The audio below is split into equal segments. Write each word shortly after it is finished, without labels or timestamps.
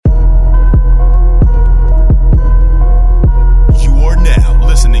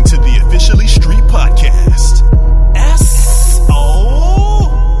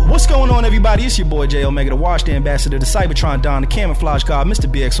everybody, it's your boy J Omega, the Wash, the Ambassador, the Cybertron Don, the Camouflage God,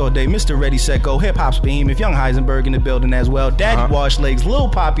 Mr. BX all day, Mr. Ready Set Go, Hip Hop's Behemoth, Young Heisenberg in the building as well, Daddy Wash Legs, Lil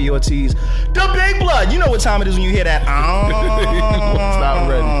Poppy Ortiz, the Big Blood. You know what time it is when you hear that. Not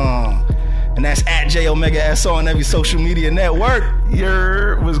ready. And that's at J Omega SO on every social media network.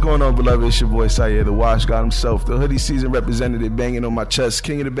 What's going on, beloved? It's your boy Syer, the Wash God himself, the hoodie season representative, banging on my chest,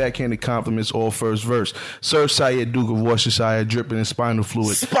 king of the backhanded compliments, all first verse. Sir Syer, Duke of Worcestershire, dripping in spinal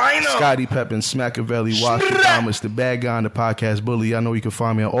fluid. Scotty Peppin, Smackavelli, Wash Thomas, the bad guy on the podcast bully. I know you can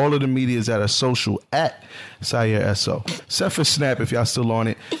find me on all of the medias that are social at Syer SO. Except for Snap, if y'all still on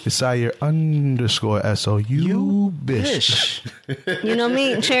it, it's Syer _ SO. You bitch. You know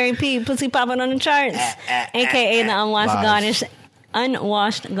me, Cherry P, pussy popping on the charts, aka the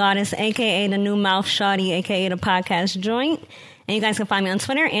Unwashed Goddess, aka the New Mouth Shawty, aka the podcast joint. And you guys can find me on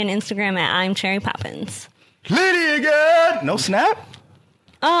Twitter and Instagram at I'm Cherry Poppins. Lydia again. No Snap?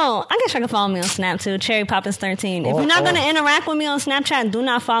 Oh, I guess you can follow me on Snap too, Cherry Poppins 13. If you're not gonna interact with me on Snapchat, do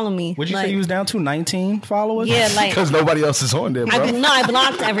not follow me. Would you say you was down to 19 followers? Yeah, like because nobody else is on there, bro. I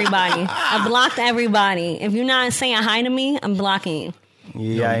blocked everybody. I blocked everybody. If you're not saying hi to me, I'm blocking you.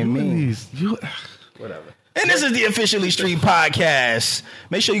 Yeah, I mean, whatever. And this is the Officially Street Podcast.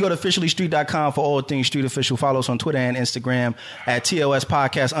 Make sure you go to officiallystreet.com for all things Street Official. Follow us on Twitter and Instagram at TOS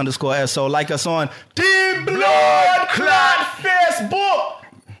Podcast _SO. Like us on the Blood Clot Facebook.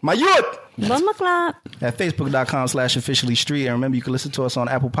 My youth. At facebook.com/officiallystreet. And remember, you can listen to us on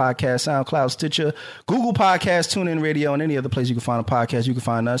Apple Podcasts, SoundCloud, Stitcher, Google Podcasts, TuneIn Radio, and any other place you can find a podcast. You can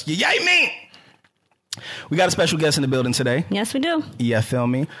find us. Yay me! We got a special guest in the building today. Yes, we do. Yeah, feel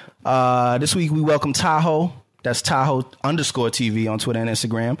me. This week we welcome Tahoe. That's Tahoe _TV on Twitter and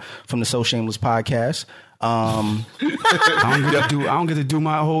Instagram from the So Shameless Podcast. I don't get to do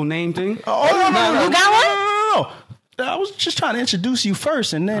my whole name thing. Oh, no. You got one? No. I was just trying to introduce you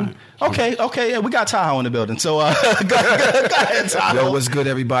first, and then okay, yeah, we got Tahoe in the building. So go ahead, Tahoe. Yo, what's good,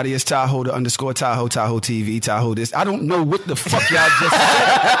 everybody? It's Tahoe, the _Tahoe, Tahoe TV, Tahoe this. I don't know what the fuck y'all just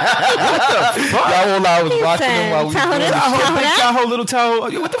said. What the fuck? Y'all all I was watching them while we Tahoe, were doing Tahoe, this. Tahoe, little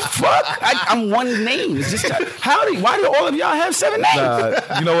Tahoe. What the fuck? I'm one name. It's just why do all of y'all have 7 names?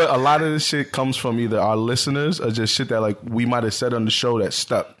 You know what? A lot of this shit comes from either our listeners or just shit that like we might have said on the show that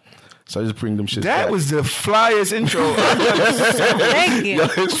stuck. So I just bring them shit That back. was the flyest intro. Thank you. Yo,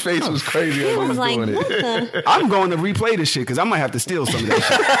 his face was crazy. He when he was was like, doing what it. the? I'm going to replay this shit because I might have to steal some of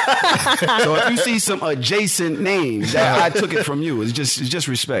that shit. So if you see some adjacent names, that I took it from you. It's just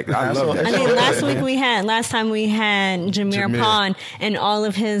respect. I love that. I mean, last time we had Jameer Jameer. Pond, and all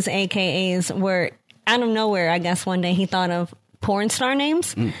of his AKAs were out of nowhere. I guess one day he thought of porn star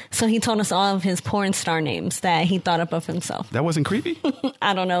names. So he told us all of his porn star names that he thought up of himself. That wasn't creepy?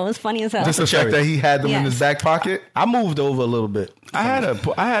 I don't know. It was funny as hell. Just the fact that he had them in his back pocket. I moved over a little bit. I had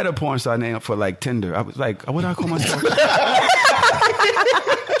a porn star name for like Tinder. I was like, what do I call myself?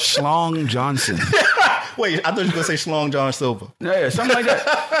 Schlong Johnson. Wait, I thought you were going to say Schlong John Silver. Yeah, something like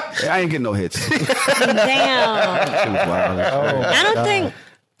that. I ain't getting no hits. Damn. Oh, I don't think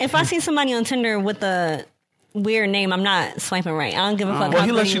if I see somebody on Tinder with a weird name, I'm not swiping right. I don't give a fuck. Well, how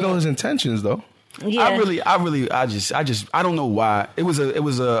he lets good you know his intentions, though. Yeah. I don't know why. It was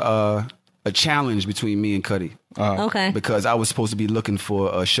a challenge between me and Cuddy. Okay. Because I was supposed to be looking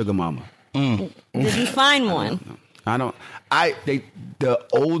for a sugar mama. Did you find one? The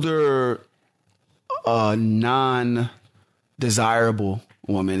older, non-desirable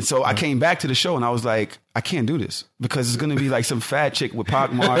woman. So I came back to the show and I was like, I can't do this because it's going to be like some fat chick with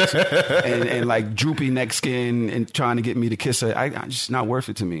pock marks and like droopy neck skin and trying to get me to kiss her. I'm just not worth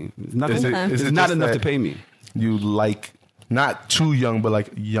it to me. It's not enough to pay me. You like not too young, but like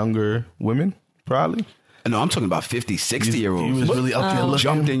younger women, probably. No, I'm talking about 50, 60-year-olds. You was really up there looking.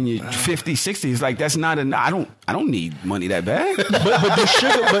 Jumped in your 50, 60s. Like that's not I don't need money that bad.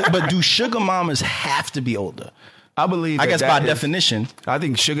 but do sugar mamas have to be older? I believe. I guess by definition. I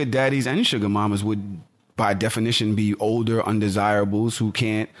think sugar daddies and sugar mamas would, by definition, be older undesirables who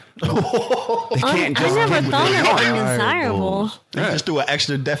can't. They can't just. I never get what thought they of want. undesirable. You just do an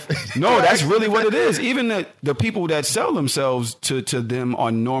extra No, that's really what it is. Even the people that sell themselves to them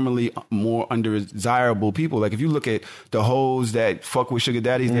are normally more undesirable people. Like if you look at the hoes that fuck with sugar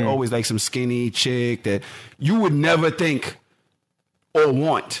daddies, they're always like some skinny chick that you would never think or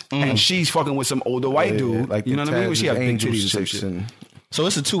want. And she's fucking with some older white dude. Like you know what I mean? When she have big titties and shit. shit. So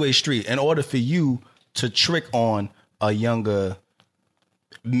it's a two-way street. In order for you to trick on a younger,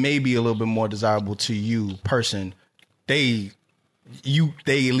 maybe a little bit more desirable to you person, they at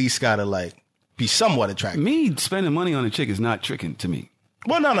least gotta like be somewhat attractive. Me spending money on a chick is not tricking to me.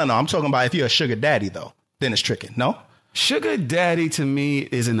 Well, no. I'm talking about if you're a sugar daddy though, then it's tricking. No. Sugar daddy to me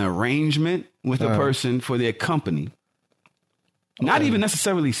is an arrangement with a person for their company. Not even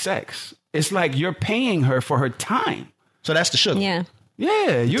necessarily sex. It's like you're paying her for her time. So that's the sugar. Yeah.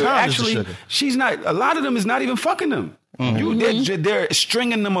 Yeah, you're Time is the actually, sugar. she's not, a lot of them is not even fucking them. They're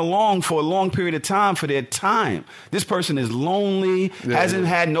stringing them along for a long period of time for their time. This person is lonely, hasn't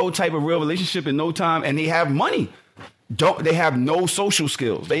had no type of real relationship in no time, and they have money. They have no social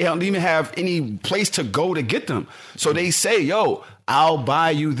skills. They don't even have any place to go to get them. So they say, yo, I'll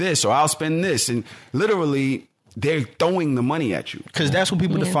buy you this or I'll spend this. And literally, they're throwing the money at you. Because that's what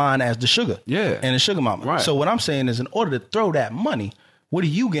people define as the sugar. Yeah. And the sugar mama. Right. So what I'm saying is, in order to throw that money, what are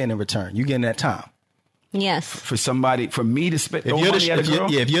you getting in return? You getting that time. Yes. For me to spend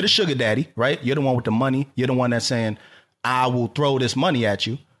If you're the sugar daddy, right? You're the one with the money. You're the one that's saying, I will throw this money at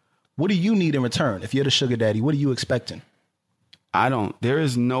you. What do you need in return? If you're the sugar daddy, what are you expecting? There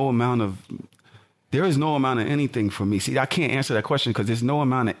is no amount of anything for me. See, I can't answer that question because there's no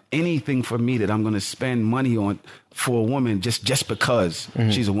amount of anything for me that I'm going to spend money on for a woman just because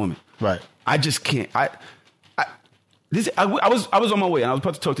she's a woman. Right. I just can't. I was on my way, and I was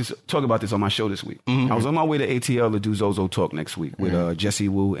about to talk about this on my show this week. I was on my way to ATL to do Zozo Talk next week with Jesse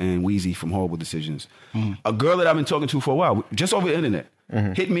Wu and Wheezy from Horrible Decisions. A girl that I've been talking to for a while, just over the internet,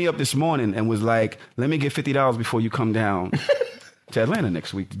 hit me up this morning and was like, let me get $50 before you come down to Atlanta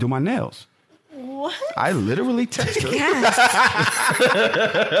next week to do my nails. What? I literally texted her. Yes.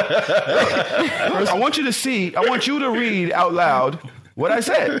 I want you to read out loud what I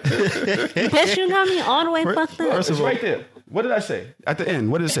said. Bitch, you got me all the way fucked up. It's right there. What did I say? At the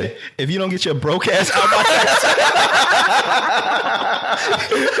end, what did it say? If you don't get your broke ass out my face.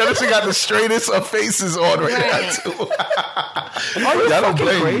 That got the straightest of faces on right now, too. Are you I don't fucking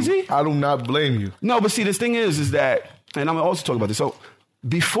blame crazy? you. I do not blame you. No, but see, this thing is that, and I'm going to also talk about this. So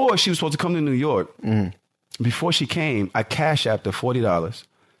before she was supposed to come to New York, before she came, I cash apped her $40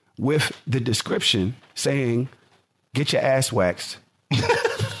 with the description saying, get your ass waxed.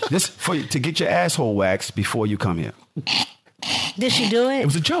 To get your asshole waxed before you come here. Did she do It it?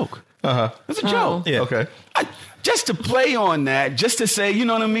 was a joke. It was a joke. Yeah. Okay. Just to play on that, just to say, you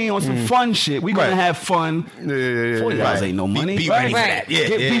know what I mean, on some fun shit. We're going to have fun. Yeah. $40 ain't no money. Be ready for Right. that. Yeah,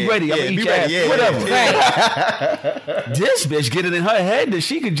 Be ready. I'm Yeah, gonna be eat your ready. ass. Yeah, Whatever. Right. This bitch get it in her head that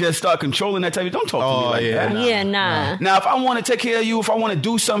she could just start controlling that type of. Don't talk to me like that. Yeah, nah. Now, if I want to take care of you, if I want to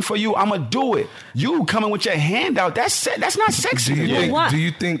do something for you, I'm gonna do it. You coming with your hand out? That's not sexy. What? Do you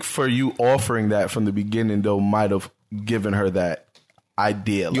think for you offering that from the beginning though might have given her that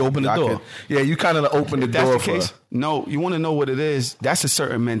idea? You open the door. You kind of opened the If that's door the for case, her. no, you want to know what it is? That's a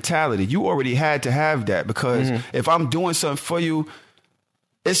certain mentality. You already had to have that because if I'm doing something for you,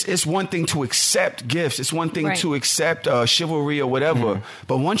 it's one thing to accept gifts. It's one thing Right. to accept chivalry or whatever.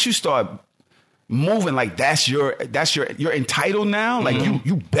 But once you start moving like you're entitled now, like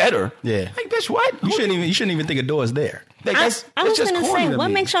you better. Yeah. Like, bitch, what? You shouldn't even think a door is there. Like, I that's was just gonna corny say, to what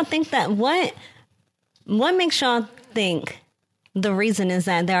me. makes y'all think that? What makes y'all think the reason is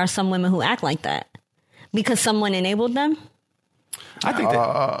that there are some women who act like that because someone enabled them, I think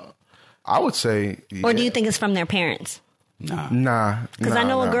that I would say, or do you think it's from their parents? nah? Because I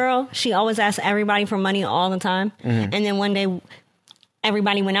know a girl, she always asks everybody for money all the time, and then one day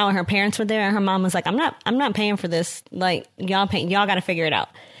everybody went out and her parents were there, and her mom was like, "I'm not paying for this. Like y'all got to figure it out."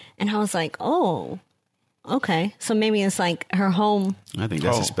 And I was like, "Oh, okay." So maybe it's like her home. I think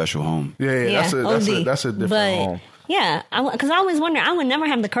that's a special home. Yeah, that's OD. a different but, home. Yeah, because I always wonder, I would never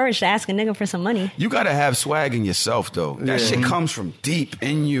have the courage to ask a nigga for some money. You got to have swag in yourself, though. That shit comes from deep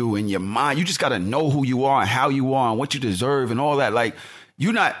in you, in your mind. You just got to know who you are and how you are and what you deserve and all that. Like,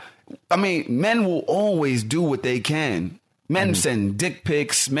 men will always do what they can. Men send dick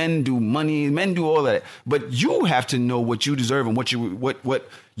pics, men do money, men do all that. But you have to know what you deserve and what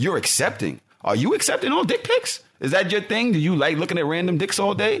you're accepting. Are you accepting all dick pics? Is that your thing? Do you like looking at random dicks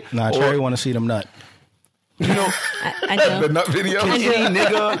all day? Nah, Cherry want to see them nut. You know, I do. The nut video. can any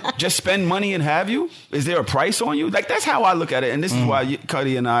nigga just spend money and have you? Is there a price on you? Like, that's how I look at it. And this is why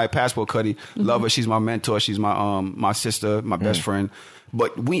Cuddy and I, Passport Cuddy, love her. She's my mentor. She's my sister, my best friend.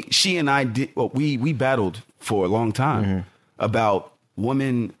 But she and I we battled for a long time about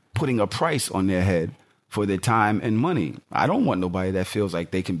women putting a price on their head for their time and money. I don't want nobody that feels like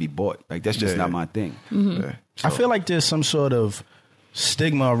they can be bought. Like, that's just not my thing. Yeah. I feel like there's some sort of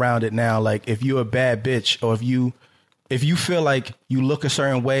stigma around it now. Like, if you're a bad bitch, or if you feel like you look a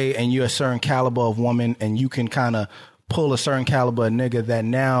certain way and you're a certain caliber of woman and you can kind of pull a certain caliber of nigga, that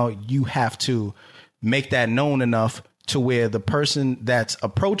now you have to make that known enough to where the person that's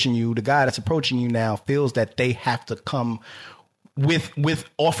approaching you, the guy that's approaching you now, feels that they have to come with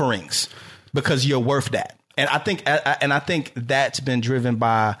offerings because you're worth that. And I think that's been driven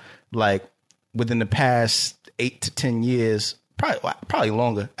by, like, within the past 8 to 10 years, probably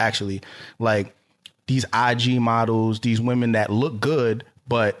longer actually, like these IG models, these women that look good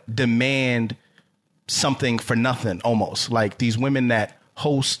but demand something for nothing, almost like these women that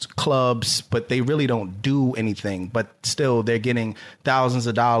host clubs but they really don't do anything, but still they're getting thousands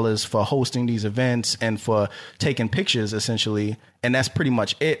of dollars for hosting these events and for taking pictures essentially, and that's pretty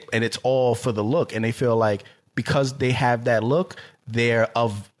much it, and it's all for the look, and they feel like because they have that look, they're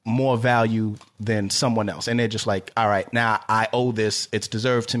of more value than someone else, and they're just like, all right, now I owe this, it's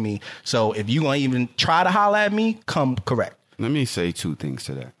deserved to me, so if you gonna even try to holler at me, come correct. Let me say two things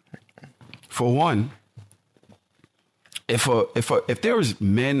to that. For one, if there is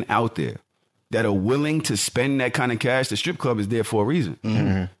men out there that are willing to spend that kind of cash, the strip club is there for a reason.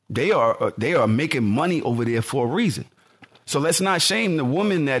 Mm-hmm. They are making money over there for a reason. So let's not shame the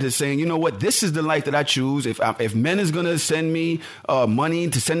woman that is saying, you know what, this is the life that I choose. If men is going to send me money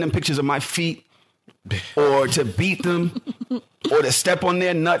to send them pictures of my feet or to beat them or to step on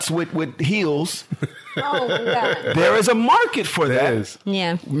their nuts with heels, Oh my God. there is a market for that. is.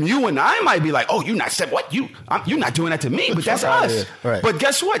 Yeah. You and I might be like, oh, you're not you're not doing that to me, but that's us. Right. But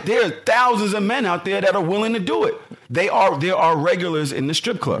guess what? There are thousands of men out there that are willing to do it. There are regulars in the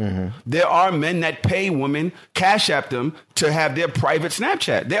strip club. Mm-hmm. There are men that pay women, cash app them to have their private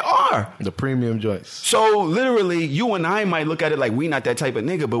Snapchat. There are. The premium joints. So literally, you and I might look at it like we not that type of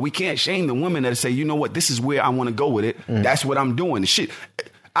nigga, but we can't shame the women that say, you know what, this is where I want to go with it. Mm. That's what I'm doing. The shit.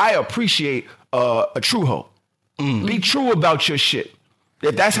 I appreciate a true hoe. Mm. Be true about your shit.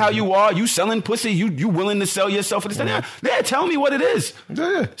 If that's how you are, you selling pussy, you willing to sell yourself for this. Yeah, tell me what it is.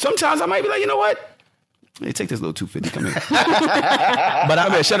 Yeah. Sometimes I might be like, you know what? Hey, take this little 250. Come here. But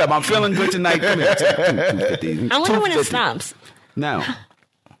I'm here. Shut up. I'm feeling good tonight. Come here. Take 250. I wonder when it stops. Now,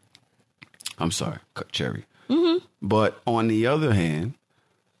 I'm sorry, cut cherry. Mm-hmm. But on the other hand,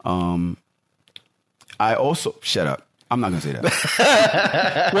 I also shut up. I'm not gonna say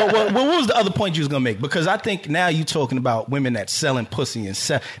that. Well, what was the other point you was gonna make? Because I think now you're talking about women that selling pussy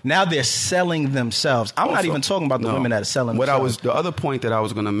and now they're selling themselves. I'm not even talking about the women that are selling themselves. The other point that I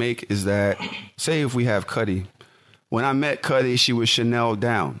was gonna make is that, say if we have Cuddy, when I met Cuddy, she was Chanel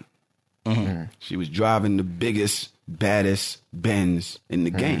down. Mm-hmm. She was driving the biggest, baddest Benz in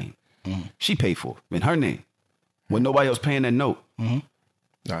the game. Mm-hmm. She paid for it in her name when nobody else paying that note. Mm-hmm.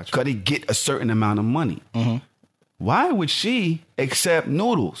 Gotcha. Cuddy get a certain amount of money. Mm-hmm. Why would she accept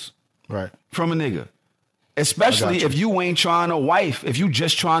noodles from a nigga? Especially if you ain't trying to wife, if you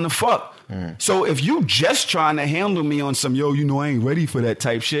just trying to fuck. Mm. So if you just trying to handle me on some, yo, you know I ain't ready for that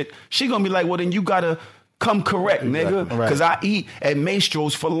type shit, she gonna be like, well, then you gotta come correct, nigga. Because I eat at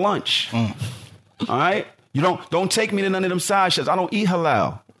Maestro's for lunch. Mm. All right? You don't take me to none of them side shots. I don't eat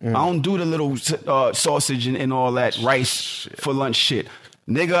halal. Mm. I don't do the little sausage and all that rice for lunch shit.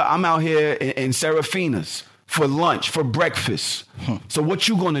 Nigga, I'm out here in Serafina's for lunch, for breakfast. So what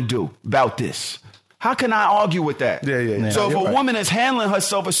you gonna do about this? How can I argue with that? Yeah. So if a woman is handling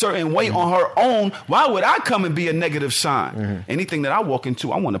herself a certain way on her own, why would I come and be a negative sign? Mm-hmm. Anything that I walk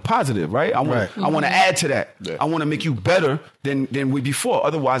into, I want a positive, right? I want to add to that. Yeah. I want to make you better than we before.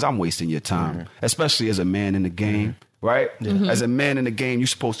 Otherwise, I'm wasting your time, especially as a man in the game. Right? Mm-hmm. As a man in the game, you're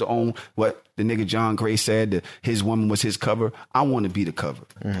supposed to own what the nigga John Gray said, that his woman was his cover. I want to be the cover.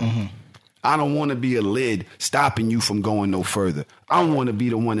 Mm-hmm. I don't want to be a lid stopping you from going no further. I want to be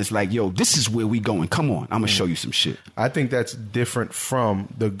the one that's like, yo, this is where we going. Come on. I'm going to show you some shit. I think that's different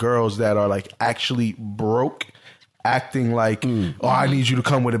from the girls that are like actually broke, acting like, oh, I need you to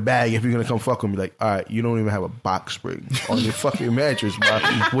come with a bag if you're going to come fuck with me. Like, all right, you don't even have a box spring on your fucking mattress, bro.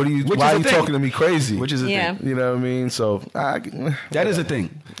 Why are you talking to me crazy? Which is a thing. You know what I mean? So that is a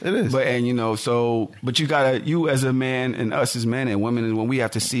thing. It is. But you as a man and us as men and women, and when we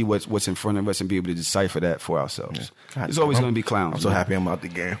have to see what's in front of us and be able to decipher that for ourselves. Yeah. There's always going to be clowns. I'm so happy I'm out the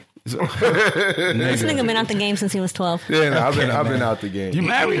game. This nigga been out the game since he was 12. Yeah, no, I've been out the game. You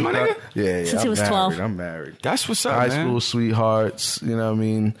married, my nigga? Yeah. Since he was 12. I'm married. That's what's up, High man. school sweethearts, you know what I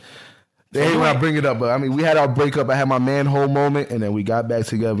mean? They hate when I bring it up, but I mean, we had our breakup. I had my manhole moment, and then we got back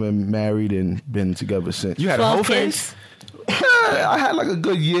together and married and been together since. You had a whole phase? I had like a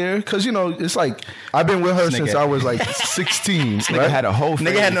good year because it's like I've been with her since I was like 16. This nigga had a whole phase.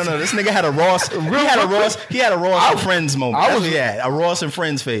 This nigga had a Ross. He had a Ross and Friends moment. A Ross and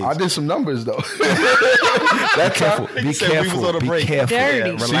Friends phase. I did some numbers though. Be careful. Be careful. Be careful.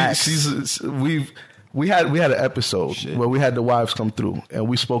 Dirty. Relax. We had an episode where we had the wives come through and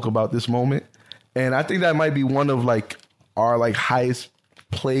we spoke about this moment, and I think that might be one of like our like highest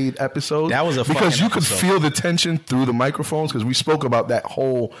played episode. That was a because fucking you could episode. feel the tension through the microphones because we spoke about that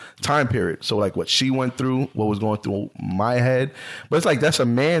whole time period. So like what she went through, what was going through my head. But it's like that's a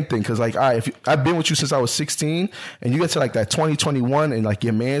man thing because like I've been with you since I was 16, and you get to like that 2021 and like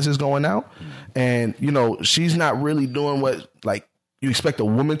your man's is going out, and you know she's not really doing what like you expect a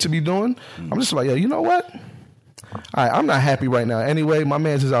woman to be doing. I'm just like, yo, you know what? All right, I'm not happy right now. Anyway, my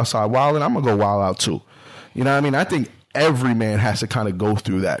man's is outside wilding. I'm gonna go wild out too. You know what I mean? I think every man has to kind of go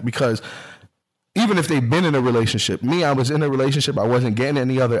through that because even if they've been in a relationship, I was in a relationship, I wasn't getting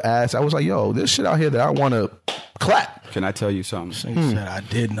any other ass. I was like, yo, there's shit out here that I want to clap. Can I tell you something? He said I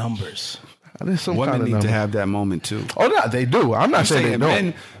did numbers. There's some Women kind of need number. to have that moment too. Oh, no, they do. I'm not saying they don't.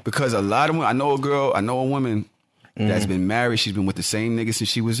 men, because a lot of women, I know a woman that's been married. She's been with the same nigga since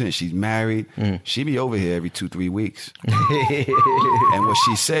she was in. She's married. She be over here every 2-3 weeks. And what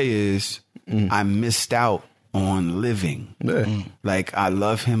she say is, I missed out on living. Yeah. Like I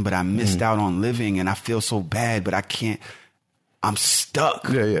love him, but I missed out on living, and I feel so bad, but I can't. I'm stuck.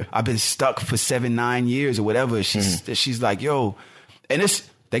 Yeah. I've been stuck for 7-9 years or whatever. She's like, yo, and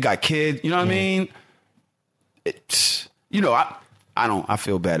they got kids. You know what I mean? It's I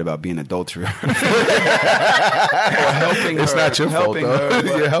feel bad about being adulterer. Or helping her. It's not your fault,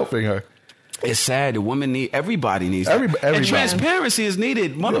 though. You're helping her. It's sad. The women everybody needs that. Everybody. And transparency is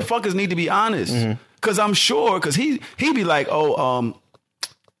needed. Motherfuckers need to be honest. Because I'm sure, because he be like, I'm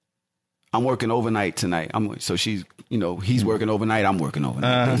working overnight tonight. So she's, he's working overnight. I'm working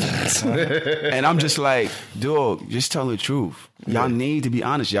overnight. And I'm just like, dude, just tell the truth. Y'all need to be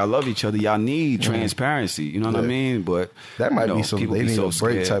honest. Y'all love each other. Y'all need transparency. You know what I mean? But that might be some people they be need so a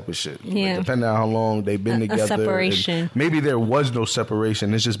break scared. type of shit. Yeah. Like, depending on how long they've been together. A separation. And maybe there was no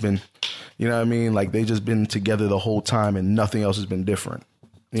separation. It's just been, you know what I mean? Like they just been together the whole time and nothing else has been different.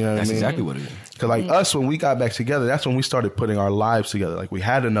 You know what I mean? That's exactly what it is. Because like us, when we got back together, that's when we started putting our lives together. Like we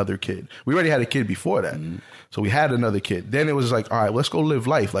had another kid. We already had a kid before that. So we had another kid. Then it was like, all right, let's go live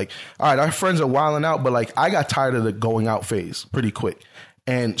life. Like, all right, our friends are wilding out, but like I got tired of the going out phase pretty quick.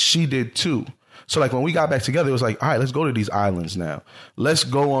 And she did too. So like when we got back together, it was like, all right, let's go to these islands now. Let's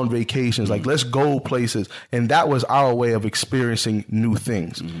go on vacations. Like let's go places. And that was our way of experiencing new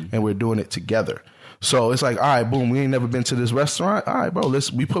things. And we're doing it together. So it's like, all right, boom, we ain't never been to this restaurant. All right, bro,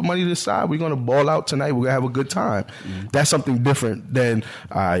 we put money to the side. We're going to ball out tonight. We're going to have a good time. That's something different than,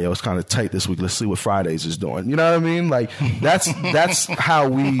 all right, yo, it's kind of tight this week. Let's see what Fridays is doing. You know what I mean? Like, that's how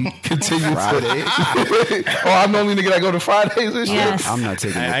we continue Friday. I'm the only nigga that go to Fridays and shit. Yes. I'm not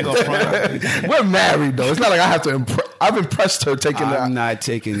taking I ain't gonna front. We're married, though. It's not like I have to I've impressed her taking that. I'm not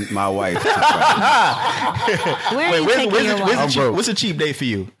taking my wife to Friday. Where are you taking your wife? What's a cheap date for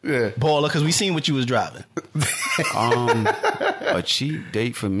you? Yeah. Baller, because we seen what you was driving. A cheap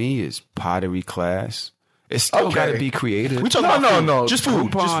date for me is pottery class. It's still got to be creative. We talking about food. no. Just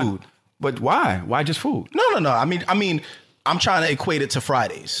food. Just food. But why? Why just food? No. I mean, I'm trying to equate it to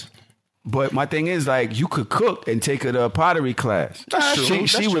Fridays. But my thing is, like, you could cook and take her to a pottery class. That's true.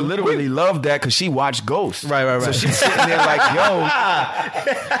 She would literally love that because she watched Ghost. Right. So she's sitting there like, yo,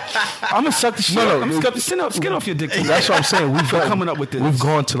 I'm gonna suck the shit. I'm gonna suck the skin off your dick. That's what I'm saying. We've coming up with this. We've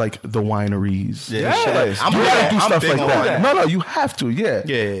gone to like the wineries. Yeah. You gotta do stuff like that. No, you have to. Yeah.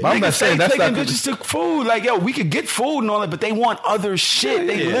 But I'm not saying that's taking not bitches to food. Like, yo, we could get food and all that, but they want other shit.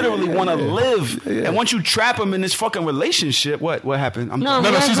 They literally want to live. And once you trap them in this fucking relationship, what happened? No,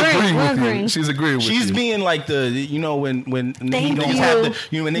 she's agreeing with agreeing. you. She's agreeing with you. She's being like when Thank niggas you. have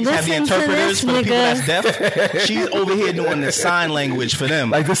when niggas have the Listen to interpreters this, for the people nigga. that's deaf. She's over here doing the sign language for them.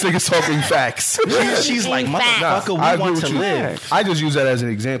 Like this nigga's talking facts. She's like, motherfucker, I we agree want to with you. live. I just use that as an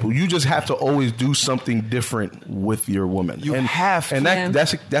example. You just have to always do something different with your woman. You have to. and Yeah.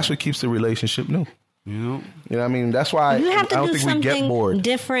 that's what keeps the relationship new. You know? You know what I mean? That's why You have I to don't do think we get something bored.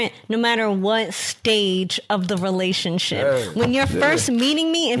 different no matter what stage of the relationship. Yeah. When you're first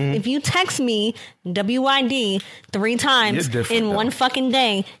meeting me, if you text me WYD 3 times You're different, in though. one fucking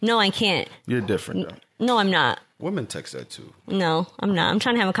day, no, I can't. You're different though. No, I'm not. Women text that too. No, I'm not. I'm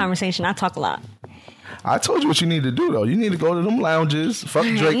trying to have a conversation. I talk a lot. I told you what you need to do though. You need to go to them lounges, fuck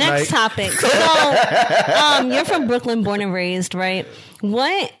Drake Next night. topic. So, you're from Brooklyn, born and raised, right?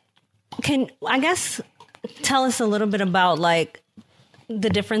 Tell us a little bit about like the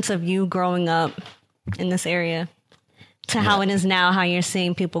difference of you growing up in this area to how it is now, how you're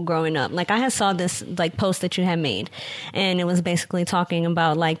seeing people growing up. Like I had saw this like post that you had made, and it was basically talking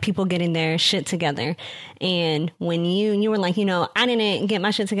about like people getting their shit together. And when you were like, I didn't get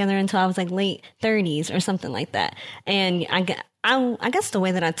my shit together until I was like late 30s or something like that. And I guess the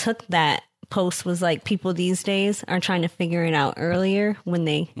way that I took that post was like people these days are trying to figure it out earlier when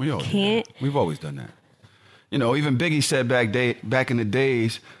they can't. We've always done that. You know, even Biggie said back in the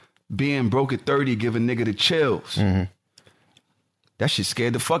days, being broke at 30 give a nigga the chills. That shit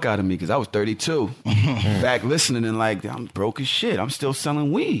scared the fuck out of me because I was 32. Back listening and like, I'm broke as shit. I'm still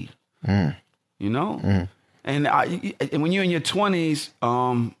selling weed. You know? And when you're in your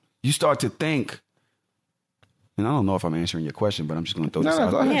 20s, you start to think, and I don't know if I'm answering your question, but I'm just going to throw this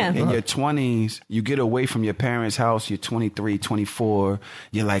out there. Yeah. In your 20s, you get away from your parents' house, you're 23, 24.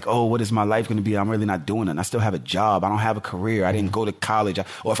 You're like, oh, what is my life going to be? I'm really not doing it. I still have a job. I don't have a career. I didn't go to college.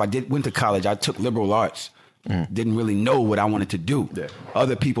 Or if I went to college, I took liberal arts. Didn't really know what I wanted to do. Yeah.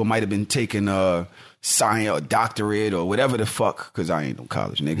 Other people might have been taking science or doctorate or whatever the fuck, because I ain't no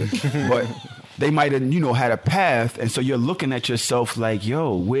college nigga. But they might have, had a path. And so you're looking at yourself like,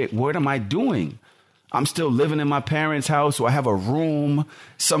 yo, what am I doing? I'm still living in my parents' house, or I have a room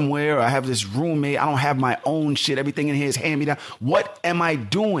somewhere, or I have this roommate. I don't have my own shit. Everything in here is hand-me-down. What am I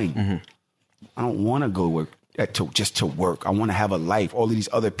doing? I don't want to go work. Just to work. I want to have a life. All of these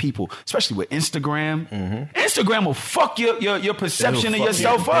other people, especially with Instagram. Instagram will fuck your perception of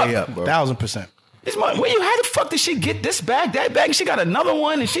yourself up. 1,000%. How the fuck did she get this bag, that bag? She got another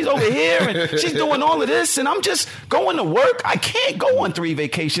one and she's over here and she's doing all of this and I'm just going to work. I can't go on 3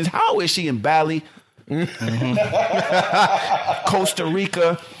 vacations. How is she in Bali? Costa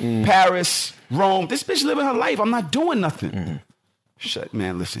Rica, Paris, Rome. This bitch living her life. I'm not doing nothing. Shut,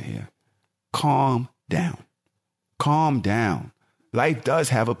 man, listen here. Calm down. Calm down. Life does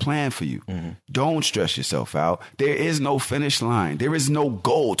have a plan for you. Don't stress yourself out. There is no finish line. There is no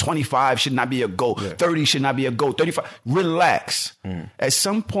goal. 25 should not be a goal. 30 should not be a goal. 35. Relax. At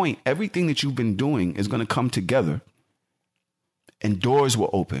some point, everything that you've been doing is going to come together and doors will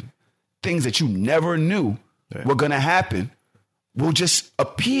open. Things that you never knew were going to happen will just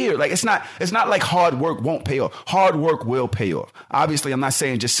appear. Like it's not like hard work won't pay off. Hard work will pay off. Obviously, I'm not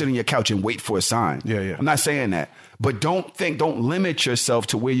saying just sit on your couch and wait for a sign. I'm not saying that. But don't limit yourself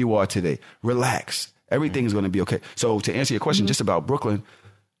to where you are today. Relax. Everything is going to be okay. So to answer your question just about Brooklyn,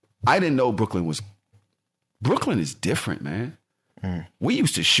 I didn't know Brooklyn is different, man. We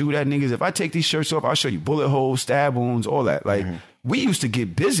used to shoot at niggas. If I take these shirts off, I'll show you bullet holes, stab wounds, all that. Like we used to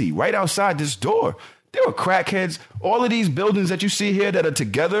get busy right outside this door. There were crackheads. All of these buildings that you see here that are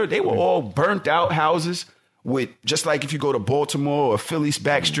together, they were all burnt out houses with, just like if you go to Baltimore or Philly's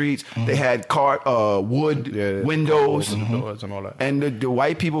back streets, they had wood windows. And all that. And the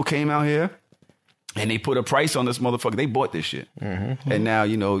white people came out here and they put a price on this motherfucker. They bought this shit. And now,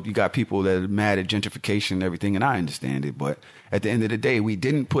 you got people that are mad at gentrification and everything, and I understand it. But at the end of the day, we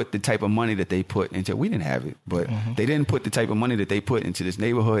didn't put the type of money that they put into, we didn't have it, but they didn't put the type of money that they put into this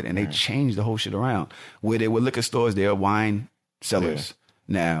neighborhood, and they changed the whole shit around. Where there were liquor stores, there are wine cellars.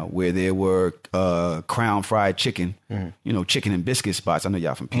 Now, where there were Crown Fried Chicken, chicken and biscuit spots. I know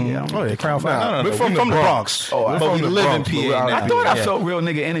y'all from PA. Crown Fried. No, we're from the Bronx. But we live in PA. I thought I felt real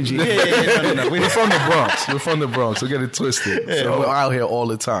nigga energy. No. We're from the Bronx. We're from the Bronx. So get it twisted. So we're out here all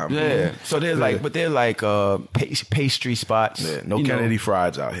the time. Yeah. So they're like pastry spots. Yeah. No Kennedy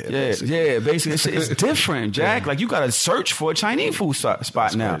Frieds out here. Yeah. Basically. Yeah. Basically, it's different, Jack. Like you got to search for a Chinese food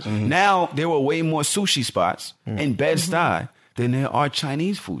spot now. Now there were way more sushi spots in Bed-Stuy than there are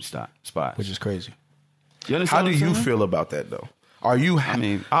Chinese food spots. Which is crazy. You understand? How do you feel about that, though? Are you... I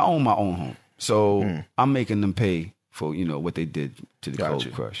mean, I own my own home. So I'm making them pay for, what they did to the Cold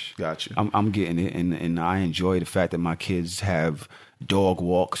Crush. Got you. I'm getting it. And I enjoy the fact that my kids have dog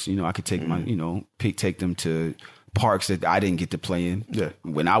walks. I could take take them to parks that I didn't get to play in. Yeah.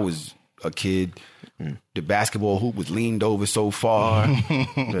 When I was a kid, the basketball hoop was leaned over so far. You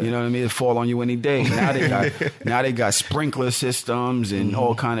know what I mean? It'd fall on you any day. Now they got sprinkler systems and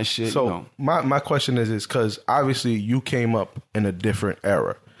all kind of shit. So my question is because obviously you came up in a different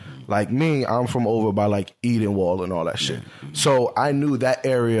era. Like me, I'm from over by like Edenwald and all that shit. So I knew that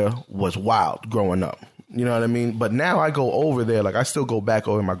area was wild growing up. You know what I mean? But now I go over there. Like I still go back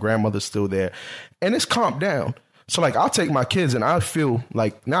over. My grandmother's still there. And it's calmed down. So, like, I'll take my kids and I feel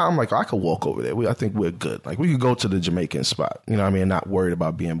like, now I'm like, I could walk over there. I think we're good. Like, we could go to the Jamaican spot, you know what I mean? Not worried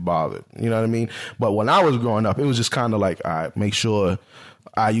about being bothered, you know what I mean? But when I was growing up, it was just kind of like, all right, make sure,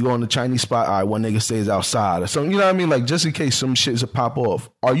 you go in the Chinese spot, all right, one nigga stays outside or something, you know what I mean? Like, just in case some shit's to pop off.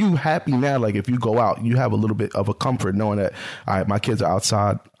 Are you happy now, like, if you go out, you have a little bit of a comfort knowing that, all right, my kids are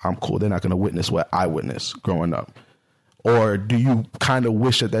outside, I'm cool. They're not going to witness what I witnessed growing up. Or do you kind of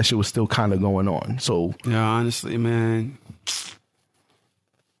wish that shit was still kind of going on? So yeah, honestly, man,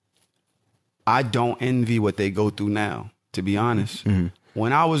 I don't envy what they go through now, to be honest.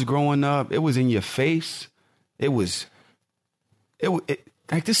 When I was growing up, it was in your face. It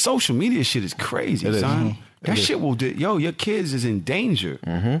like this social media shit is crazy, son. That shit will, your kids is in danger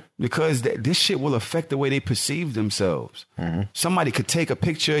because this shit will affect the way they perceive themselves. Somebody could take a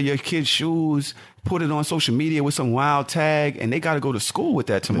picture of your kid's shoes, put it on social media with some wild tag, and they got to go to school with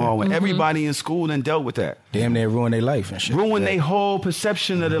that tomorrow when everybody in school done dealt with that. Damn, they ruin their life and shit. Ruin their whole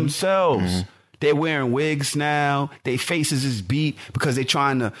perception of themselves. They're wearing wigs now. Their faces is beat because they're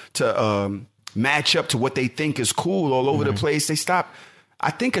trying to match up to what they think is cool all over the place. They stop. I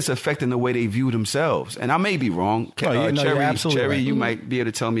think it's affecting the way they view themselves. And I may be wrong. Cherry, you might be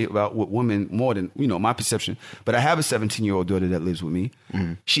able to tell me about what women more than, my perception. But I have a 17-year-old daughter that lives with me.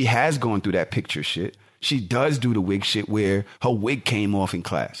 She has gone through that picture shit. She does do the wig shit where her wig came off in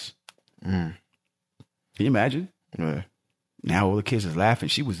class. Can you imagine? Yeah. Now all the kids is laughing.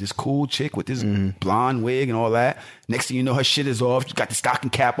 She was this cool chick with this blonde wig and all that. Next thing you know, her shit is off. She got the stocking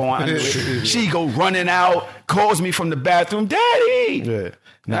cap on. She go running out, calls me from the bathroom, Daddy. Yeah.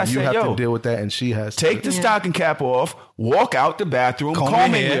 Now you have to deal with that, and she has take the stocking cap off, walk out the bathroom,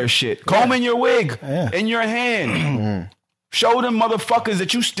 combing your shit, combing your wig in your hand. Show them motherfuckers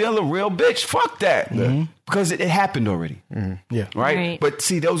that you still a real bitch. Fuck that. Because it happened already. Yeah. Right? But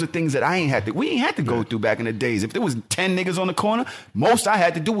see, those are things that we ain't had to go through back in the days. If there was 10 niggas on the corner, most I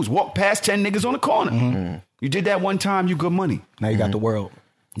had to do was walk past 10 niggas on the corner. You did that one time, you good money. Now you got the world.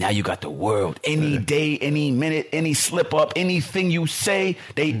 Now you got the world. Any day, any minute, any slip up, anything you say,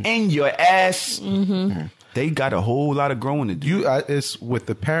 they in your ass. They got a whole lot of growing to do. It's with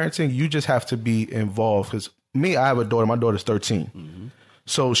the parenting, you just have to be involved. Because me, I have a daughter. My daughter's 13.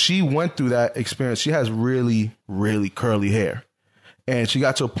 So she went through that experience. She has really, really curly hair. And she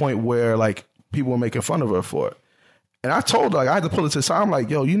got to a point where, like, people were making fun of her for it. And I told her, like, I had to pull it to the side. I'm like,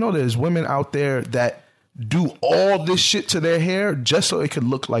 yo, there's women out there that do all this shit to their hair just so it could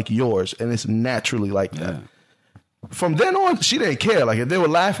look like yours. And it's naturally like that. From then on, she didn't care. Like, if they were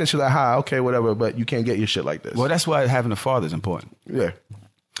laughing, she's like, hi, okay, whatever, but you can't get your shit like this. Well, that's why having a father is important. Yeah.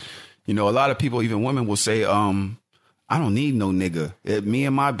 A lot of people, even women, will say, I don't need no nigga. Me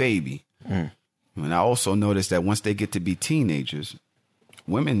and my baby. And I also noticed that once they get to be teenagers,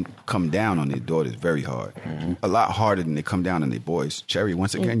 women come down on their daughters very hard. A lot harder than they come down on their boys. Cherry,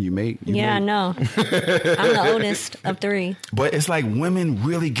 once again, you made. I know. I'm the oldest of 3. But it's like women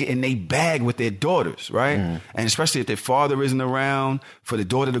really get in their bag with their daughters, right? And especially if their father isn't around, for the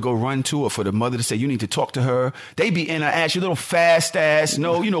daughter to go run to, or for the mother to say, you need to talk to her. They be in her ass, you little fast ass,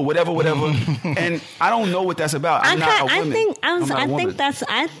 whatever. And I don't know what that's about. I'm not a woman.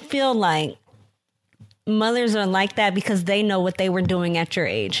 I feel like mothers are like that because they know what they were doing at your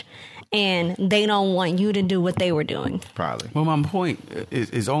age, and they don't want you to do what they were doing. Probably. Well, my point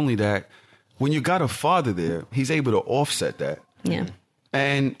is only that when you got a father there, he's able to offset that. Yeah.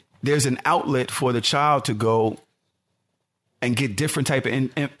 And there's an outlet for the child to go and get different type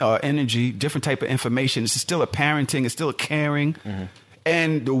of energy, different type of information. It's still a parenting. It's still a caring.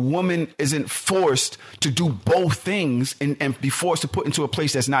 And the woman isn't forced to do both things and be forced to put into a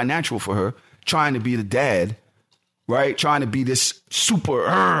place that's not natural for her, trying to be the dad, right? Trying to be this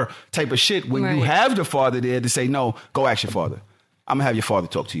super type of shit when you have the father there to say, no, go ask your father. I'm going to have your father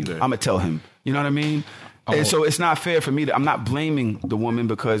talk to you. I'm going to tell him. You know what I mean? And so it's not fair for me I'm not blaming the woman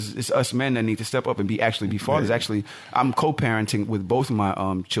because it's us men that need to step up and be fathers. Actually, I'm co-parenting with both of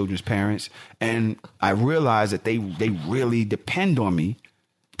my children's parents. And I realize that they really depend on me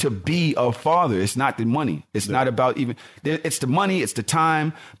to be a father. It's not the money. It's not about it's the money, it's the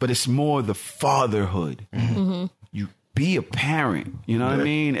time, but it's more the fatherhood. You be a parent, you know what I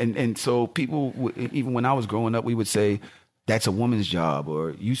mean? And so people, even when I was growing up, we would say, that's a woman's job,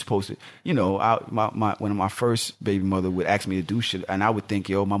 or you supposed to, when my first baby mother would ask me to do shit, and I would think,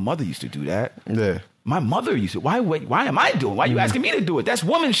 my mother used to do that. Yeah. My mother used to. Why am I doing? Why are you asking me to do it? That's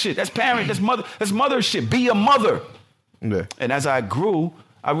woman shit. That's parent. That's mother shit. Be a mother. Yeah. And as I grew,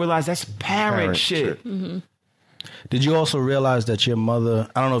 I realized that's parent shit. Did you also realize that your mother,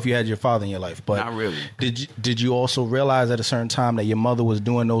 I don't know if you had your father in your life, but not really. Did you also realize at a certain time that your mother was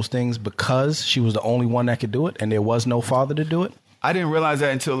doing those things because she was the only one that could do it and there was no father to do it? I didn't realize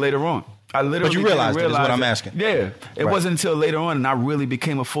that until later on. But you realized it is what I'm asking. Yeah. It wasn't until later on and I really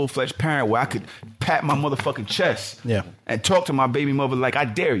became a full-fledged parent where I could pat my motherfucking chest and talk to my baby mother like, I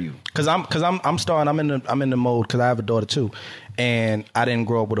dare you. Cause I'm in the mode, cause I have a daughter too. And I didn't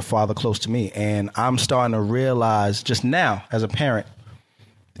grow up with a father close to me. And I'm starting to realize just now as a parent,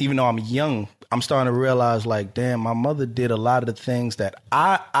 even though I'm young, I'm starting to realize like, damn, my mother did a lot of the things that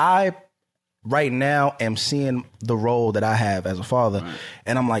I right now am seeing the role that I have as a father. Right.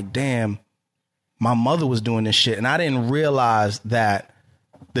 And I'm like, damn, my mother was doing this shit. And I didn't realize that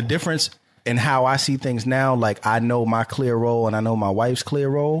the difference and how I see things now, like I know my clear role and I know my wife's clear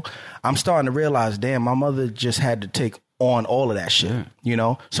role, I'm starting to realize, damn, my mother just had to take on all of that shit, you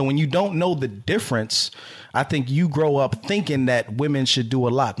know? So when you don't know the difference, I think you grow up thinking that women should do a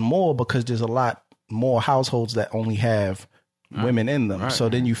lot more because there's a lot more households that only have women in them. So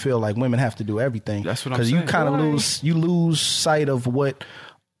then you feel like women have to do everything. That's what I'm saying. Because you kind of lose sight of what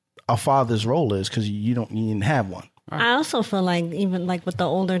a father's role is because you didn't have one. I also feel like even like with the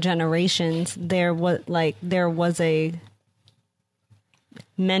older generations, there was a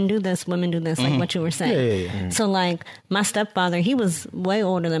men do this, women do this, like what you were saying. Yeah. So like my stepfather, he was way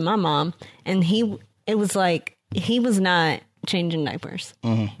older than my mom, and it was like he was not changing diapers. You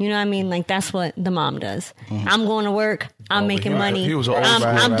know what I mean? Like that's what the mom does. I'm going to work. I'm making money. He was an old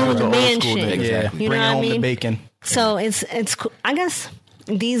I'm doing the man shit. Yeah, You know bring what I home mean? the bacon. So it's cool. I guess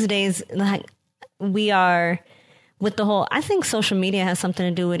these days, like we are with the whole. I think social media has something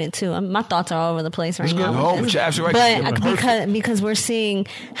to do with it too. My thoughts are all over the place right now. No, but you're absolutely right. But because we're seeing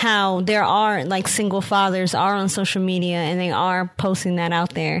how there are like single fathers are on social media and they are posting that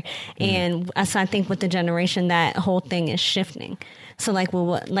out there, and so I think with the generation that whole thing is shifting. So like, well,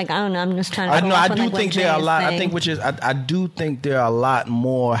 what, like I don't know. I'm just trying to. I do think there are a lot. I think I do think there are a lot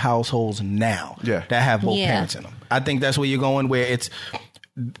more households now that have both parents in them. I think that's where you're going. Where it's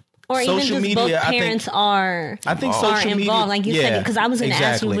or social even just media. Both parents are social involved. Media, Like you said, because I was going to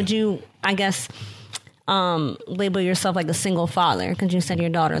ask you, exactly. would you? I guess. Label yourself like a single father because you said your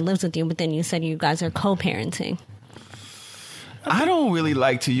daughter lives with you, but then you said you guys are co-parenting. I don't really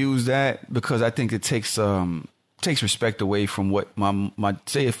like to use that because I think it takes respect away from what my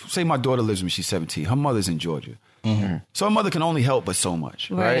say my daughter lives with me. She's 17. Her mother's in Georgia, so her mother can only help but so much,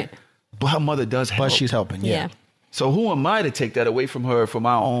 right? But her mother does help. But she's helping, yeah. So who am I to take that away from her for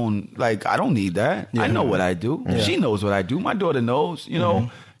my own? Like I don't need that. I know what I do. She knows what I do. My daughter knows. You know.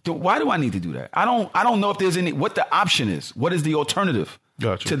 Why do I need to do that? I don't know if there's what the option is. What is the alternative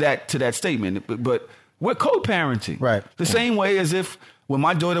to that statement? But we're co-parenting, right? The same way as if when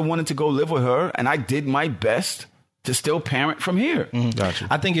my daughter wanted to go live with her, and I did my best to still parent from here. Gotcha.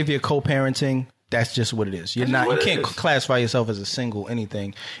 I think if you're co-parenting, that's just what it is. You can't classify yourself as a single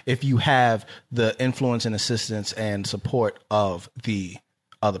anything if you have the influence and assistance and support of the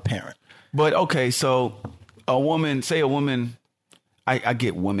other parent. But okay, so a woman. I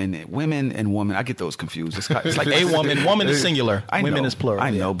get women and woman. I get those confused. It's like a woman is singular. Women is plural.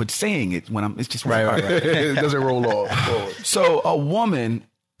 I know, but saying it it's just right. It doesn't roll off. So a woman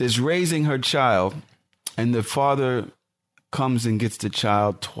is raising her child, and the father comes and gets the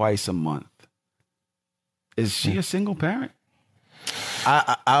child twice a month. Is she a single parent?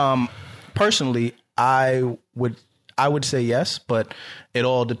 Personally, I would say yes, but it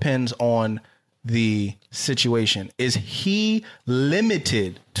all depends on the situation. Is he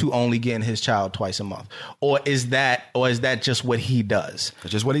limited to only getting his child twice a month, or is that just what he does?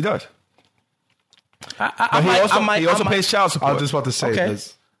 It's just what he does. He also pays child support. I was just about to say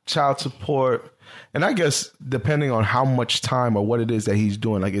this. Child support, and I guess depending on how much time or what it is that he's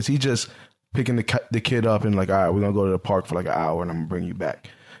doing, like is he just picking the kid up and like, all right, we're gonna go to the park for like an hour and I'm gonna bring you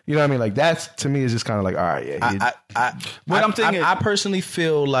back. You know what I mean? Like that's to me is just kind of like, all right, yeah. I personally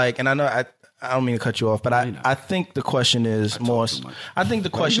feel like, and I know I don't mean to cut you off, but I think the question is more. I think the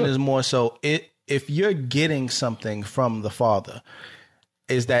question is more so if you're getting something from the father,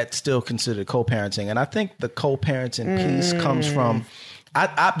 is that still considered co-parenting? And I think the co-parenting piece comes from.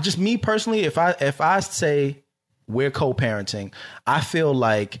 I just me personally, if I say we're co-parenting, I feel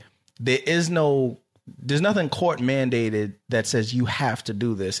like there's nothing court mandated that says you have to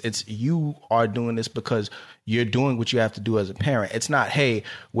do this. It's you are doing this because you're doing what you have to do as a parent. It's not, hey,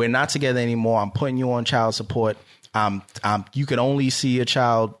 we're not together anymore. I'm putting you on child support. You can only see your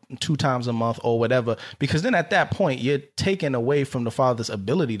child 2 times a month or whatever, because then at that point you're taking away from the father's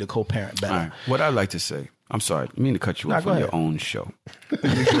ability to co-parent better. Right. What I'd like to say, I'm sorry, I mean to cut you off on your own show. You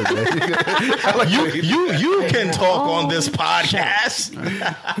can talk on this podcast.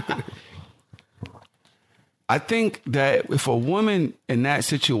 I think that if a woman in that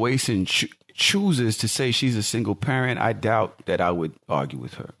situation chooses to say she's a single parent, I doubt that I would argue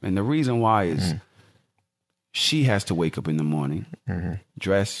with her. And the reason why is she has to wake up in the morning,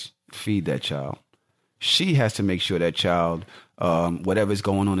 dress, feed that child. She has to make sure that child, whatever's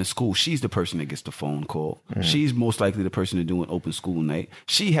going on in school, she's the person that gets the phone call. She's most likely the person to do an open school night.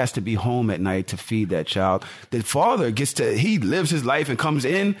 She has to be home at night to feed that child. The father he lives his life and comes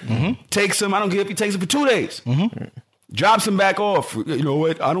in, takes him. I don't care if he takes him for 2 days, drops him back off. You know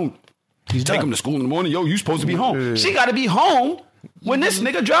what? He's take him to school in the morning. Yo, you supposed to be home. She got to be home when this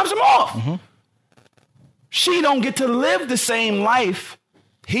nigga drops him off. She don't get to live the same life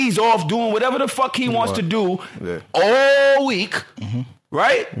He's off doing whatever the fuck he wants to do all week,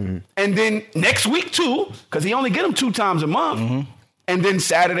 right? And then next week too, because he only get him 2 times a month. And then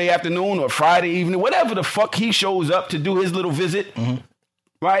Saturday afternoon or Friday evening, whatever the fuck he shows up to do his little visit,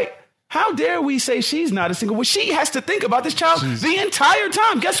 right? How dare we say she's not a single? Well, she has to think about this child the entire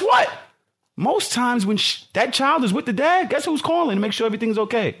time. Guess what? Most times when that child is with the dad, guess who's calling to make sure everything's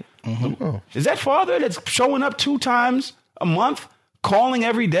okay? Is that father that's showing up 2 times a month, calling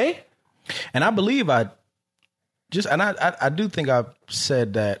every day? And I believe I do think I've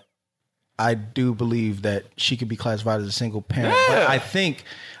said that I do believe that she could be classified as a single parent. Yeah. But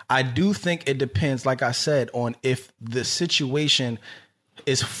I do think it depends, like I said, on if the situation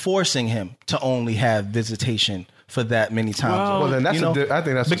is forcing him to only have visitation for that many times. Well, then that's I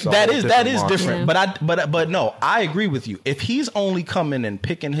think that's that is different. Yeah. But no, I agree with you. If he's only coming and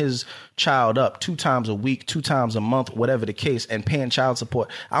picking his child up 2 times a week, 2 times a month, whatever the case, and paying child support,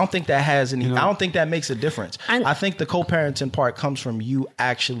 I don't think that has any. I don't think that makes a difference. I think the co-parenting part comes from you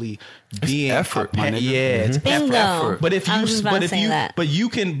actually being effort. It's effort.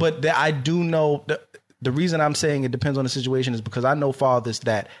 But I do know the reason I'm saying it depends on the situation is because I know fathers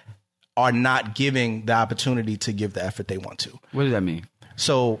that are not giving the opportunity to give the effort they want to. What does that mean?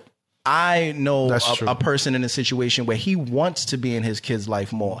 So I know a person in a situation where he wants to be in his kid's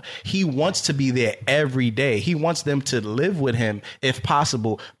life more. He wants to be there every day. He wants them to live with him if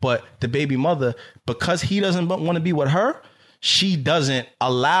possible. But the baby mother, because he doesn't want to be with her, she doesn't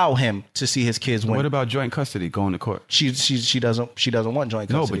allow him to see his kids win. What about joint custody, going to court? She doesn't want joint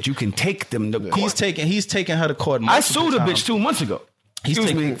custody. No, but you can take them to court. He's taking her to court. I sued a bitch 2 months ago.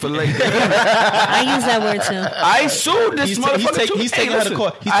 Excuse me for late. I use that word too. I sued this motherfucker. He's taking her to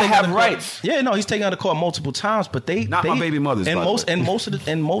court. I have rights. Yeah, no, he's taking her to court multiple times, but not my baby mothers.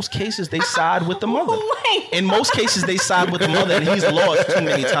 In most cases, they side with the mother. In most cases, they side with the mother, and he's lost too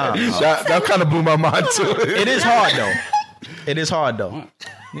many times. That kind of blew my mind too. It is hard though. It is hard though.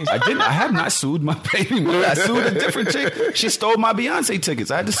 I have not sued my baby mother. I sued a different chick. She stole my Beyonce tickets.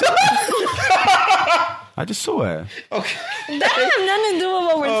 I had to sue her. I just saw her. Okay. That has nothing to do with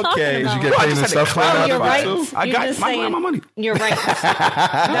what we're talking about. Did you get paid and stuff? You're right. I got my money. You're right.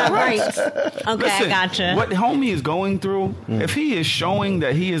 Right. Okay, Listen, I gotcha. What homie is going through, if he is showing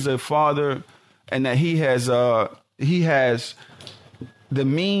that he is a father and that he has the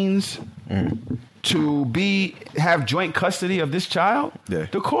means to have joint custody of this child,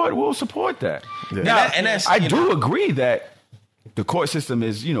 the court will support that. Yeah. Now, I do agree that the court system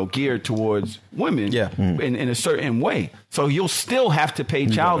is, geared towards women in a certain way. So you'll still have to pay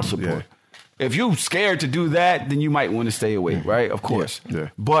child support. Yeah. If you're scared to do that, then you might want to stay away, right? Of course. Yeah.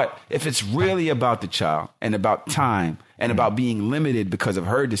 But if it's really about the child and about time and about being limited because of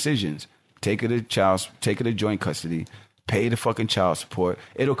her decisions, take her to joint custody, pay the fucking child support.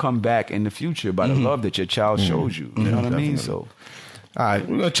 It'll come back in the future by the love that your child shows you. You know what I mean? So, all right,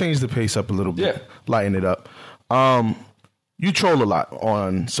 we're going to change the pace up a little bit, lighten it up. You troll a lot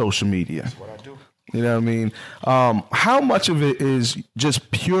on social media. That's what I do. You know what I mean? How much of it is just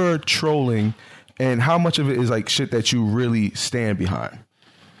pure trolling, and how much of it is like shit that you really stand behind?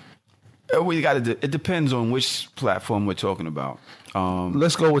 It depends on which platform we're talking about.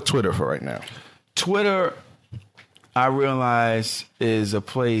 Let's go with Twitter for right now. Twitter, I realize, is a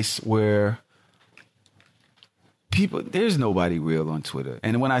place where there's nobody real on Twitter.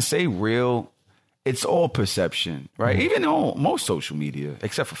 And when I say real, it's all perception, right? Even on most social media,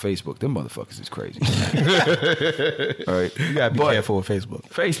 except for Facebook, them motherfuckers is crazy. All right, you gotta be careful with Facebook.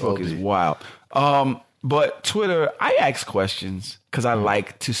 Facebook is wild. But Twitter, I ask questions because I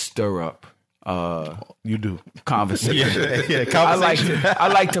like to stir up. You do conversation. Conversation. I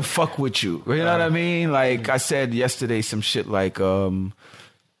like to fuck with you. You know what I mean? Like I said yesterday, some shit like,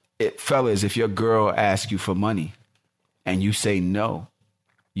 fellas, if your girl asks you for money and you say no,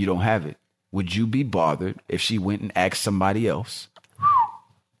 you don't have it, would you be bothered if she went and asked somebody else?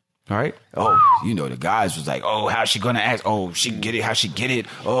 All right. Oh, the guys was like, oh, how's she gonna ask? Oh, she get it. How she get it?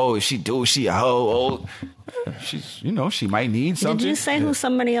 Oh, if she do, she a hoe. Oh, she's, she might need something. Did you say who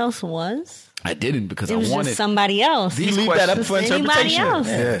somebody else was? I didn't because it was I wanted just somebody else. You leave that up for interpretation.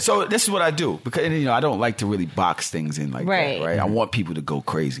 Yeah. So this is what I do because I don't like to really box things in like that. Right. I want people to go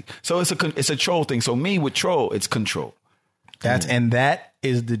crazy. So it's a troll thing. So me with troll, it's control. That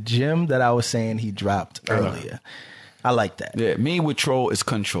is the gem that I was saying he dropped earlier. I like that. Yeah, me with troll is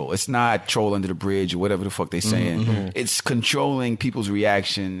control. It's not troll under the bridge or whatever the fuck they saying. Mm-hmm. It's controlling people's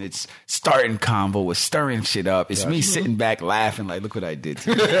reaction. It's starting convo. It's stirring shit up. It's me sitting back laughing like, look what I did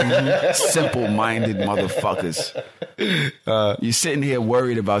to you. Simple-minded motherfuckers. You're sitting here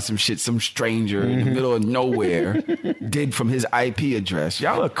worried about some shit some stranger in the middle of nowhere did from his IP address.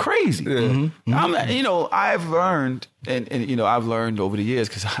 Y'all are crazy. I've learned, and I've learned over the years,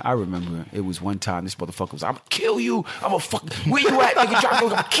 because I remember it was one time this motherfucker was, I'm gonna kill you. I'm gonna fuck. Where you at? Like you're trying to go,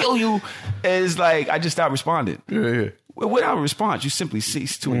 I'm gonna kill you. And it's like I just stopped responding. Yeah. Without a response, you simply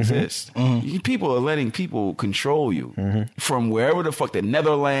cease to exist. People are letting people control you from wherever the fuck, the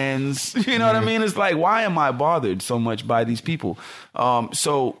Netherlands. You know what I mean? It's like, why am I bothered so much by these people?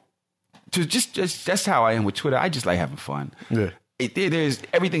 So to just that's how I am with Twitter. I just like having fun. Yeah.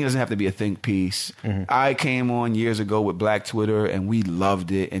 Everything doesn't have to be a think piece. I came on years ago with Black Twitter, and we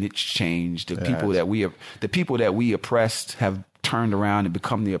loved it, and it's changed. The people that we oppressed have turned around and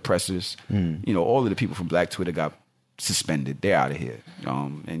become the oppressors. All of the people from Black Twitter got suspended. They're out of here.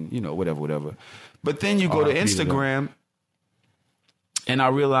 And whatever. But then you go to Instagram, and I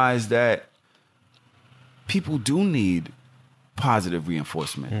realize that people do need positive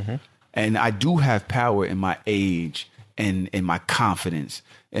reinforcement. And I do have power in my age and in my confidence,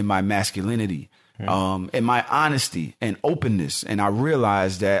 in my masculinity, in my honesty and openness. And I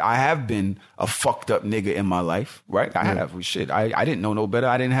realize that I have been a fucked up nigga in my life, right? I have. Shit. I didn't know no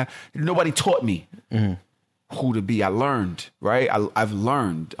better. Nobody taught me who to be. I learned, right? I've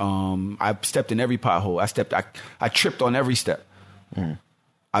learned. I've stepped in every pothole. I tripped on every step.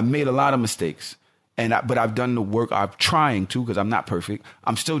 I've made a lot of mistakes. But I've done the work. I'm trying to, because I'm not perfect.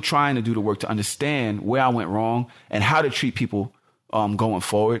 I'm still trying to do the work to understand where I went wrong and how to treat people going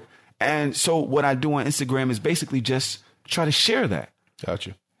forward. And so what I do on Instagram is basically just try to share that.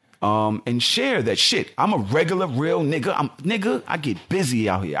 Gotcha. And share that shit. I'm a regular, real nigga. I get busy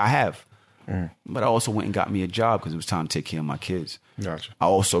out here. I have. But I also went and got me a job because it was time to take care of my kids. Gotcha. I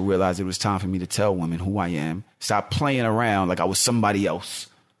also realized it was time for me to tell women who I am. Stop playing around like I was somebody else.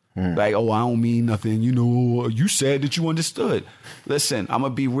 Like, oh, I don't mean nothing. You said that you understood. Listen, I'm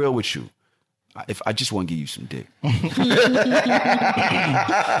going to be real with you. If I just want to give you some dick.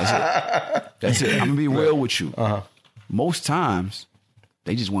 That's it. I'm going to be real with you. Most times,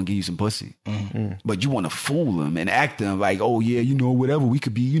 they just want to give you some pussy. But you want to fool them and act them like, oh, yeah, whatever. We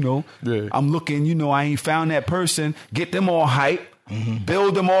could be, Yeah. I'm looking, I ain't found that person. Get them all hype.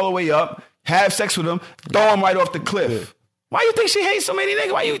 Build them all the way up. Have sex with them. Throw them right off the cliff. Yeah. Why you think she hates so many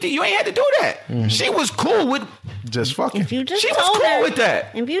niggas? Why you think you ain't had to do that? She was cool with just fucking. If you just she was told cool her, with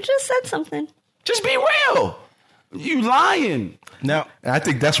that. If you just said something. Just be real. You lying. Now, I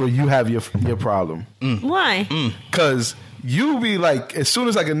think that's where you have your problem. Why? Because you be like, as soon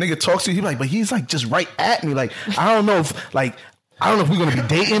as like a nigga talks to you, he be like, but he's like just right at me. Like, I don't know if we're gonna be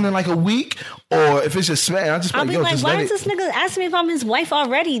dating in like a week or if it's just smack. I just I'll like, be yo, like, just why let is it. this nigga asking me if I'm his wife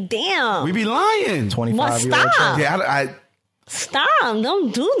already? Damn. We be lying. 25-year-old stop. Yeah, I Stop.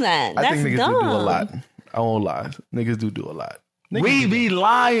 Don't do that. I That's think niggas dumb. do a lot. I won't lie. Niggas do a lot. We be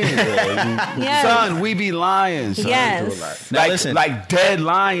lying. Yes. Son, we be lying, son. Yes. Now listen. Like dead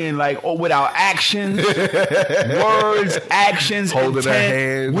lying, like without actions, words, actions, Holding their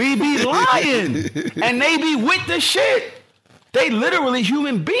intent. hand. We be lying. And they be with the shit. They literally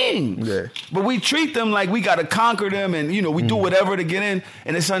human beings. Yeah. But we treat them like we got to conquer them and, we do whatever to get in.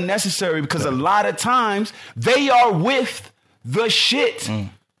 And it's unnecessary because a lot of times they are with the shit.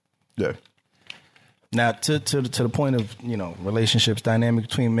 Yeah. Now, to the point of, relationships, dynamic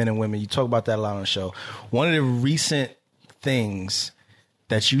between men and women, you talk about that a lot on the show. One of the recent things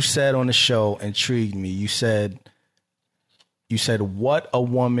that you said on the show intrigued me. You said what a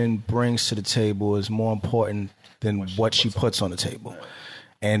woman brings to the table is more important than what she puts on the table.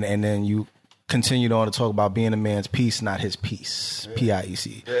 And then you continued on to talk about being a man's piece, not his piece.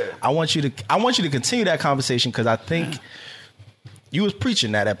 P-I-E-C. Yeah. I want you to continue that conversation because I think you was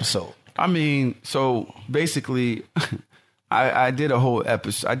preaching that episode. I mean, so basically, I did a whole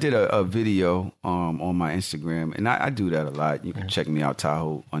episode. I did a video on my Instagram, and I do that a lot. You can check me out,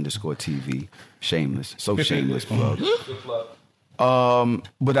 Tahoe_TV. Shameless. So shameless plug.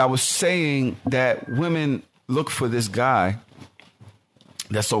 But I was saying that women look for this guy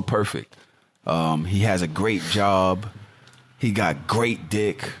that's so perfect. He has a great job. He got great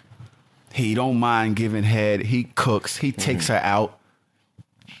dick. He don't mind giving head. He cooks. He takes her out.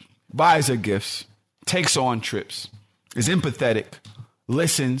 Buys her gifts, takes on trips, is empathetic,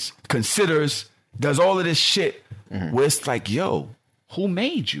 listens, considers, does all of this shit where it's like, yo, who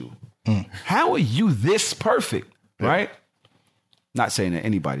made you? How are you this perfect? Right? Not saying that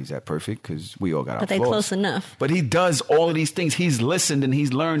anybody's that perfect because we all got our flaws. But they close enough. But he does all of these things. He's listened and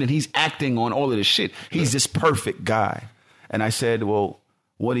he's learned and he's acting on all of this shit. He's this perfect guy. And I said, well,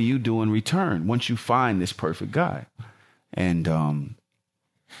 what do you do in return once you find this perfect guy? And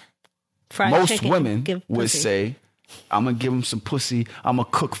Fried most chicken, women give would pussy. say, I'm gonna give him some pussy. I'm gonna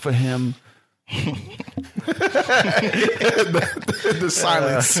cook for him. The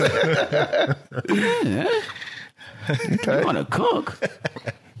silence. Yeah. Okay. You gonna cook?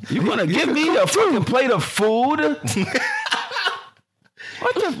 You gonna give me a fucking plate of food?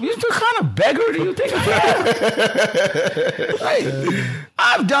 What kind of beggar do you think I am? Like,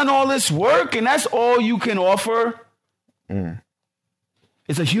 I've done all this work, and that's all you can offer.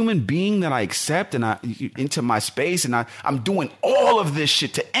 It's a human being that I accept and into my space, and I'm doing all of this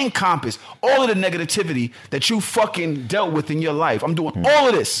shit to encompass all of the negativity that you fucking dealt with in your life. I'm doing all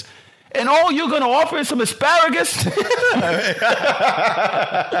of this. And all you're going to offer is some asparagus?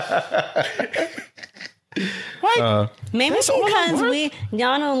 Maybe because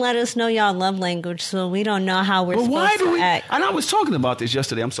y'all don't let us know y'all love language, so we don't know how we're supposed to act. And I was talking about this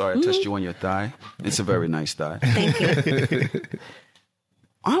yesterday. I'm sorry, I touched you on your thigh. It's a very nice thigh. Thank you.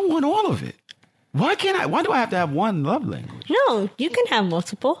 I want all of it. Why do I have to have one love language? No, you can have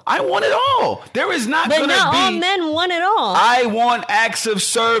multiple. I want it all. There is not going to be. But not all men want it all. I want acts of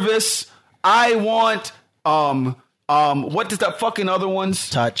service. I want what is that fucking other ones?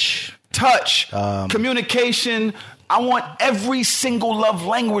 Touch, communication. I want every single love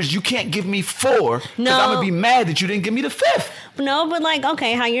language. You can't give me 4 because I'm gonna be mad that you didn't give me the 5th. No, but like,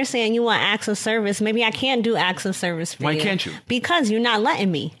 okay, how you're saying you want acts of service. Maybe I can't do acts of service for you. Why can't you? Because you're not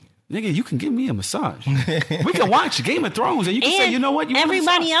letting me. Nigga, you can give me a massage. We can watch Game of Thrones and you can say, you know what?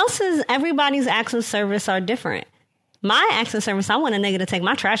 Everybody's acts of service are different. My acts of service, I want a nigga to take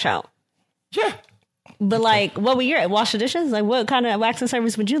my trash out. Yeah. But like, what were your wash the dishes? Like, what kind of acts of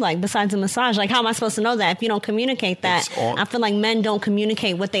service would you like besides a massage? Like, how am I supposed to know that if you don't communicate that? I feel like men don't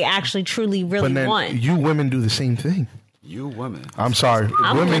communicate what they actually trually really want. You women do the same thing. You women. I'm sorry.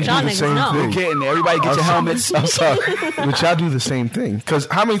 Women do the same thing. Getting everybody get your helmets. I'm sorry. But y'all do the same thing. Because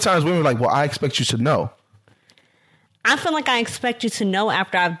how many times women are like, well, I expect you to know. I feel like I expect you to know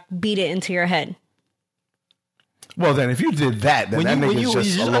after I've beat it into your head. Well, then, if you did that, then that nigga's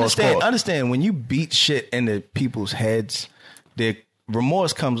just a lost cause. Understand, when you beat shit into people's heads, the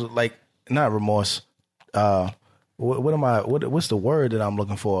remorse comes like, not remorse. What's the word that I'm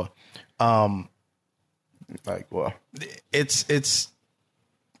looking for? It's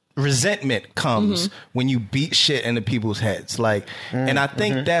resentment comes when you beat shit into people's heads. Like, and I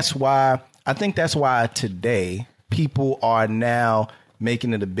think that's why today people are now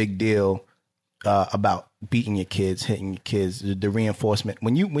making it a big deal about beating your kids, hitting your kids, the reinforcement.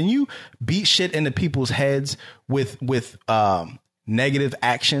 When you beat shit into people's heads with negative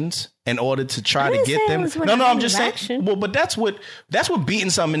actions in order to try to get them. No, I'm just saying. Well, but that's what beating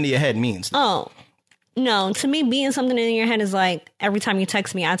something into your head means. Oh. No, to me, beating something in your head is like every time you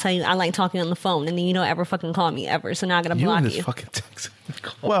text me, I tell you I like talking on the phone, and then you don't ever fucking call me ever. So now I gotta block you. Fucking text.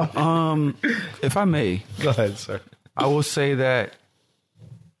 Well, if I may, go ahead, sir. I will say that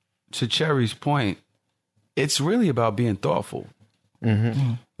to Cherry's point, it's really about being thoughtful.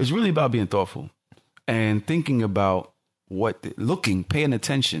 It's really about being thoughtful and thinking about paying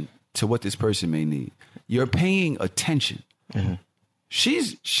attention to what this person may need. You're paying attention.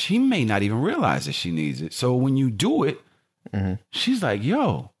 She may not even realize that she needs it. So when you do it, she's like,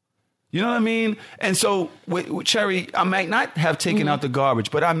 yo, you know what I mean? And so with Cherry, I might not have taken out the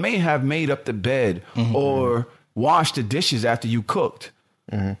garbage, but I may have made up the bed or washed the dishes after you cooked.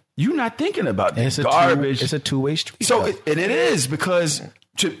 You're not thinking about the garbage. It's a two-way street. So it is because...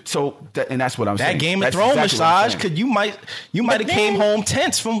 and that's what I'm saying. That Game of Thrones massage, because you might have came home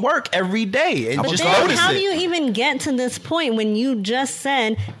tense from work every day and just noticed it. How do you even get to this point when you just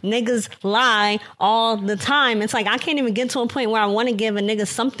said niggas lie all the time? It's like I can't even get to a point where I want to give a nigga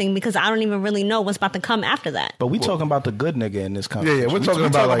something because I don't even really know what's about to come after that. But we talking about the good nigga in this conversation. Yeah, we're talking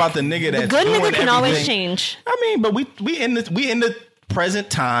about the nigga that's the good nigga can everything. always change. I mean, but we in the present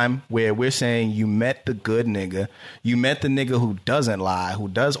time where we're saying you met the good nigga, you met the nigga who doesn't lie, who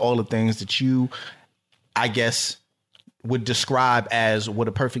does all the things that you, I guess, would describe as what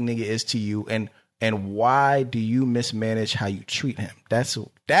a perfect nigga is to you, and why do you mismanage how you treat him? That's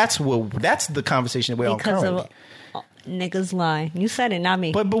the conversation we're on currently. Niggas lie. You said it, not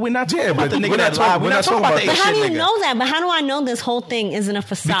me. But we're not talking about the nigga that lie. We're not talking about the But how do you nigga. know that? But how do I know this whole thing isn't a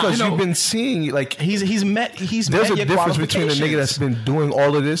facade? Because you've been seeing, like, he's met. There's a difference between a nigga that's been doing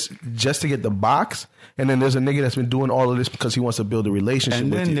all of this just to get the box, and then there's a nigga that's been doing all of this because he wants to build a relationship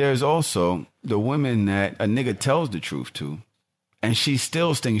with you. And then there's also the women that a nigga tells the truth to, and she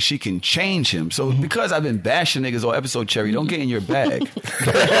still thinks she can change him. So because I've been bashing niggas all episode, Cherry, don't get in your bag.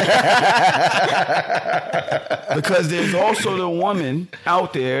 Because there's also the woman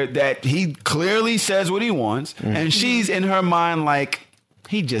out there that he clearly says what he wants, and she's in her mind like,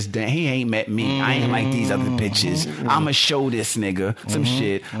 he ain't met me. I ain't like these other bitches. I'ma show this nigga some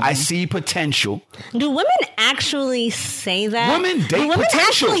shit. I see potential. Do women actually say that? Women date Do women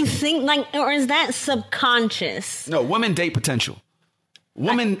potential. actually think like, or is that subconscious? No, women date potential.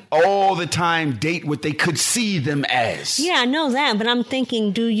 Women all the time date what they could see them as. Yeah, I know that, but I'm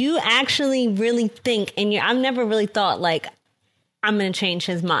thinking, do you actually really think? And I've never really thought like, I'm going to change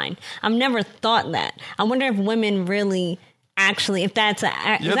his mind. I've never thought that. I wonder if women really actually, if that's is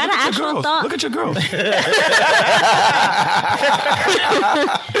that an actual thought? Look at your girls.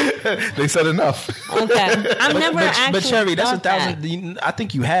 They said enough. Okay, I've never actually. But Cherry, that's thought that. I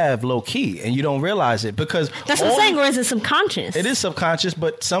think you have low key, and you don't realize it because That's what I'm saying. Or is it subconscious? It is subconscious,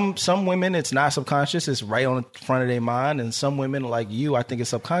 but some women it's not subconscious. It's right on the front of their mind, and some women like you, I think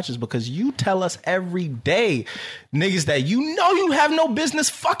it's subconscious because you tell us every day, niggas that you know you have no business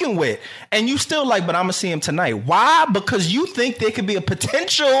fucking with, and you still like, but I'm gonna see him tonight. Why? Because you think there could be a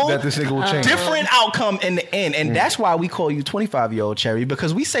potential That this nigga will change. different outcome in the end, and that's why we call you 25-year-old Cherry,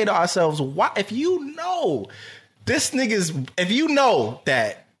 because we say to ourselves, why if you know this nigga's, if you know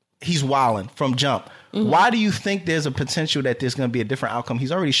that he's wilding from jump, why do you think there's a potential that there's going to be a different outcome?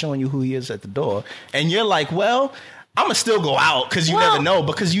 He's already showing you who he is at the door, and you're like, well, I'm gonna still go out because you never know,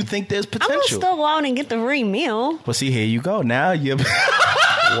 because you think there's potential. I'm gonna still go out and get the free meal. Well, see, here you go. Now you're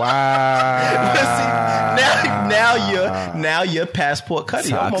Wow. now you're passport Cuddy.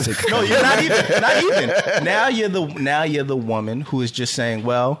 Toxic. No, you're not even. Now you're the woman who is just saying,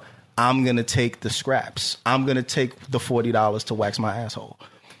 well, I'm gonna take the scraps. I'm gonna take the $40 to wax my asshole.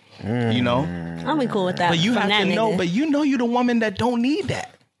 You know, I'll be cool with that. but you from have that to know. nigga. But you know, you're the woman that don't need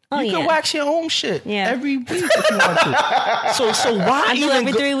that. Oh, You can yeah. wax your own shit every week if you want to. So why I do even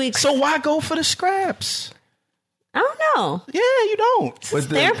every 3 weeks. So why go for the scraps? I don't know. Yeah, you don't. Is this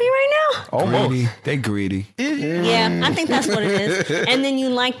therapy right now? Greedy. They greedy. Yeah, I think that's what it is. And then you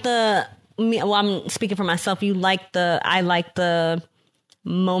like well, I'm speaking for myself. I like the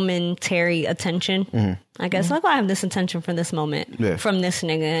momentary attention. I guess like, I have this attention for this moment from this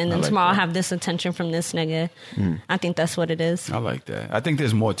nigga, and then tomorrow I'll have this attention from this nigga. I think that's what it is. I like that. I think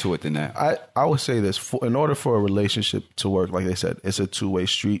there's more to it than that. I would say this, in order for a relationship to work, like they said, it's a two-way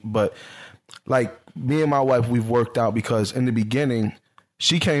street. But like me and my wife, we've worked out because in the beginning,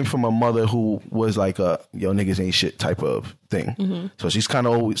 she came from a mother who was like a yo niggas ain't shit type of thing. So she's kind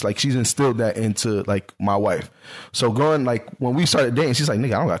of always like, she's instilled that into like my wife. So going like when we started dating, she's like,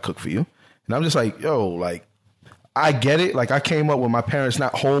 nigga, I don't gotta cook for you. And I'm just like, yo, like I get it. Like I came up with my parents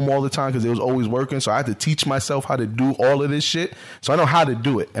not home all the time because they was always working. So I had to teach myself how to do all of this shit. So I know how to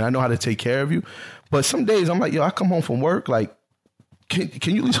do it and I know how to take care of you. But some days I'm like, yo, I come home from work, like,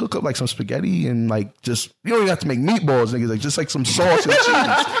 can you at least hook up like some spaghetti and like just, you don't even have to make meatballs, niggas, like just like some sauce and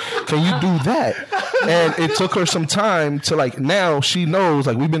cheese. Can you do that? And it took her some time to like, now she knows,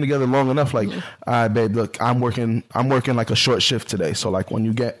 like we've been together long enough, like, all right, babe, look, I'm working like a short shift today. So like when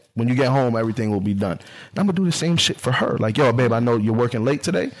you get home, everything will be done. And I'm gonna do the same shit for her. Like, yo, babe, I know you're working late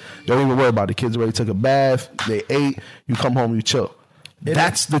today. Don't even worry about it. The kids already took a bath, they ate, you come home, you chill.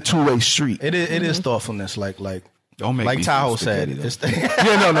 That's the two-way street. It is thoughtfulness, like Don't make like me Tahoe some said. spaghetti,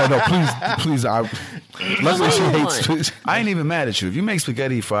 Yeah, no, please. Luckily she hates fish. I ain't even mad at you. If you make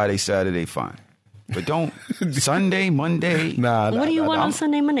spaghetti Friday, Saturday, fine. But don't Sunday, Monday. Nah. What do you want on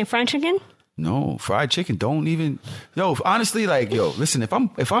Sunday, Monday? Fried chicken? No, fried chicken. Don't even. Yo, honestly, like, yo, listen. If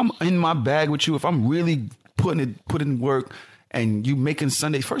I'm in my bag with you, if I'm really putting in work, and you making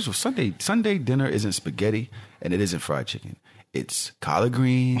Sunday. First of all, Sunday dinner isn't spaghetti, and it isn't fried chicken. It's collard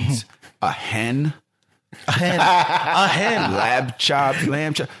greens, a hen. A hen, lamb chop.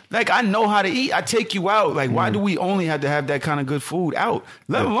 Like, I know how to eat. I take you out. Like, why do we only have to have that kind of good food out?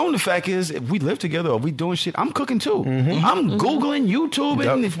 Let alone the fact is, if we live together or we doing shit, I'm cooking too. I'm Googling,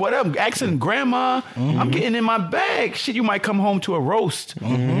 YouTubing, whatever, asking grandma. I'm getting in my bag. Shit, you might come home to a roast.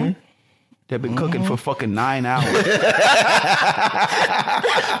 They've been cooking for fucking 9 hours.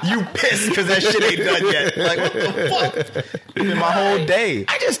 You pissed because that shit ain't done yet. Like, what the fuck? Been my whole day.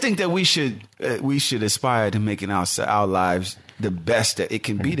 I just think that we should aspire to making our lives the best that it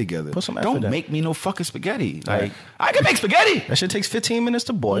can be together. Put some effort Don't in. make me no fucking spaghetti. Like, I can make spaghetti. That shit takes 15 minutes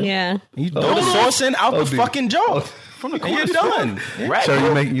to boil. Yeah. You throw the sauce in out the fucking jar. From the And you're corner. done. Right.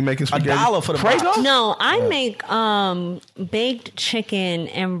 So you making spaghetti? $1 for the box. No, I make baked chicken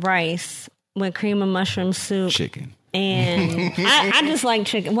and rice with cream of mushroom soup. Chicken. And I just like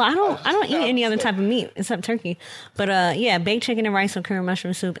chicken. Well, I don't eat any other type of meat except turkey. But yeah, baked chicken and rice with cream of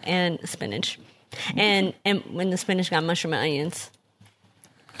mushroom soup and spinach. And when the spinach got mushroom and onions.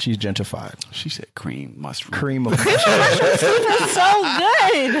 She's gentrified. She said cream mushroom. Cream of Mushroom soup is so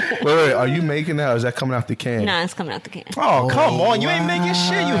good. Wait, are you making that or is that coming out the can? Nah, it's coming out the can. Oh, come on. You ain't making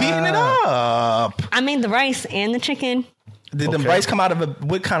shit. You heating it up. I made the rice and the chicken. Did the rice come out of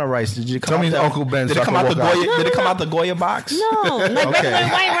what kind of rice? Did you come Tell me out Uncle Ben. Did it come out the Goya? Did it come out the Goya box? No, like regular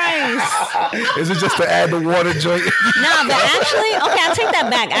white rice. Is it just to add the water joint? Nah, but actually, okay, I'll take that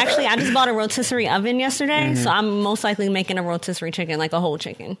back. Actually, I just bought a rotisserie oven yesterday, so I'm most likely making a rotisserie chicken, like a whole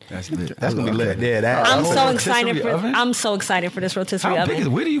chicken. That's lit. That's gonna be lit. Yeah, I'm so rotisserie excited oven? I'm so excited for this rotisserie How big oven. is,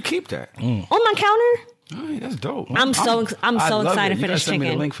 where do you keep that? On my counter? All right, that's dope. I'm so I love excited it. for You this gotta send me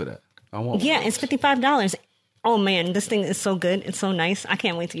the chicken. link for that. I want. Yeah, it's $55. Oh man, this thing is so good. It's so nice. I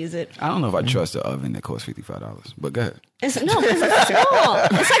can't wait to use it. I don't know if I trust the oven that costs $55, but go ahead. It's small. It's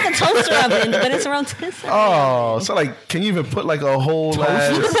like a toaster oven, but it's a rotisserie. Oh, so like, can you even put like a whole You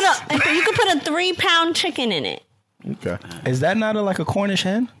could put a 3-pound chicken in it. Okay. Is that not like a Cornish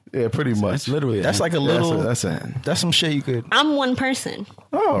hen? Yeah, pretty much. That's literally That's like a little. That's That's some shit you could. I'm one person.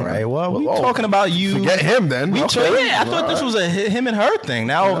 All right. Well, we talking about you. Forget him then. We Okay. yeah, I thought this was a him and her thing.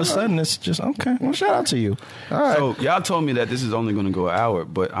 Now all of a sudden it's just okay. Well, shout out to you. All right. So y'all told me that this is only going to go an hour,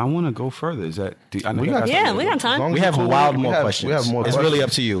 but I want to go further. Is that? I know We y'all got- Yeah, something we to got do. As long time. as We you're have cool, wild more we questions. have more It's questions. really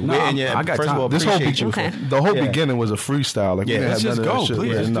up to you. No, And yeah, I got first time. of all, This whole appreciate you. Okay. The whole Yeah. beginning was a freestyle. Like, Yeah, we let's didn't have just none of go, that shit. please,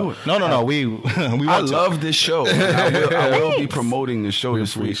 Yeah, let's no. do it. No. We I want to. love this show. I will be promoting the show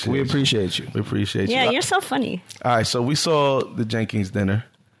this week. We appreciate you. We appreciate you. Yeah, you're so funny. All right, so we saw the Jenkins dinner.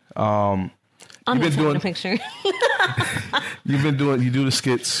 I'm not been taking doing- a picture. You do the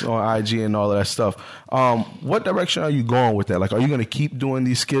skits on IG and all of that stuff. What direction are you going with that? Like, are you going to keep doing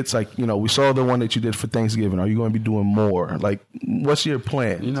these skits? Like, we saw the one that you did for Thanksgiving. Are you going to be doing more? Like, what's your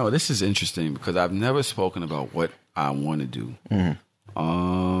plan? You know, this is interesting because I've never spoken about what I want to do.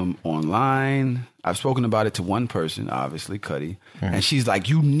 Online, I've spoken about it to one person, obviously, Cuddy, and she's like,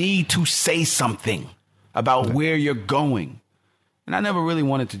 "You need to say something about where you're going." And I never really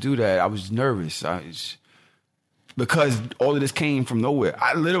wanted to do that. I was nervous. Because all of this came from nowhere.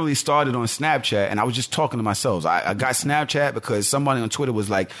 I literally started on Snapchat and I was just talking to myself. I got Snapchat because somebody on Twitter was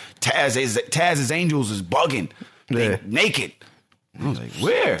like, Taz's Angels is bugging. They naked. I was like,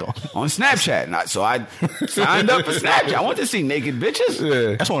 where? On Snapchat. And so I signed up for Snapchat. I want to see naked bitches.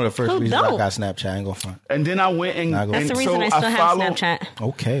 Yeah. That's one of the first Who reasons I don't? got Snapchat. I ain't gonna front. And then I went and That's the and reason so I still have followed, Snapchat.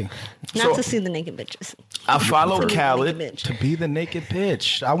 Okay. Not So- to see the naked bitches. I followed Naked Khaled. bitch. To be the naked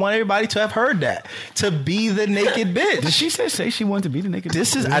bitch. I want everybody to have heard that. To be the naked bitch. Did she say she wanted to be the naked?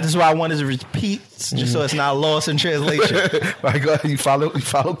 This is why I wanted to repeat, just so it's not lost in translation. Like, you follow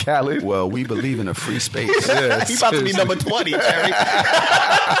Khaled. Well, we believe in a free space. Yeah, He about to be number 20, Jerry.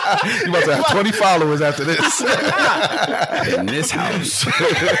 You about to have 20 followers after this. in this house.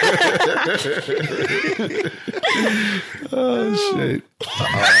 Oh shit!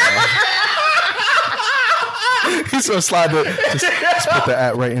 He's gonna slide the. Just put the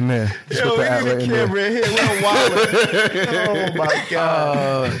at right in there. Just put the at right in there. Oh my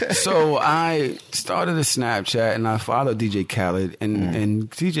god. So I started a Snapchat and I followed DJ Khaled and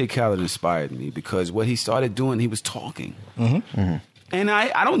DJ Khaled inspired me because what he started doing, he was talking. And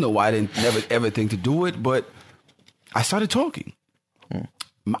I don't know why I didn't never ever think to do it, but I started talking.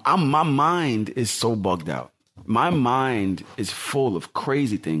 My mind is so bugged out. My mind is full of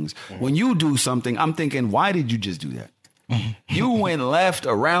crazy things. When you do something, I'm thinking, why did you just do that? You went left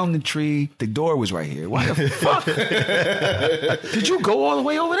around the tree. The door was right here. Why the fuck did you go all the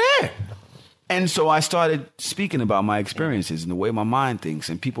way over there? And so I started speaking about my experiences and the way my mind thinks,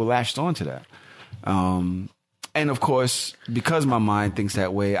 and people latched onto that. And of course, because my mind thinks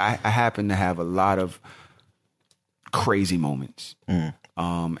that way, I happen to have a lot of crazy moments.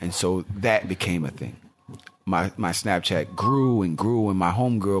 And so that became a thing. My Snapchat grew and grew, and my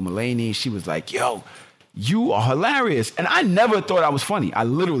homegirl, Mulaney, she was like, yo, you are hilarious. And I never thought I was funny. I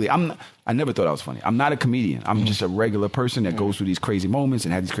never thought I was funny. I'm not a comedian. I'm just a regular person that goes through these crazy moments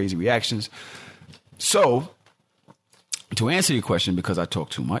and have these crazy reactions. So, to answer your question, because I talk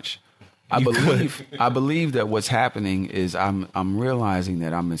too much, I believe that what's happening is I'm realizing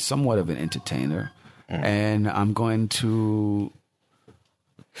that I'm somewhat of an entertainer, and I'm going to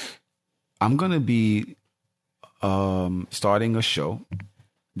be starting a show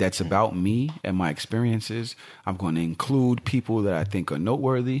that's about me and my experiences. I'm going to include people that I think are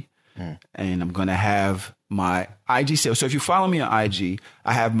noteworthy, and I'm going to have my IG sales. So if you follow me on IG,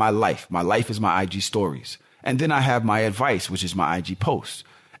 I have my life. My life is my IG stories. And then I have my advice, which is my IG posts.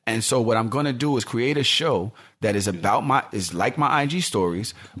 And so what I'm going to do is create a show that is like my IG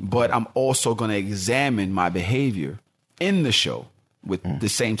stories, but I'm also going to examine my behavior in the show with the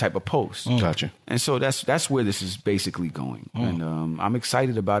same type of posts. Gotcha. And so that's where this is basically going. And I'm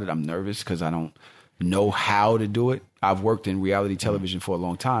excited about it. I'm nervous because I don't know how to do it. I've worked in reality television for a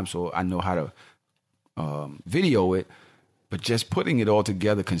long time, so I know how to video it. But just putting it all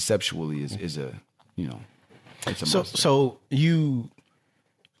together conceptually is a, you know, it's a must. So you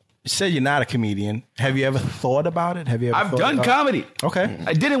said you're not a comedian. Have you ever thought about it? I've done comedy. Okay.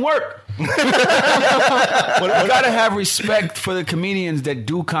 It didn't work. You gotta have respect for the comedians that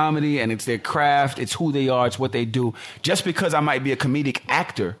do comedy, and it's their craft, it's who they are, it's what they do. Just because I might be a comedic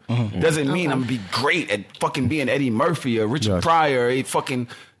actor doesn't mean I'm gonna be great at fucking being Eddie Murphy or Richard Pryor, a fucking,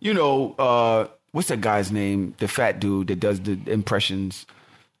 you know, what's that guy's name? The fat dude that does the impressions.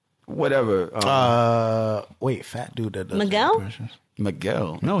 Whatever. Wait, fat dude that does Miguel? impressions.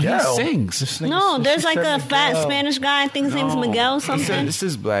 Miguel. No, he sings. No, there's like a fat Spanish guy. I think his name's Miguel something. This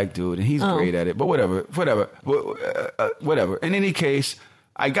is black dude, and he's great at it. But whatever. In any case,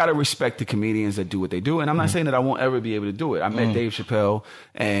 I gotta respect the comedians that do what they do, and I'm not saying that I won't ever be able to do it. I met Dave Chappelle,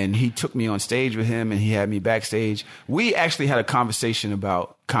 and he took me on stage with him, and he had me backstage. We actually had a conversation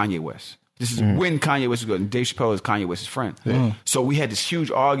about Kanye West. This is when Kanye West was good, and Dave Chappelle is Kanye West's friend. So we had this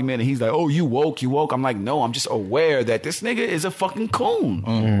huge argument, and he's like, "Oh, you woke." I'm like, "No, I'm just aware that this nigga is a fucking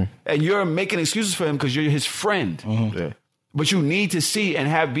coon, and you're making excuses for him because you're his friend. But you need to see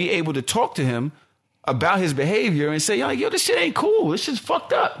and be able to talk to him about his behavior and say, yo, this shit ain't cool. This shit's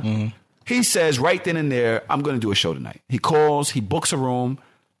fucked up." He says right then and there, "I'm going to do a show tonight." He calls, he books a room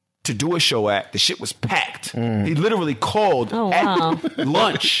to do a show at. The shit was packed. He literally called at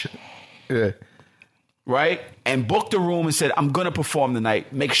lunch. Yeah. Right? And booked a room and said, "I'm going to perform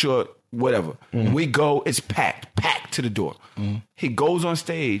tonight. Make sure, whatever." We go, it's packed to the door. He goes on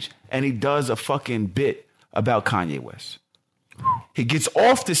stage and he does a fucking bit about Kanye West. He gets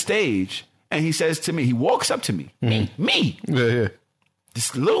off the stage and he says to me, he walks up to me, me. Yeah.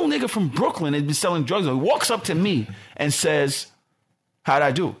 This little nigga from Brooklyn had been selling drugs. He walks up to me and says, "How'd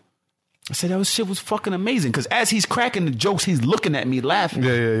I do?" I said, "That shit was fucking amazing." Because as he's cracking the jokes, he's looking at me laughing.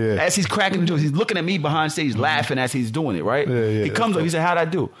 Yeah. As he's cracking the jokes, he's looking at me behind stage laughing as he's doing it, right? Yeah, he comes up, he said, "How'd I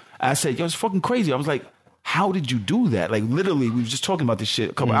do?" And I said, "Yo, it's fucking crazy." I was like, "How did you do that?" Like literally, we were just talking about this shit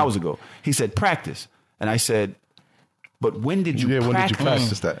a couple hours ago. He said, "Practice." And I said, "But when did you practice?" When did you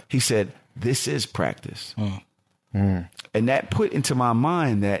practice that? He said, "This is practice." And that put into my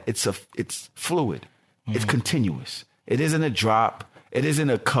mind that it's fluid. It's continuous. It isn't a drop. It isn't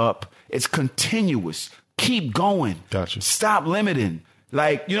a cup. It's continuous. Keep going. Gotcha. Stop limiting.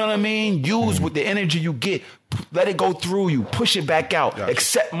 Like, you know what I mean? Use with the energy you get. Let it go through you. Push it back out. Gotcha.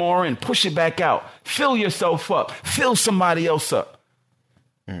 Accept more in. Push it back out. Fill yourself up. Fill somebody else up.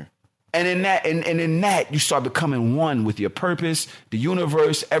 And in that, you start becoming one with your purpose, the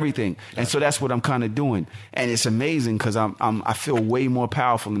universe, everything. And so that's what I'm kind of doing. And it's amazing because I feel way more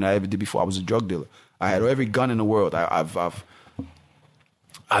powerful than I ever did before. I was a drug dealer. I had every gun in the world. I've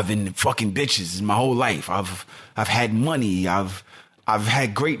been fucking bitches my whole life. I've had money. I've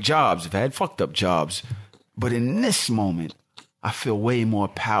had great jobs. I've had fucked up jobs. But in this moment, I feel way more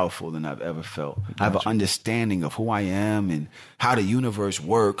powerful than I've ever felt. I have an understanding of who I am and how the universe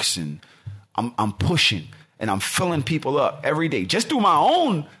works, and I'm pushing and I'm filling people up every day just through my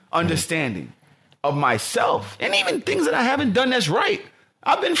own understanding of myself and even things that I haven't done that's right.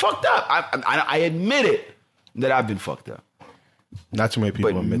 I've been fucked up. I admit it that I've been fucked up. Not too many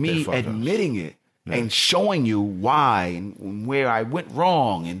people but admit me they're fucked up. admitting it and showing you why and where I went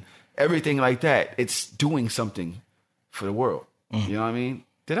wrong and everything like that, it's doing something for the world. You know what I mean?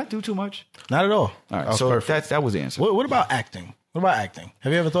 Did I do too much? Not at all. All right, so that was the answer. What about acting?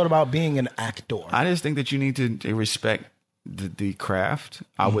 Have you ever thought about being an actor? I just think that you need to respect the craft.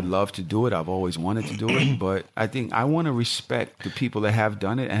 I would love to do it. I've always wanted to do it, but I think I want to respect the people that have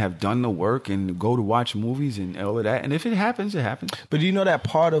done it and have done the work and go to watch movies and all of that. And if it happens, it happens. But do you know that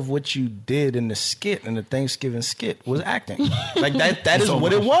part of what you did in the skit, in the Thanksgiving skit, was acting? Like that is so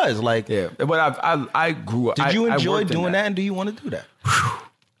what it was. Like, yeah. But I grew up. Did you enjoy doing that, and do you want to do that?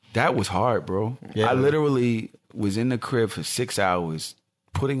 That was hard, bro. Yeah. I literally was in the crib for 6 hours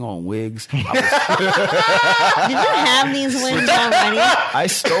putting on wigs. Did you have these wigs already? I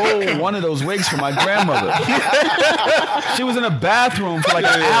stole one of those wigs from my grandmother. She was in a bathroom for like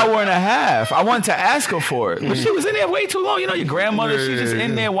an hour and a half. I wanted to ask her for it, but she was in there way too long. You know, your grandmother, she's just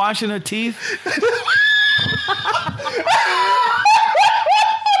in there washing her teeth.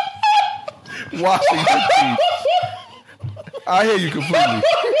 Washing your teeth. I hear you completely.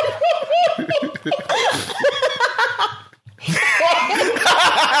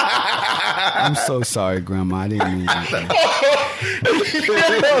 I'm so sorry, Grandma. I didn't mean that.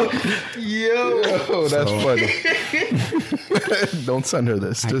 Yo, that's funny. Don't send her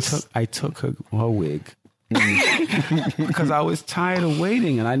this. I took her wig because I was tired of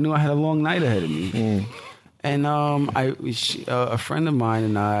waiting and I knew I had a long night ahead of me. And a friend of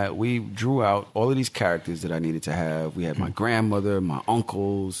mine and we drew out all of these characters that I needed to have. We had my grandmother, my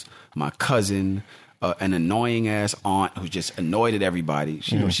uncles, my cousin, an annoying ass aunt who just annoyed at everybody.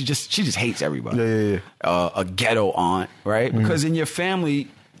 She, you know, she just hates everybody. A ghetto aunt, right? Because in your family,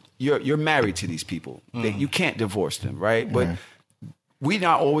 you're married to these people. You can't divorce them, right? But we're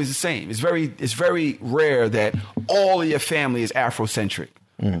not always the same. It's very rare that all of your family is Afrocentric.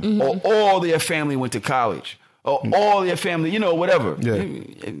 Or all of your family went to college. Or all of your family, you know, whatever.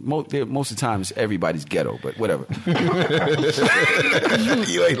 Most of the times, everybody's ghetto, but whatever. You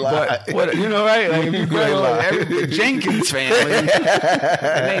ain't lying. But, you know, right? Like, if you the Jenkins family,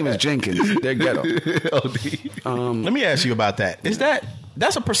 their name is Jenkins. They're ghetto. Let me ask you about that.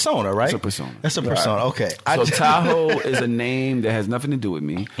 That's a persona, right? It's a persona. That's a persona. Okay. So Tahoe is a name that has nothing to do with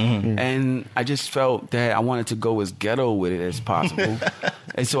me. And I just felt that I wanted to go as ghetto with it as possible.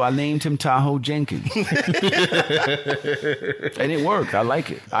 And so I named him Tahoe Jenkins. And it worked. I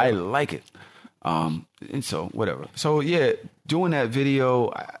like it. And so, whatever. So, yeah, doing that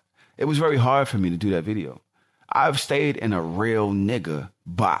video, it was very hard for me to do that video. I've stayed in a real nigga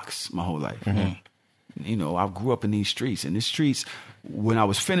box my whole life. You know, I grew up in these streets. And these streets, when I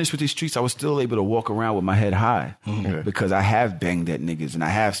was finished with these streets, I was still able to walk around with my head high because I have banged at niggas and I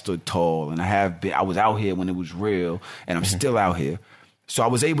have stood tall and I was out here when it was real and I'm still out here. So I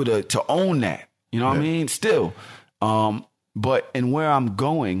was able to own that. You know what I mean? Still. But in where I'm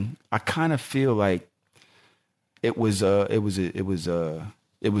going, I kind of feel like it was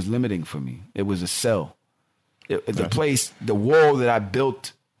limiting for me. It was a cell. The wall that I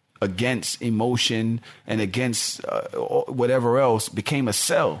built against emotion and against whatever else became a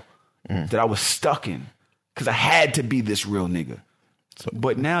cell that I was stuck in because I had to be this real nigga.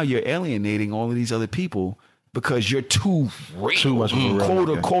 But now you're alienating all of these other people because you're too real, too much of a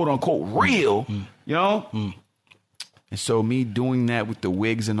real, quote unquote real, you know? And so me doing that with the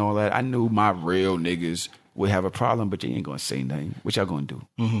wigs and all that, I knew my real niggas would have a problem, but you ain't gonna say nothing. What y'all gonna do?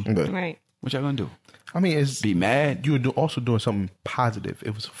 Right. What y'all gonna do? I mean, be mad. You were also doing something positive.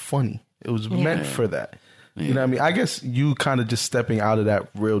 It was funny. It was meant for that. You know what I mean? I guess you kind of just stepping out of that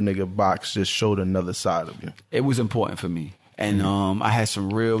real nigga box just showed another side of you. It was important for me. And I had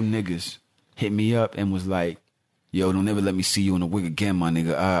some real niggas hit me up and was like, yo, don't ever let me see you in a wig again, my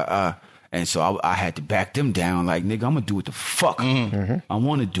nigga. And so I had to back them down like, nigga, I'm going to do what the fuck I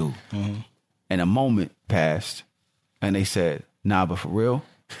want to do. And a moment passed and they said, nah, but for real?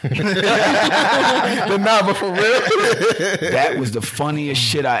 But for real? That was the funniest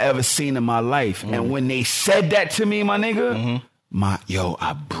shit I ever seen in my life. And when they said that to me, my nigga,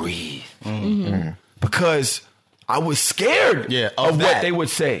 I breathed. Because I was scared of what they would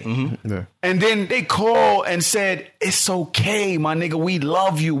say. And then they called and said, it's okay, my nigga. We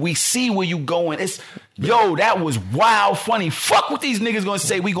love you. We see where you going. That was wild funny. Fuck what these niggas gonna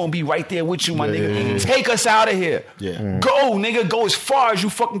say. We gonna be right there with you, my nigga. Take us out of here. Go, nigga. Go as far as you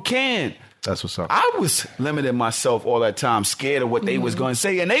fucking can. That's what's up. I was limiting myself all that time, scared of what they was gonna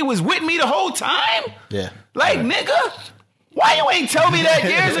say. And they was with me the whole time. Like, nigga, why you ain't tell me that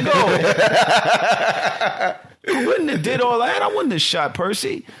years ago? I wouldn't have did all that. I wouldn't have shot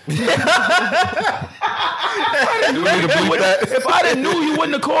Percy. If I didn't knew you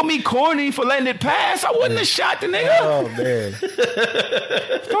wouldn't have called me corny for letting it pass, I wouldn't have shot the nigga. Oh man!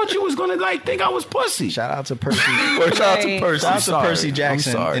 Thought you was gonna think I was pussy. Shout out to Percy. Shout out to Percy. Shout out to Percy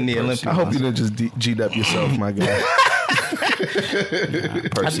Jackson in the Olympics. I hope you didn't just G'd up yourself, my guy.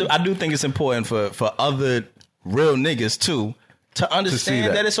 I do think it's important for other real niggas too. To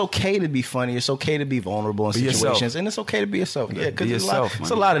understand that it's okay to be funny, it's okay to be vulnerable in situations, and it's okay to be yourself. Yeah, because there's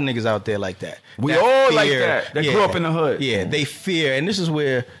a lot of niggas out there like that. We all like that. That grew up in the hood. Yeah, they fear, and this is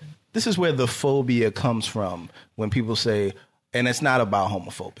where the phobia comes from when people say, and it's not about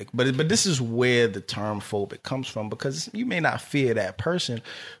homophobic, but this is where the term phobic comes from, because you may not fear that person,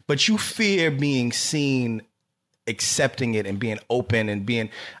 but you fear being seen accepting it and being open and being,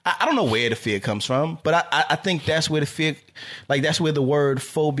 I don't know where the fear comes from, but I think that's where the fear, like that's where the word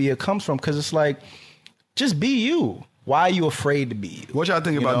phobia comes from, because it's like, just be you. Why are you afraid to be you? What y'all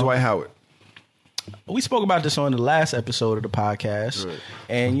think about Dwight Howard? We spoke about this on the last episode of the podcast,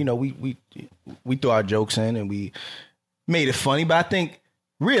 and we threw our jokes in and we made it funny, but I think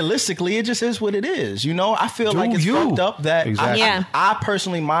realistically, it just is what it is. I feel like it's fucked up that I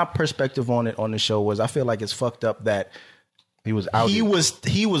personally, my perspective on it on the show was, I feel like it's fucked up that he was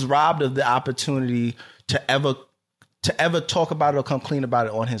robbed of the opportunity to ever talk about it or come clean about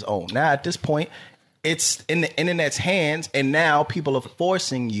it on his own. Now at this point, it's in the internet's hands, and now people are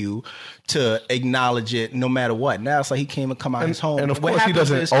forcing you to acknowledge it no matter what. Now it's like he can't come out his home. And of What course he happens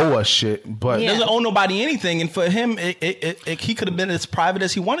doesn't is- owe us shit, but He doesn't owe nobody anything, and for him, he could have been as private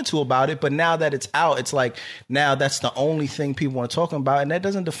as he wanted to about it. But now that it's out, it's like now that's the only thing people want to talk about, and that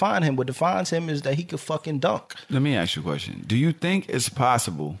doesn't define him. What defines him is that he could fucking dunk. Let me ask you a question. Do you think it's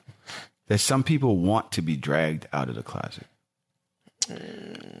possible that some people want to be dragged out of the closet?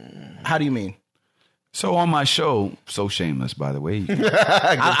 How do you mean? So on my show, So Shameless, by the way.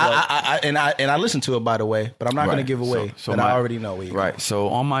 I listened to it, by the way, but I'm not going to Right. give away So that I already know. Where you're right. So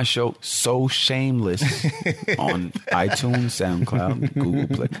on my show, So Shameless, on iTunes, SoundCloud, Google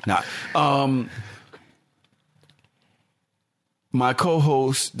Play. My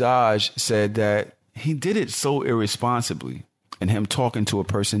co-host Dodge said that he did it so irresponsibly, and him talking to a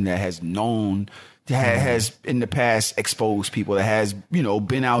person that has known, that has in the past exposed people, that has, you know,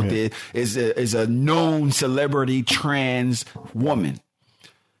 been out there, is a known celebrity trans woman,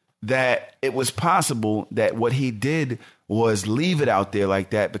 that it was possible that what he did was leave it out there like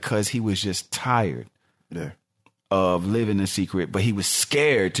that because he was just tired of living a secret, but he was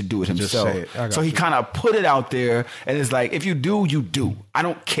scared to do it himself. say it. I got So he you. kind of put it out there, and it's like, if you do, you do. I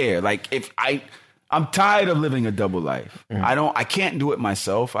don't care. Like, I'm tired of living a double life. I can't do it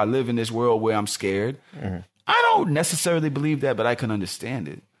myself. I live in this world where I'm scared. I don't necessarily believe that, but I can understand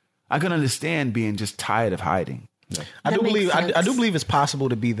it. I can understand being just tired of hiding. I That do makes believe. sense. I do believe it's possible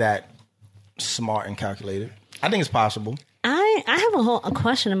to be that smart and calculated. I think it's possible. I have a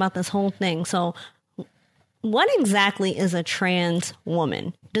question about this whole thing. So, what exactly is a trans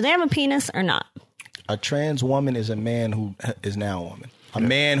woman? Do they have a penis or not? A trans woman is a man who is now a woman. A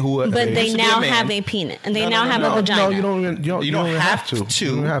man who, But they used to be now man. have a penis, and they No, now no, have no, a vagina. No, you don't even have to.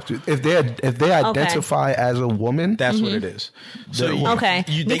 You don't have to. If they identify as a woman, That's what it is. So Okay.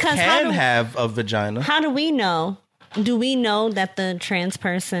 they Because can have a vagina. How do we know? Do we know that the trans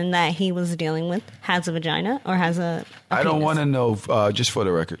person that he was dealing with has a vagina or has a I don't penis? want to know, just for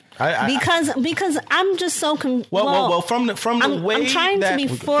the record. Because I'm just so Well, from the way I'm trying that, to be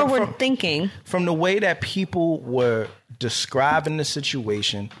forward thinking. From the way that people were describing the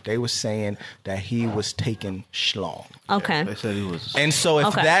situation, they were saying that he was taking schlong. Okay. they said he was. And so if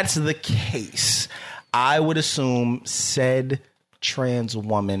Okay. that's the case, I would assume said trans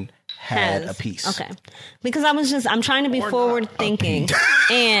woman had a piece. Okay. Because I'm trying to be forward thinking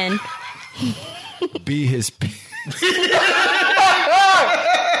and Be his.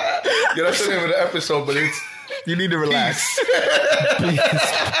 Yeah, that's the name of the episode, but it's. You need to relax.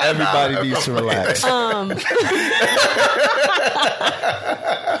 Everybody needs to relax. But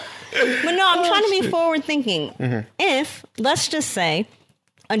no, I'm trying to be forward thinking. If, let's just say,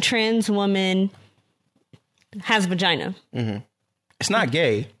 a trans woman has vagina. It's not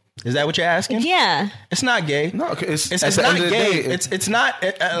gay. Is that what you're asking? Yeah. It's not gay. No, it's It's at the not end of the gay. day, It's not.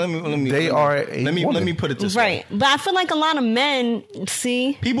 Let me. They are a Let woman. me put it this way. Right. But I feel like a lot of men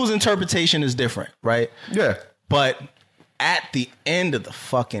see. People's interpretation is different, right? Yeah. But at the end of the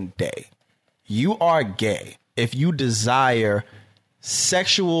fucking day, you are gay if you desire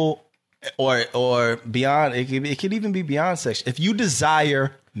sexual or beyond. It could even be beyond sex. If you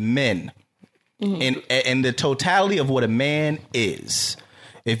desire men and the totality of what a man is,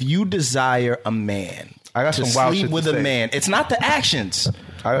 if you desire a man I got to some wild sleep shit to with a say. man, it's not the actions.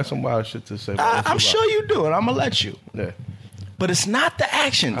 I got some wild shit to say. I'm sure you do, and I'm gonna let you. Yeah. But it's not the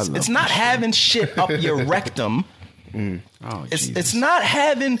actions. love It's not this having shit up your rectum. Oh, It's not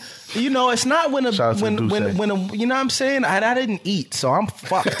having, it's not when Shout out to you know what I'm saying? I didn't eat, so I'm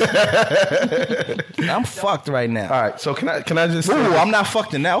fucked. I'm fucked right now. All right. So can I just? Ooh, I'm not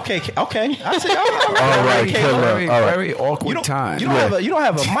fucked in that. Okay. I say, all right, killer. very, All right. very awkward You don't, time. you don't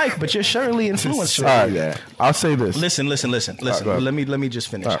have a mic, but you're surely influenced. All right. Yeah. I'll say this. Listen. go ahead. Let me just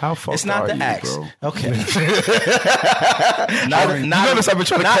finish. How fucked It's not are the you, acts. bro? Okay. You notice I've been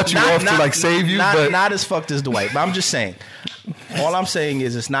trying to catch you off to like save you, but not as fucked as Dwight. But I'm just saying. All I'm saying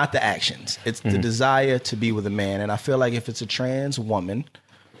is it's not the actions. It's the desire to be with a man. And I feel like if it's a trans woman,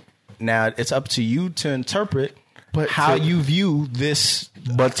 now it's up to you to interpret how you view this.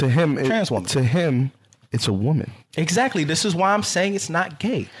 but to him, Trans woman. to him, it's a woman. Exactly. This is why I'm saying it's not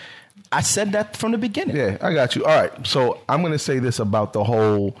gay. I said that from the beginning. Yeah, I got you. All right. So I'm going to say this about the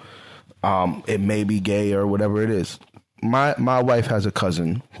whole it may be gay or whatever it is. My wife has a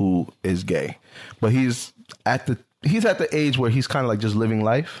cousin who is gay, but he's at the age where he's kind of like just living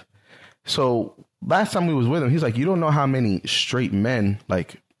life. So last time we was with him, he's like, you don't know how many straight men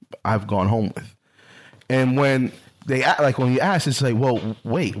like I've gone home with. And when when you ask, it's like, well,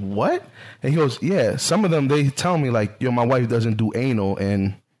 wait, what? And he goes, yeah, some of them, they tell me like, yo, my wife doesn't do anal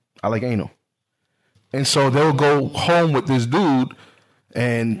and I like anal. And so they'll go home with this dude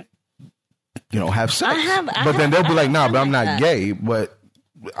and, have sex. But then they'll be like, nah, but I'm not gay, but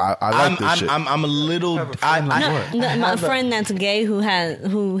I like this shit. I'm a little... My friend that's gay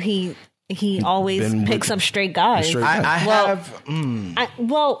who he always picks up straight guys. No,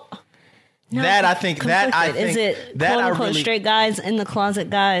 I think is it that quote unquote straight guys in the closet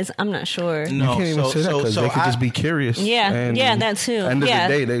guys? I'm not sure. No, you can't even say that because they could just be curious. Yeah, that too. End of the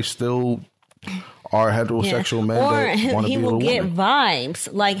day, they still are heterosexual men. Or he will get vibes.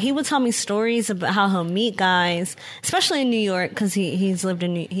 Like he would tell me stories about how he'll meet guys, especially in New York because he lived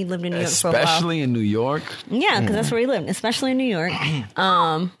in New York for a while. Especially in New York. Yeah, because that's where he lived. Especially in New York.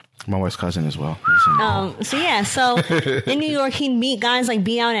 My wife's cousin as well. So in New York, he'd meet guys, like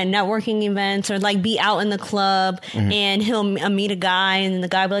be out at networking events or like be out in the club, and he'll meet a guy, and then the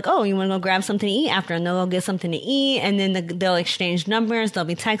guy will be like, "Oh, you want to go grab something to eat?" After, and they'll go get something to eat, and then they'll exchange numbers. They'll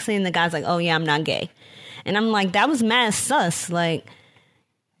be texting, and the guy's like, "Oh yeah, I'm not gay," and I'm like, "That was mad sus." Like,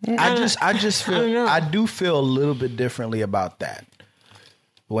 I just feel I do feel a little bit differently about that.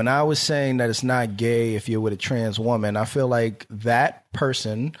 When I was saying that it's not gay if you're with a trans woman, I feel like that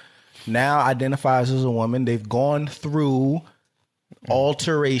person now identifies as a woman. They've gone through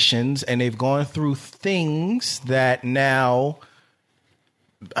alterations and they've gone through things that now.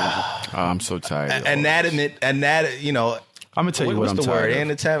 I'm so tired. And that, I'm gonna tell you what I'm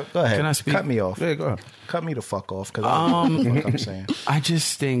tired of. Go ahead. Can I speak? Cut me off. Yeah, go ahead. Cut me the fuck off because I'm saying. I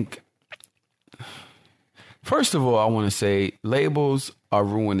just think. First of all, I want to say labels are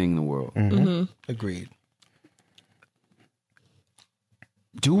ruining the world. Agreed.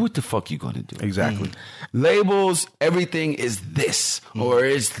 Do what the fuck you gonna do. Exactly. Labels, everything is this or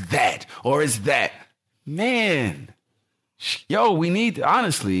is that or is that. Man, yo, we need,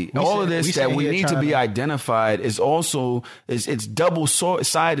 honestly, all of this that we need to be identified is also, it's double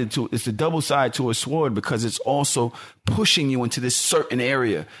sided to, it's the double side to a sword because it's also pushing you into this certain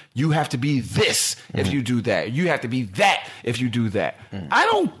area. You have to be this if you do that. You have to be that if you do that. I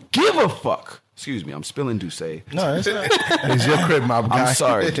don't give a fuck. Excuse me, I'm spilling Douce. No, it's not. It's your crib, my guy. I'm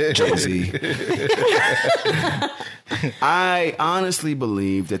sorry, Jay-Z. I honestly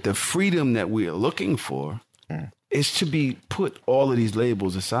believe that the freedom that we are looking for is to be put all of these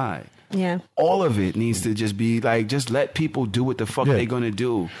labels aside. Yeah. All of it needs to just be like, just let people do what the fuck they're going to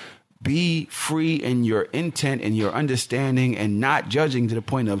do. Be free in your intent and your understanding and not judging to the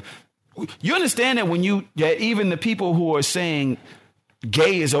point of, you understand that that even the people who are saying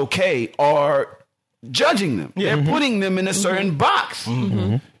gay is okay are judging them. Yeah. They're putting them in a certain box.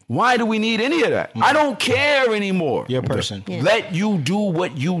 Why do we need any of that? I don't care anymore. You're a person. Yeah. Let you do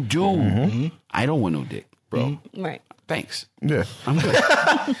what you do. I don't want no dick, bro. Right. Thanks. Yeah. I'm good.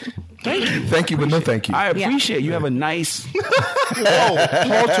 Thank you. Thank you, but no thank you. I appreciate you have a nice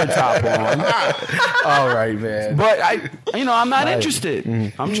halter top on. All right, man. But I'm not interested.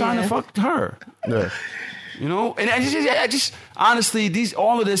 I'm trying to fuck her. Yeah. And I just honestly,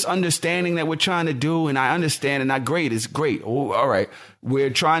 all of this understanding that we're trying to do, and I understand, and not great, it's great. Oh, all right.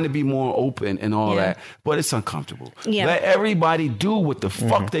 We're trying to be more open and all that, but it's uncomfortable. Yeah. Let everybody do what the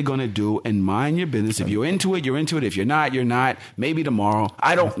fuck they're going to do and mind your business. If you're into it, you're into it. If you're not, you're not. Maybe tomorrow.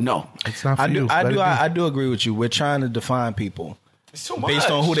 I don't know. It's not for you. I do agree with you. We're trying to define people. It's too much. Based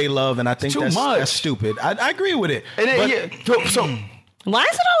on who they love, and I think that's stupid. I agree with it. So why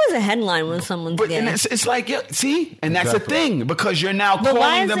is it always a headline when someone's gay? And it's like, see? And that's the thing, because you're now but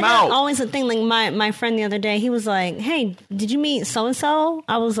calling them out. Why is it always a thing? Like my friend the other day, he was like, "Hey, did you meet so-and-so?"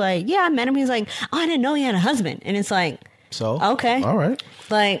 I was like, "Yeah, I met him." He's like, "Oh, I didn't know he had a husband." And it's like, so? Okay. All right.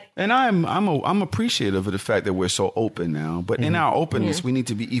 Like, and I'm appreciative of the fact that we're so open now. But in our openness, we need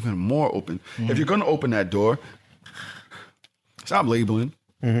to be even more open. If you're going to open that door, stop labeling.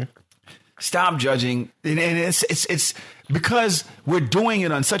 Stop judging. And it's because we're doing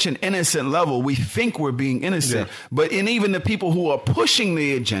it on such an innocent level. We think we're being innocent. Yeah. But even the people who are pushing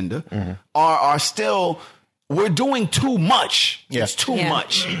the agenda are still, we're doing too much. Yeah. It's too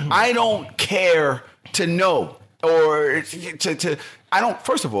much. I don't care to know or to I don't,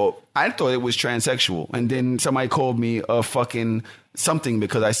 first of all, I thought it was transsexual. And then somebody called me a fucking something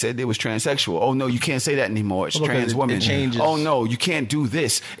because I said it was transsexual. Oh, no, you can't say that anymore. It's trans woman. It changes. Oh, no, you can't do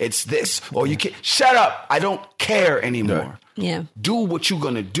this. It's this. Or you can't. Shut up. I don't care anymore. Yeah. Do what you're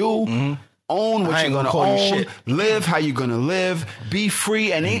going to do. Own what you're going to own. Live how you're going to live. Be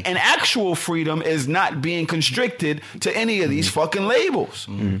free. And actual freedom is not being constricted to any of these fucking labels.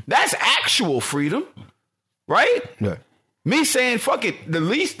 That's actual freedom. Right? Yeah. Me saying, fuck it, the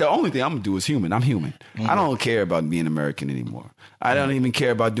only thing I'm going to do is human. I'm human. I don't care about being American anymore. I don't even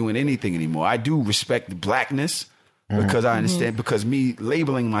care about doing anything anymore. I do respect the blackness, because I understand, because me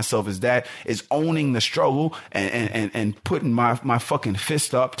labeling myself as that is owning the struggle and putting my fucking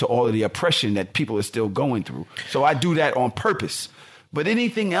fist up to all of the oppression that people are still going through. So I do that on purpose. But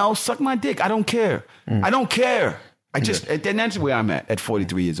anything else, suck my dick. I don't care. I don't care. And that's where I'm at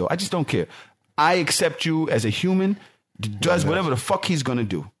 43 years old. I just don't care. I accept you as a human, does whatever the fuck he's going to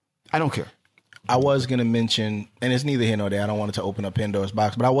do. I don't care. I was going to mention, and it's neither here nor there, I don't want it to open up Pandora's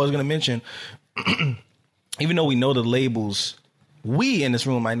box, but I was going to mention, even though we know the labels, we in this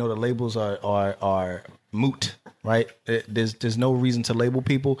room, I know the labels are moot, right? There's no reason to label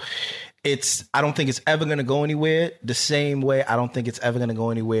people. I don't think it's ever going to go anywhere the same way. I don't think it's ever going to go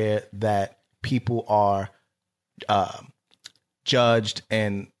anywhere that people are judged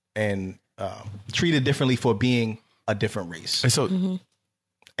and treated differently for being a different race. And so,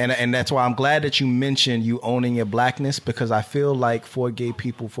 and that's why I'm glad that you mentioned you owning your blackness, because I feel like for gay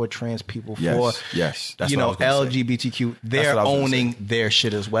people, for trans people, for that's LGBTQ, they're owning their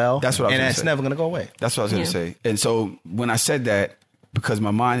shit as well. That's what I was and gonna that's say. never going to go away. That's what I was going to say. And so when I said that, because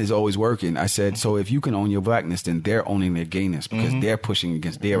my mind is always working, I said, so if you can own your blackness, then they're owning their gayness, because they're pushing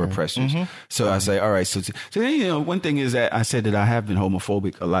against their oppressors. So I say, all right. So then, one thing is that I said that I have been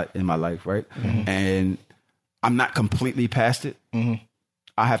homophobic a lot in my life, right? And I'm not completely past it.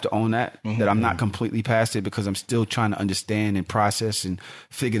 I have to own that I'm not completely past it, because I'm still trying to understand and process and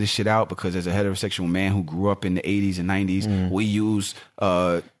figure this shit out, because as a heterosexual man who grew up in the 80s and 90s, we use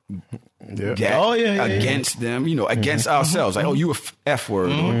against them, against ourselves. Like, oh, you a F word,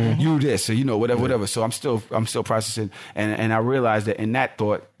 or you this, or whatever. So I'm still processing, and I realized that in that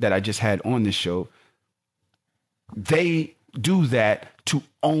thought that I just had on this show, they do that to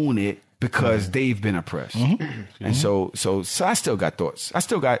own it because they've been oppressed. And so I still got thoughts.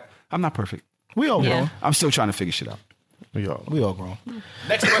 I'm not perfect. We all grown. I'm still trying to figure shit out. We all grown.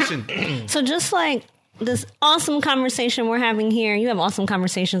 Next question. So just like this awesome conversation we're having here, you have awesome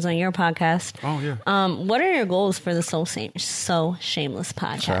conversations on your podcast. Oh yeah. What are your goals for the So Shameless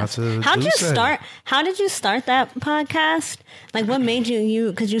podcast? How did you start that podcast? Like, what made you,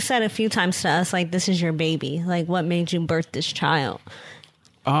 because you said a few times to us, like, this is your baby. Like, what made you birth this child?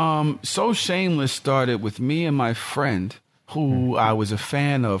 So Shameless started with me and my friend, who I was a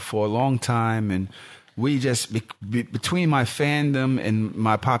fan of for a long time, and we just between my fandom and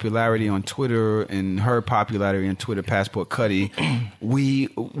my popularity on Twitter and her popularity on Twitter, Passport Cuddy, we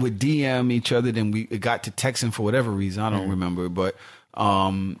would DM each other. Then we got to texting for whatever reason, I don't remember, but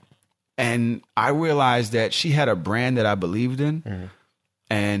and I realized that she had a brand that I believed in,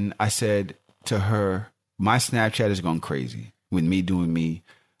 and I said to her, my Snapchat is going crazy with me doing me.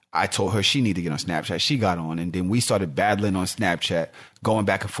 I told her she needed to get on Snapchat. She got on, and then we started battling on Snapchat, going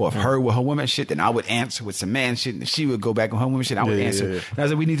back and forth. Her with her woman shit, then I would answer with some man shit, and she would go back on her woman shit, and I would answer. And I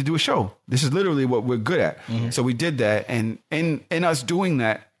said, we need to do a show. This is literally what we're good at. So we did that, and in us doing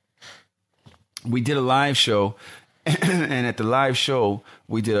that, we did a live show, and at the live show,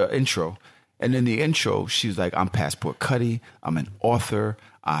 we did an intro. And in the intro, she was like, I'm Passport Cuddy. I'm an author.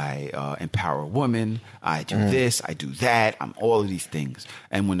 I empower women. I do this. I do that. I'm all of these things.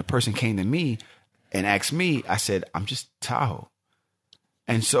 And when the person came to me and asked me, I said, I'm just Tahoe.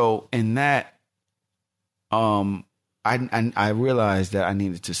 And so in that, I realized that I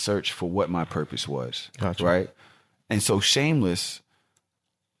needed to search for what my purpose was. Gotcha. Right. And so Shameless,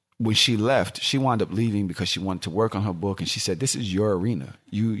 when she left, she wound up leaving because she wanted to work on her book. And she said, this is your arena.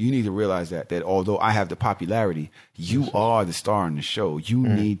 You need to realize that although I have the popularity, you are the star in the show. You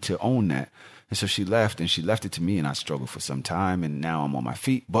need to own that. And so she left, and she left it to me, and I struggled for some time, and now I'm on my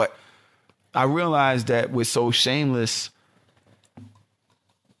feet. But I realized that with So Shameless,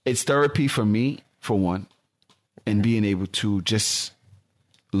 it's therapy for me, for one, and being able to just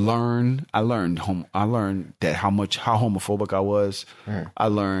learn. I learned that how homophobic I was. I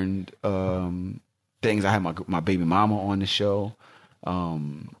learned things. I had my baby mama on the show.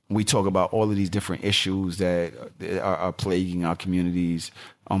 We talk about all of these different issues that are plaguing our communities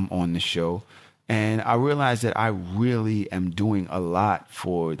on the show. And I realized that I really am doing a lot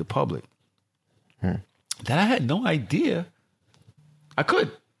for the public that I had no idea I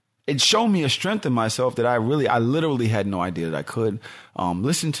could. It showed me a strength in myself that I literally had no idea that I could.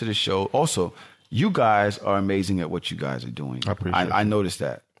 Listen to the show. Also, you guys are amazing at what you guys are doing. I noticed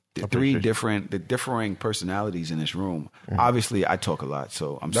that. The differing personalities in this room. Obviously, I talk a lot,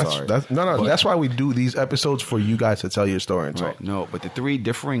 so sorry. That's why we do these episodes, for you guys to tell your story and talk. Right. No, but the three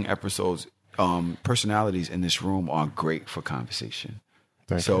differing episodes, personalities in this room are great for conversation.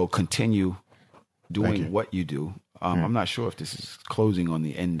 So continue doing what you do. I'm not sure if this is closing on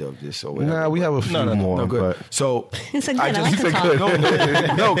the end of this or whatever. Nah, we have a few more. No, good. But So It's a good. I like to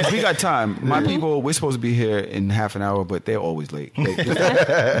talk. no, because we got time. My people, we're supposed to be here in half an hour, but they're always late.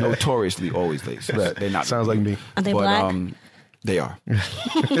 They're notoriously always late. So they're not. sounds like me. Are they black? They are.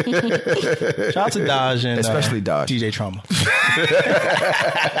 Shout out to Dodge and Especially Dodge. DJ Trauma.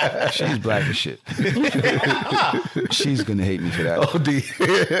 She's black as shit. She's gonna hate me for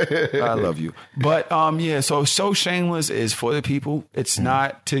that. I love you. But so Shameless is for the people. It's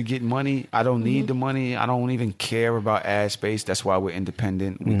not to get money. I don't need the money. I don't even care about ad space. That's why we're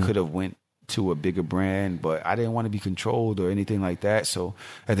independent. We could have went to a bigger brand, but I didn't want to be controlled or anything like that. So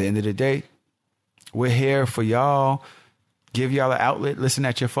at the end of the day, we're here for y'all. Give y'all an outlet. Listen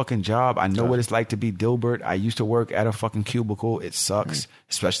at your fucking job. I know what it's like to be Dilbert. I used to work at a fucking cubicle. It sucks,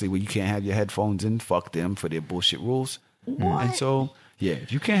 especially when you can't have your headphones in. Fuck them for their bullshit rules. What? And so, yeah,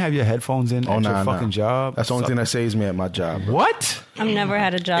 if you can't have your headphones in at your fucking job. That's the only thing that saves me at my job. Bro. What? I've never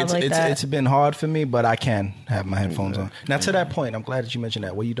had a job like that. It's been hard for me, but I can have my headphones on. Now, to that point, I'm glad that you mentioned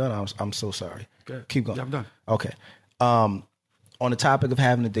that. Were you done? I'm so sorry. Keep going. Yeah, I'm done. Okay. On the topic of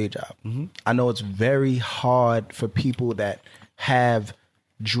having a day job, I know it's very hard for people that have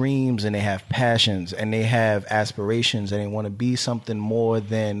dreams and they have passions and they have aspirations and they want to be something more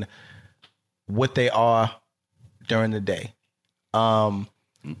than what they are during the day. Do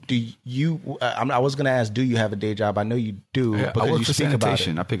you? I was going to ask, do you have a day job? I know you do because I work you for speak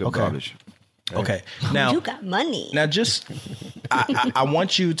sanitation. about it. I pick up garbage. Okay. Now You got money. Now, just I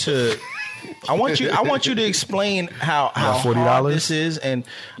want you to. I want you to explain how $40? hard this is, and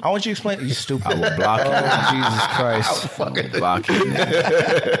I want you to explain. You stupid. I will block you. Jesus Christ. I will block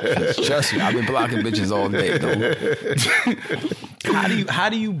you. Trust me, I've been blocking bitches all day. How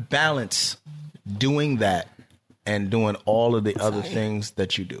do you balance doing that and doing all of the other things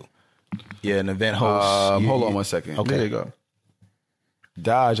that you do? Yeah, an event host. Hold on one second. Okay, There you go.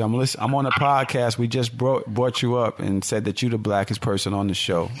 Dodge, I'm on a podcast. We just brought you up and said that you're the blackest person on the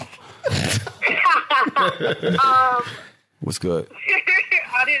show. What's good?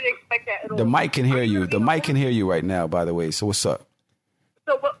 I didn't expect that at all. The mic can hear you. The mic can hear you right now, by the way. So what's up?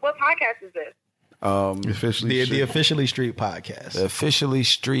 So what podcast is this? Officially, the Officially Street podcast. The Officially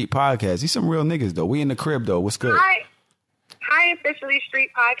Street podcast. These some real niggas, though. We in the crib, though. What's good? Hi, Officially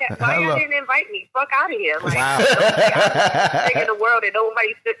Street podcast. Why Hello. y'all didn't invite me? Fuck out of here. Like, Wow. I'm in the world and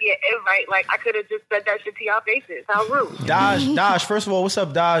nobody sent me an invite. Like, I could have just said that shit to y'all faces. How rude. Dodge, first of all, what's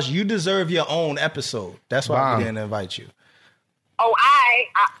up, Dodge? You deserve your own episode. That's why Wow. we didn't invite you. Oh,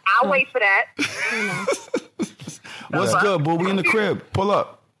 I'll wait for that. What's good, boo? We in the crib. Pull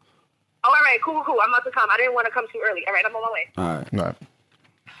up. Oh, all right, cool. I'm about to come. I didn't want to come too early. All right, I'm on my way. All right. Right.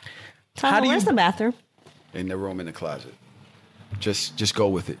 Tanya, where's the bathroom? In the room in the closet. Just go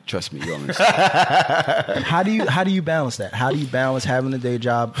with it. Trust me, you'll understand. How do you balance that? How do you balance having a day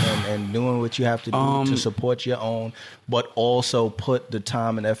job and doing what you have to do to support your own, but also put the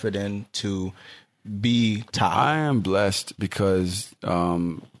time and effort in to be top? I am blessed because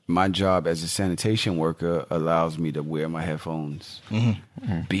my job as a sanitation worker allows me to wear my headphones,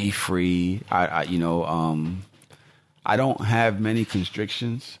 be free. I don't have many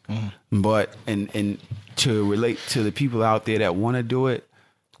constrictions, but and to relate to the people out there that want to do it,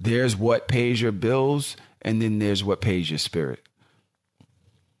 there's what pays your bills, and then there's what pays your spirit.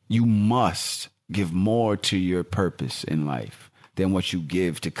 You must give more to your purpose in life than what you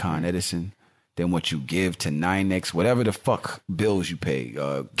give to Con Edison, than what you give to 9X, whatever the fuck bills you pay,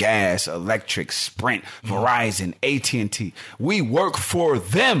 gas, electric, Sprint, Verizon, AT&T. We work for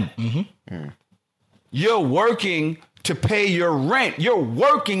them. You're working to pay your rent. You're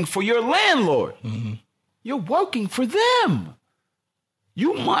working for your landlord. You're working for them.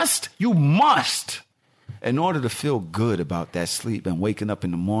 You must, in order to feel good about that sleep and waking up in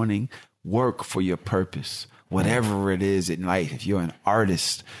the morning, work for your purpose. Whatever it is in life. If you're an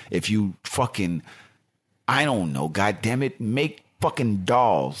artist, if you fucking, I don't know, goddammit, make fucking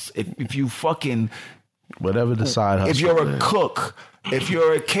dolls. If you fucking, Whatever the side hustle. if you're a is. cook, if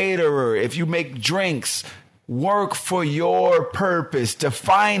you're a caterer, if you make drinks, work for your purpose.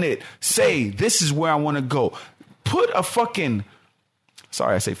 Define it. Say, this is where I want to go. Put a fucking...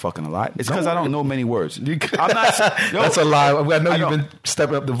 Sorry, I say fucking a lot. It's because I don't know many words. I'm not... Yo, That's a lie. I know you've don't. been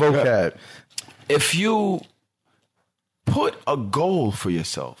stepping up the vocab. If you put a goal for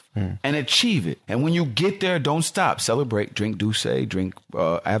yourself and achieve it, and when you get there, don't stop. Celebrate. Drink Douce, drink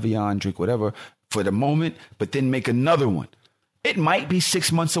Avion, drink whatever for the moment, but then make another one. It might be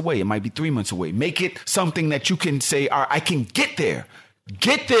 6 months away. It might be 3 months away. Make it something that you can say, I can get there.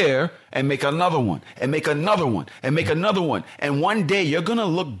 Get there and make another one and make another one and make another one. And one day you're going to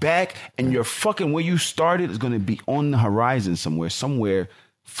look back and your fucking where you started is going to be on the horizon somewhere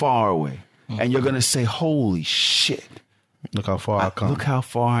far away. And you're going to say, holy shit. Look how far I come. Look how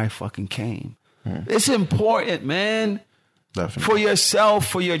far I fucking came. It's important, man. Definitely. For yourself,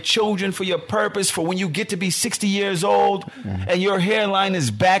 for your children, for your purpose, for when you get to be 60 years old and your hairline is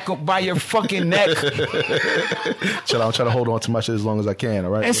back by your fucking neck. Chill out. I'm trying to hold on to my shit as long as I can,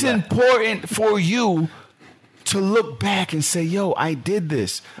 all right? It's important for you to look back and say, yo, I did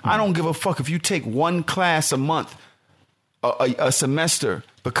this. I don't give a fuck if you take one class a month, a semester,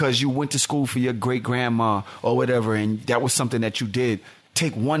 because you went to school for your great grandma or whatever, and that was something that you did.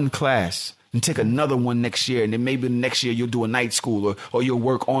 Take one class and take another one next year, and then maybe next year you'll do a night school or you'll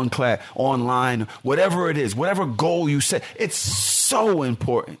work on class, online, whatever it is, whatever goal you set. It's so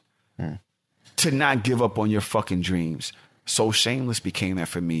important to not give up on your fucking dreams. So Shameless became that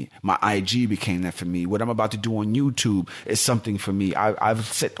for me. My IG became that for me. What I'm about to do on YouTube is something for me. I've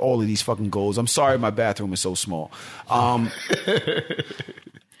set all of these fucking goals. I'm sorry my bathroom is so small.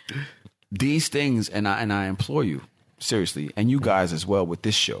 These things, and I implore you, seriously, and you guys as well with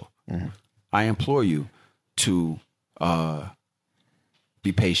this show, I implore you to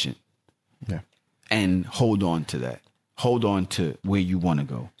be patient and hold on to that. Hold on to where you want to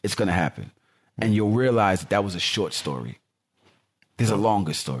go. It's going to happen. And you'll realize that was a short story. There's a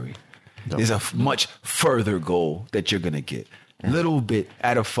longer story. There's a much further goal that you're going to get. Little bit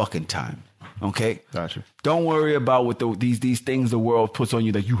at a fucking time. Okay? Gotcha. Don't worry about what these things the world puts on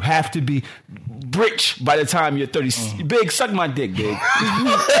you that you have to be rich by the time you're 30. Big, suck my dick, Big. You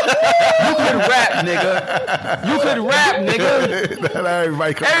could rap, nigga. You could rap, nigga.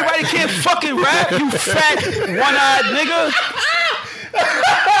 Everybody can't fucking rap, you fat, one-eyed nigga.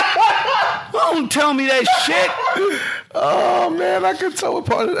 Don't tell me that shit. Oh, man, I can tell what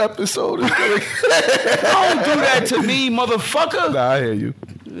part of the episode is going. Don't do that to me, motherfucker. Nah, I hear you.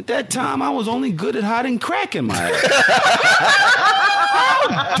 At that time, I was only good at hiding crack in my ass.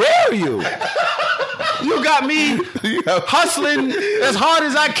 How dare you? You got me hustling as hard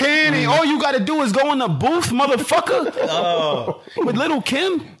as I can, and all you got to do is go in the booth, motherfucker. With Little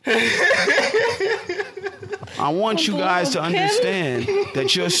Kim. I want you guys to understand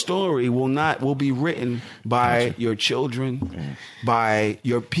that your story will be written by your children, by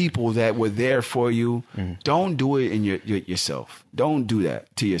your people that were there for you. Don't do it in yourself. Don't do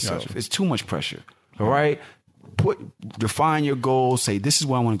that to yourself. Gotcha. It's too much pressure. All right? Define your goals. Say, this is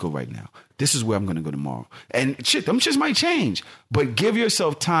where I want to go right now. This is where I'm going to go tomorrow. And shit, them shit might change. But give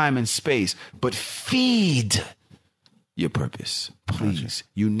yourself time and space. But feed your purpose. Please. Gotcha.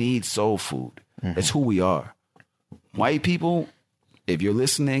 You need soul food. It's who we are. White people, if you're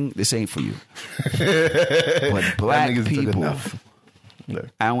listening, this ain't for you. But black people,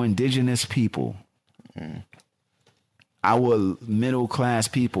 our indigenous people, our middle class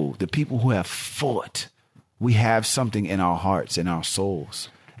people, the people who have fought, we have something in our hearts and our souls,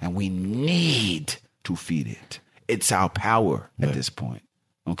 and we need to feed it. It's our power at this point.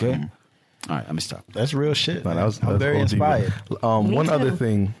 Okay? All right, I'm going to stop. That's real shit. Man, I'm very inspired. One other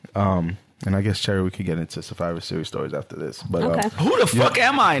thing, and I guess, Cherry, we could get into Survivor Series stories after this. But who the fuck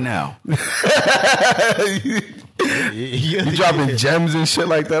am I now? You dropping gems and shit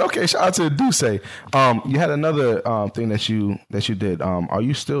like that. Okay, shout out to Duce. You had another thing that you did. Are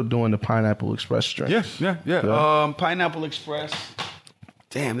you still doing the Pineapple Express drink? Yeah. Pineapple Express.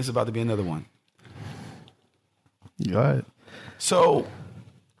 Damn, this is about to be another one. Go ahead. So,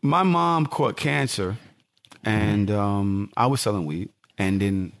 my mom caught cancer, and I was selling weed, and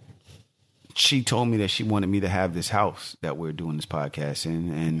then she told me that she wanted me to have this house that we're doing this podcast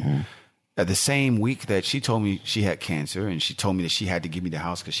in. And at the same week that she told me she had cancer, and she told me that she had to give me the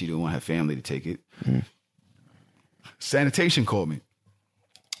house because she didn't want her family to take it, sanitation called me.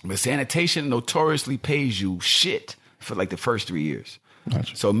 But sanitation notoriously pays you shit for like the first 3 years.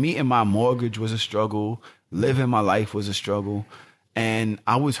 Gotcha. So meeting my mortgage was a struggle. Living my life was a struggle. And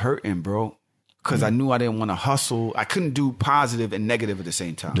I was hurting, bro, because I knew I didn't want to hustle. I couldn't do positive and negative at the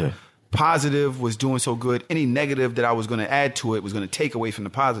same time. Yeah. Positive was doing so good. Any negative that I was going to add to it was going to take away from the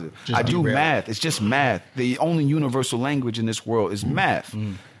positive. I do math. It's just math. The only universal language in this world is math.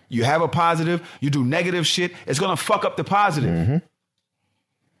 You have a positive, you do negative shit, it's going to fuck up the positive.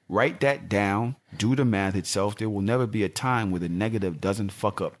 Write that down. Do the math itself. There will never be a time where the negative doesn't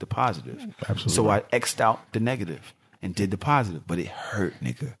fuck up the positive. Absolutely. So I X'd out the negative and did the positive. But it hurt,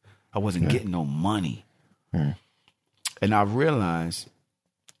 nigga. I wasn't getting no money. And I realized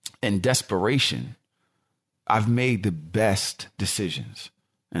in desperation, I've made the best decisions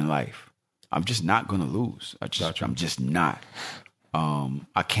in life. I'm just not going to lose. I'm just not.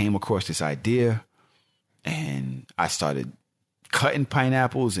 I came across this idea, and I started cutting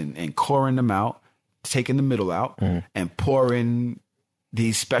pineapples and coring them out, taking the middle out, and pouring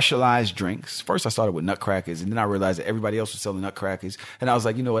these specialized drinks. First, I started with nutcrackers, and then I realized that everybody else was selling nutcrackers. And I was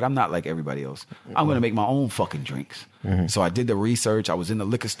like, you know what? I'm not like everybody else. I'm going to make my own fucking drinks. So I did the research. I was in the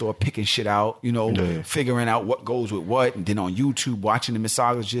liquor store picking shit out, figuring out what goes with what. And then on YouTube, watching the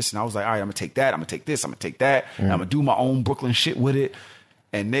mixologists. And I was like, all right, I'm going to take that. I'm going to take this. I'm going to take that. And I'm going to do my own Brooklyn shit with it.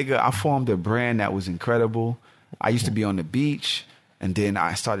 And nigga, I formed a brand that was incredible. I used to be on the beach. And then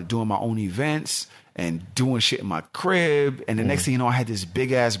I started doing my own events and doing shit in my crib. And the next thing you know, I had this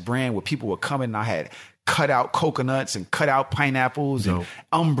big ass brand where people were coming and I had cut out coconuts and cut out pineapples and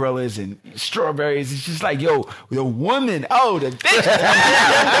umbrellas and strawberries. It's just like, yo, the woman, the bitch. They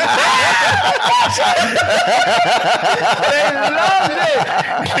loved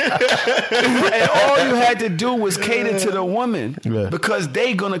it. And all you had to do was cater to the woman because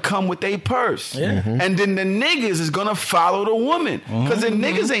they gonna come with their purse. And then the niggas is gonna follow the woman because the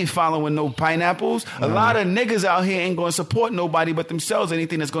niggas ain't following no pineapples. A lot of niggas out here ain't gonna support nobody but themselves,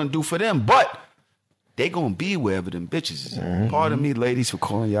 anything that's gonna do for them. But they gonna be wherever them bitches is. Pardon me, ladies, for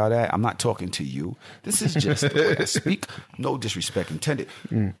calling y'all that. I'm not talking to you. This is just the way I speak. No disrespect intended.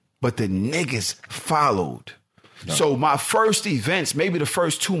 But the niggas followed. So my first events, maybe the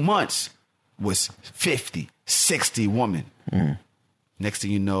first 2 months, was 50, 60 women. Next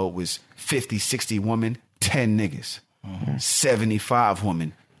thing you know, it was 50, 60 women, 10 niggas. 75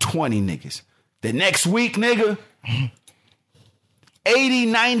 women, 20 niggas. The next week, nigga, 80,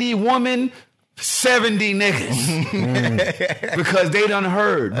 90 women, 70 niggas. Because they done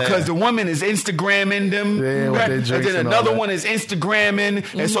heard. Because the woman is Instagramming them. Right? And then another one is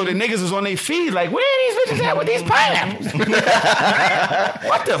Instagramming. And so the niggas is on their feed like, where are these bitches at with these pineapples?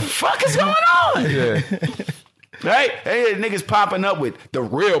 What the fuck is going on? Right? Hey, niggas popping up with the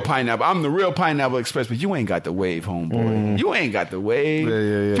real pineapple. I'm the real Pineapple Express, but you ain't got the wave, homeboy. You ain't got the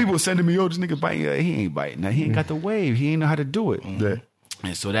wave. People sending me, this nigga biting. He ain't biting. Now, he ain't got the wave. He ain't know how to do it.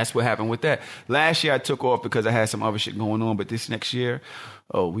 And so that's what happened with that. Last year I took off because I had some other shit going on, but this next year,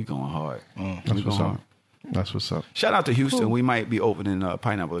 we going hard. That's what's up. That's what's up. Shout out to Houston. We might be opening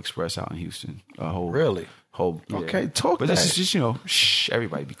Pineapple Express out in Houston. Okay, talk but that. This is just,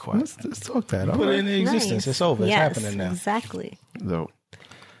 everybody be quiet. Let's talk that. Put it into existence. It's over. It's happening now. Exactly. Dope.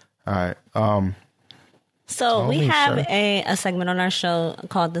 All right. So we have a segment on our show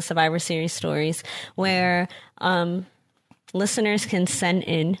called the Survivor Series Stories where listeners can send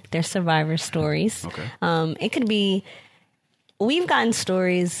in their survivor stories. Okay. It could be, we've gotten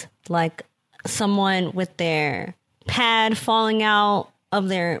stories like someone with their pad falling out of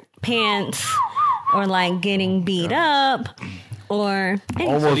their pants or like getting beat up or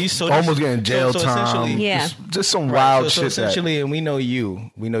almost getting jail time. Yeah. Just some wild so shit. Essentially, and we know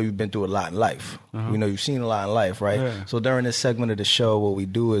you've been through a lot in life. We know you've seen a lot in life, right? Yeah. So during this segment of the show, what we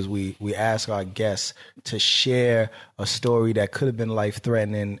do is we ask our guests to share a story that could have been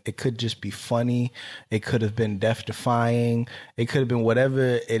life-threatening. It could just be funny. It could have been death-defying. It could have been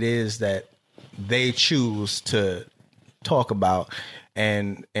whatever it is that they choose to talk about.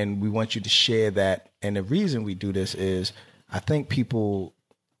 And we want you to share that. And the reason we do this is I think people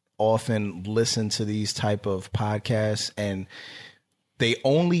often listen to these type of podcasts and they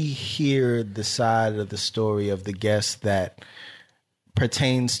only hear the side of the story of the guest that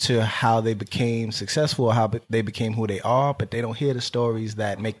pertains to how they became successful or how they became who they are, but they don't hear the stories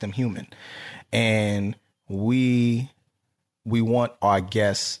that make them human. And we want our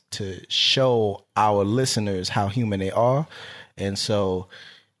guests to show our listeners how human they are. And so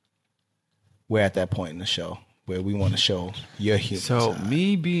we're at that point in the show where we want to show your human side.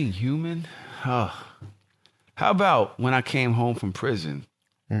 Me being human, how about when I came home from prison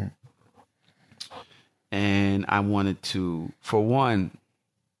and I wanted to, for one,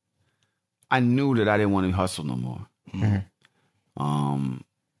 I knew that I didn't want to hustle no more.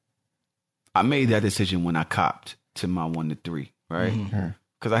 I made that decision when I copped to my 1 to 3, right?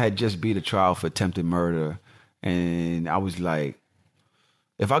 Because I had just beat a trial for attempted murder. And I was like,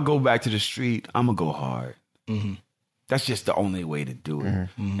 if I go back to the street, I'm going to go hard. That's just the only way to do it.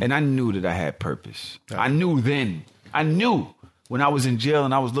 And I knew that I had purpose. I knew then. I knew when I was in jail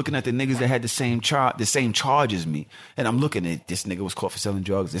and I was looking at the niggas that had the same charge as me. And I'm looking at this nigga was caught for selling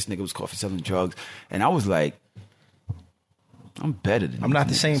drugs. This nigga was caught for selling drugs. And I was like, I'm better than I'm not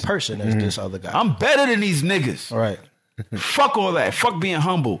the same person as this other guy. I'm better than these niggas. All right. Fuck all that. Fuck being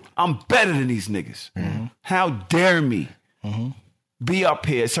humble. I'm better than these niggas. How dare me be up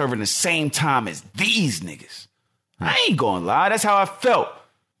here serving the same time as these niggas? I ain't gonna lie. That's how I felt.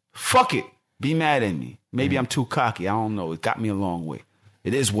 Fuck it. Be mad at me. Maybe I'm too cocky. I don't know. It got me a long way.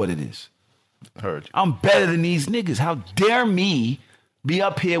 It is what it is. Heard you. I'm better than these niggas. How dare me be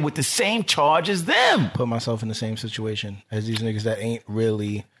up here with the same charge as them? Put myself in the same situation as these niggas that ain't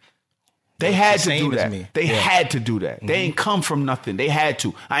really. They had to same do as that. me. They Yeah. had to do that. They ain't come from nothing. They had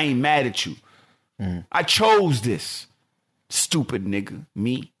to. I ain't mad at you. I chose this. Stupid nigga.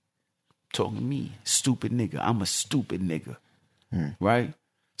 Me. Talking to me. Stupid nigga. I'm a stupid nigga. Right?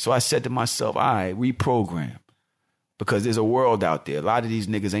 So I said to myself, all right, reprogram. Because there's a world out there. A lot of these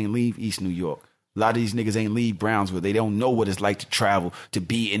niggas ain't leave East New York. A lot of these niggas ain't leave Brownsville. They don't know what it's like to travel, to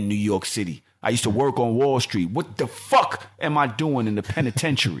be in New York City. I used to work on Wall Street. What the fuck am I doing in the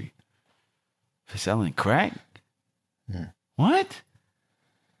penitentiary? For selling crack? What?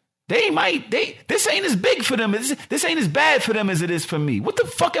 This ain't as big for them. This ain't as bad for them as it is for me. What the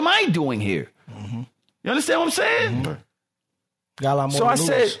fuck am I doing here? You understand what I'm saying? Got a lot more So to I lose.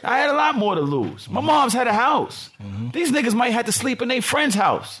 said, I had a lot more to lose. My mom's had a house. These niggas might have to sleep in their friend's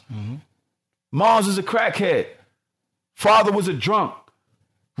house. Mom's was a crackhead. Father was a drunk.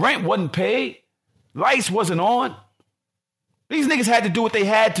 Rent wasn't paid. Lights wasn't on. These niggas had to do what they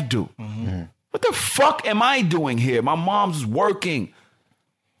had to do. What the fuck am I doing here? My mom's was working.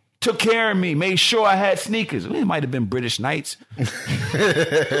 Took care of me. Made sure I had sneakers. It might have been British Knights.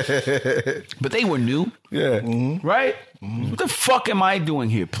 But they were new. Yeah. Right? What the fuck am I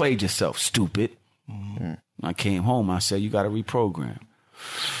doing here? Played yourself, stupid. I came home. I said, you got to reprogram.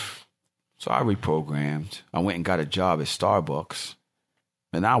 So I reprogrammed. I went and got a job at Starbucks.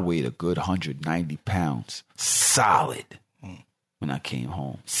 And I weighed a good 190 pounds. Solid. When I came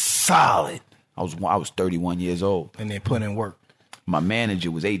home. Solid. I was 31 years old. And they put in work. My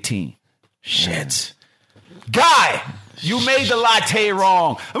manager was 18. Shit. Guy, you made the latte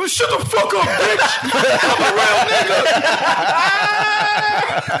wrong. I mean, shut the fuck up, bitch. I'm a real nigga.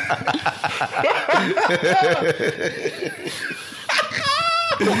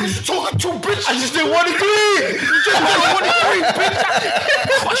 Who you talking to, bitch? I just didn't want to agree. Bitch.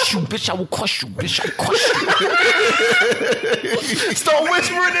 Crush you, bitch. I will crush you, bitch. I will crush you. Start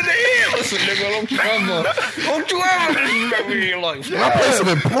whispering in the ear. Listen, nigga, don't you ever remember in your life. My place of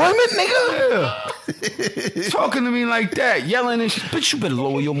employment, nigga? Talking to me like that, yelling and shit. Bitch, you better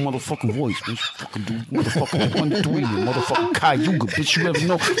lower your motherfucking voice, bitch. Fucking do motherfucking 1-3, you motherfucking Cayuga, bitch. You ever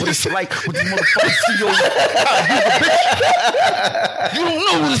know what it's like with the motherfucking CEO Cayuga, bitch? You don't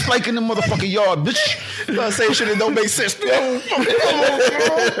know what it's like in the motherfucking yard, bitch. You gotta say shit that don't make sense.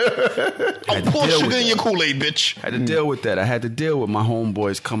 I'll pour sugar in your Kool-Aid, bitch. I had to deal with that. I had to deal with my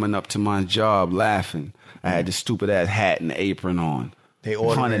homeboys coming up to my job laughing. I had this stupid ass hat and apron on. They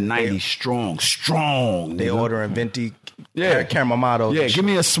ordering 190 strong. They nigga. ordering venti Yeah. Camamato. Yeah, give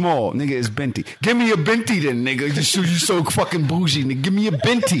me a small. Nigga, it's Binti. Give me a Binti then, nigga. You so fucking bougie, nigga. Give me a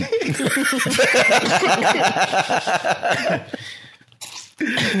Binti.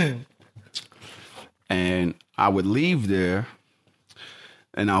 And I would leave there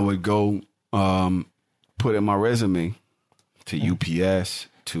and I would go put in my resume to UPS,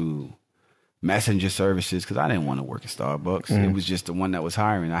 to messenger services, because I didn't want to work at Starbucks. It was just the one that was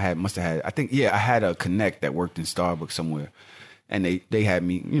hiring. I had a connect that worked in Starbucks somewhere, and they had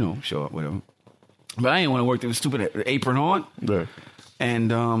me, show up, whatever. But I didn't want to work there with stupid apron on. Yeah.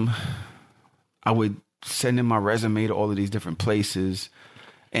 And I would send in my resume to all of these different places.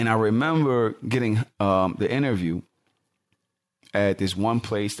 And I remember getting the interview at this one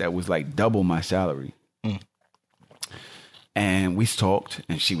place that was like double my salary. And we talked,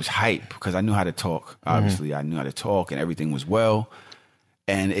 and she was hype because I knew how to talk. Obviously, I knew how to talk, and everything was well.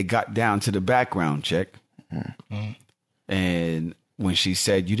 And it got down to the background check. And when she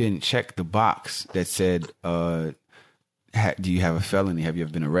said, you didn't check the box that said, do you have a felony? Have you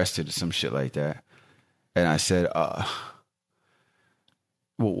ever been arrested or some shit like that? And I said, well,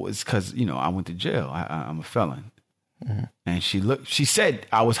 it's because, I went to jail. I'm a felon. And she said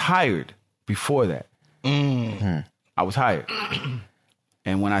I was hired before that. I was hired.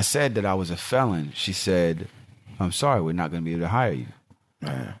 And when I said that I was a felon, she said, I'm sorry, we're not going to be able to hire you.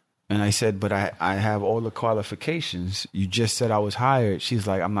 And I said, but I have all the qualifications. You just said I was hired. She's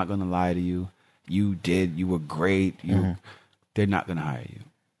like, I'm not going to lie to you. You did. You were great. They're not going to hire you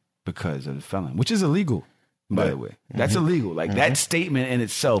because of the felon, which is illegal, by the way. That's illegal. Like that statement in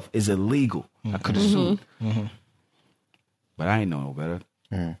itself is illegal. I could have sued. But I ain't know no better.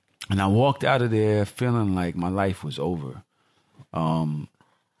 And I walked out of there feeling like my life was over.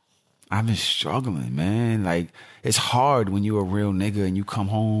 I've been struggling, man. Like, it's hard when you're a real nigga and you come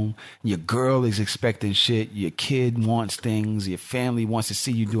home, and your girl is expecting shit, your kid wants things, your family wants to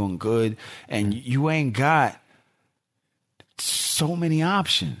see you doing good, and you ain't got so many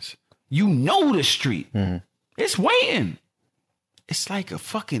options. You know the street. It's waiting. It's like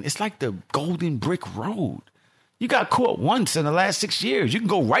the Golden Brick Road. You got caught once in the last 6 years. You can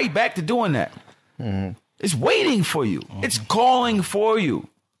go right back to doing that. It's waiting for you. It's calling for you.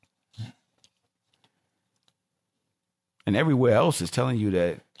 And everywhere else is telling you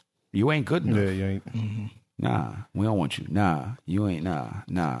that you ain't good enough. Yeah, you ain't. Nah, we don't want you. Nah, you ain't.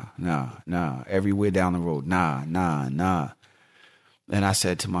 Nah. Everywhere down the road. Nah. And I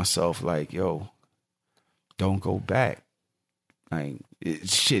said to myself, like, yo, don't go back. Like,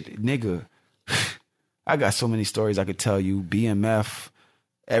 shit, nigga. I got so many stories I could tell you. BMF,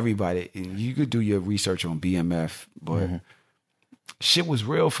 everybody. You could do your research on BMF, but shit was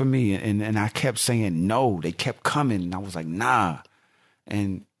real for me. And I kept saying no. They kept coming. And I was like, nah.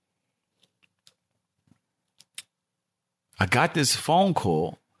 And I got this phone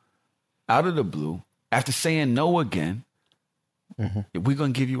call out of the blue after saying no again. We're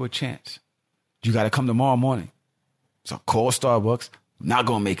going to give you a chance. You got to come tomorrow morning. So I called Starbucks. I'm not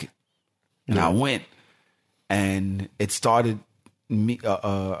going to make it. And I went. And it started me.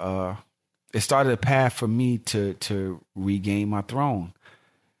 It started a path for me to regain my throne.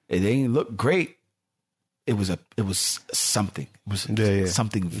 It ain't look great. It was something. It was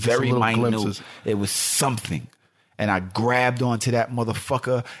something very minute. Glimpses. It was something. And I grabbed onto that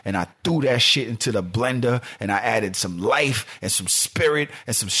motherfucker and I threw that shit into the blender and I added some life and some spirit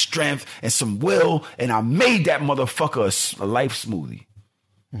and some strength and some will and I made that motherfucker a life smoothie.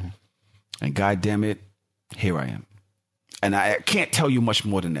 And goddamn it, here I am. And I can't tell you much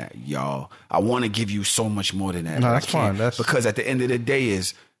more than that, y'all. I want to give you so much more than that. No, that's fine. Because at the end of the day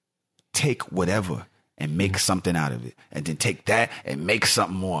is take whatever and make something out of it. And then take that and make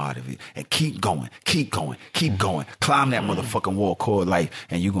something more out of it. And keep going. Climb that motherfucking wall called life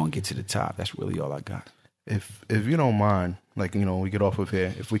and you're going to get to the top. That's really all I got. If you don't mind, like, you know, we get off of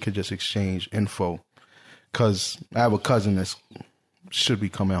here, if we could just exchange info. Because I have a cousin that should be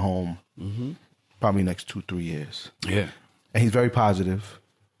coming home probably next 2-3 years. Yeah. And he's very positive.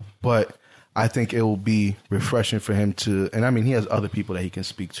 But I think it will be refreshing for him to, and I mean, he has other people that he can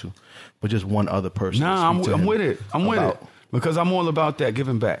speak to, but just one other person. Nah, I'm with it. I'm with it. Because I'm all about that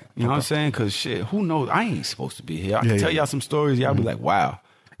giving back. You know what I'm saying? Because shit, who knows? I ain't supposed to be here. I can tell y'all some stories. Y'all be like, wow,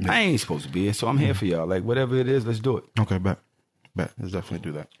 I ain't supposed to be here. So I'm here for y'all. Like, whatever it is, let's do it. Okay, bet. Let's definitely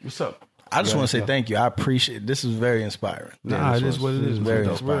do that. What's up? I just want to say thank you. I appreciate this is very inspiring. Nah, it is what it is. Very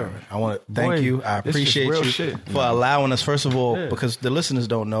inspiring. I want to thank you. I appreciate you for allowing us. First of all, because the listeners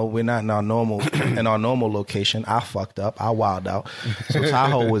don't know, we're not in our normal location. I fucked up. I wilded out. So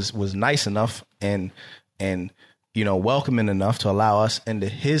Tahoe was nice enough and you know, welcoming enough to allow us into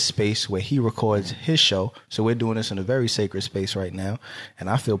his space where he records his show. So we're doing this in a very sacred space right now. And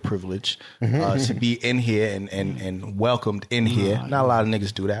I feel privileged to be in here and welcomed in here. Not a lot of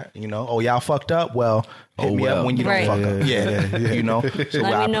niggas do that, you know. Oh, y'all fucked up? Well, hit me up when you don't fuck up. Yeah. You know. So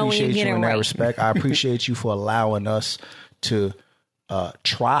I appreciate you in that respect. I appreciate you for allowing us to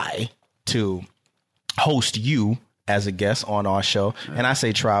try to host you as a guest on our show. And I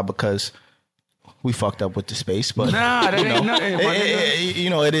say try because we fucked up with the space, but that ain't nothing. You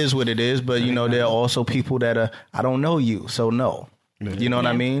know, it is what it is. But you know, there are also people that I don't know you, so no. You know what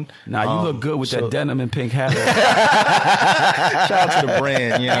I mean? Nah, you look good with that denim and pink hat. Shout out to the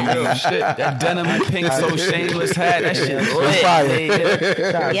brand. You know what I mean? Shit, that denim and pink so shameless hat. That shit fire.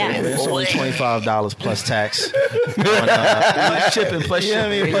 It's only $25 plus tax. Plus shipping, plus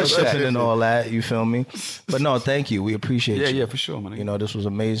shipping and all that. You feel me? But no, thank you. We appreciate you. Yeah, for sure, man. You know, this was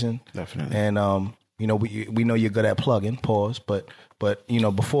amazing. Definitely. And you know, we know you're good at plugging. Pause. But you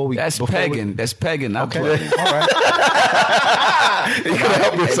know, before we that's pegging. That's pegging. Not plugging. All right. You gotta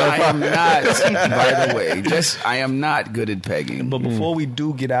help yourself. I am not. By the way, I am not good at pegging. But before we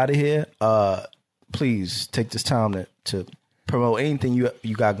do get out of here, please take this time to promote anything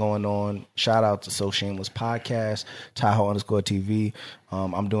you got going on. Shout out to So Shameless Podcast, Tahoe_TV.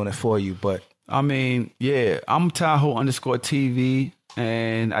 I'm doing it for you, but I mean, yeah, I'm Tahoe_TV,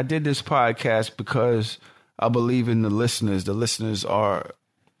 and I did this podcast because I believe in the listeners. The listeners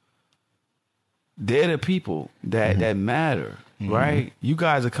they're the people that matter, right? You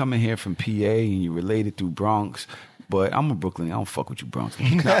guys are coming here from PA and you're related through Bronx. But I'm a Brooklyn. I don't fuck with you, Bronx.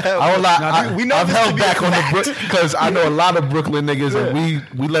 We know I've held back on the Brooklyn because I know a lot of Brooklyn niggas, and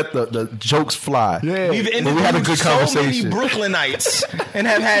we let the jokes fly. Yeah. We've interviewed we had a good conversation. So many Brooklynites and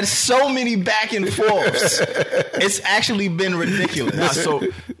have had so many back and forths. It's actually been ridiculous. So,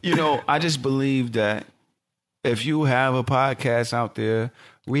 you know, I just believe that if you have a podcast out there,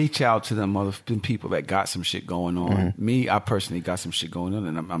 reach out to them other people that got some shit going on. Me, I personally got some shit going on,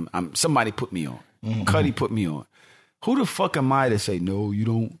 and I'm somebody put me on. Cuddy put me on. Who the fuck am I to say, no, you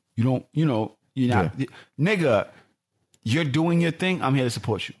don't You don't, you're not, nigga, you're doing your thing. I'm here to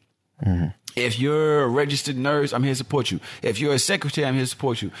support you. Mm-hmm. If you're a registered nurse, I'm here to support you. If you're a secretary, I'm here to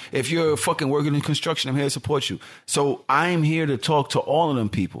support you. If you're fucking working in construction, I'm here to support you. So I'm here to talk to all of them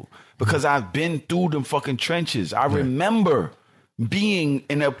people because I've been through them fucking trenches. I remember being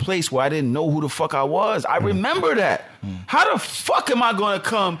in a place where I didn't know who the fuck I was. I remember that. How the fuck am I going to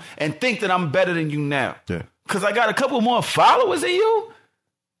come and think that I'm better than you now? Because I got a couple more followers than you?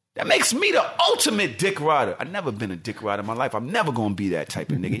 That makes me the ultimate dick rider. I've never been a dick rider in my life. I'm never going to be that type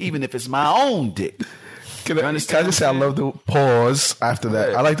of nigga, even if it's my own dick. Can I just say I love the pause after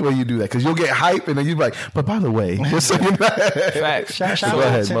that? I like the way you do that because you'll get hype and then you're like, but by the way, just so you know. Facts. Shout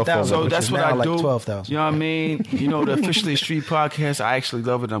out 10,000. So that's what I like do. 12,000. You know what I mean? You know, the Officially Street podcast, I actually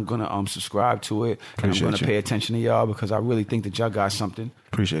love it. I'm going to subscribe to it. And I'm going to pay attention to y'all because I really think that y'all got something.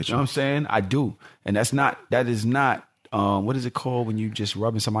 Appreciate you. You know what I'm saying? I do. And that is not, what is it called when you just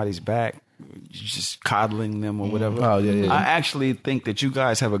rubbing somebody's back? Just coddling them or whatever. Oh, yeah. I actually think that you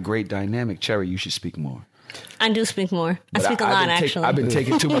guys have a great dynamic. Cherry, you should speak more. I do speak more. I speak a lot, actually. I've been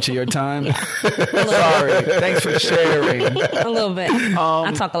taking too much of your time. Sorry. Thanks for sharing. A little bit.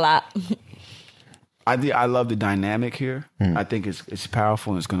 I talk a lot. I love the dynamic here. I think it's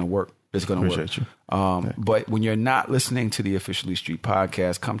powerful and it's going to work. It's going to work. Appreciate you. But when you're not listening to the Officially Street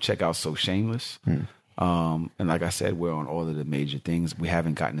podcast, come check out So Shameless. And like I said, we're on all of the major things. We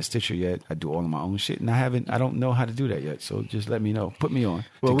haven't gotten a Stitcher yet. I do all of my own shit, and I don't know how to do that yet. So just let me know. Put me on.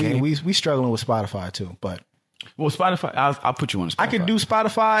 Well, we struggling with Spotify too, but Spotify. I'll put you on Spotify. I can do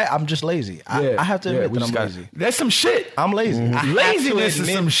Spotify. I'm just lazy. I have to admit that I'm lazy. That's some shit. I'm lazy. Laziness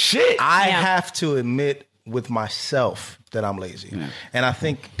is some shit. I have to admit with myself that I'm lazy, and I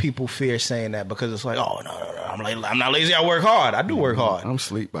think people fear saying that because it's like, oh no, I'm not lazy. I work hard. I do work hard. I'm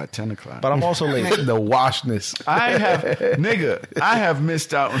asleep by 10 o'clock, but I'm also lazy. The washness. I have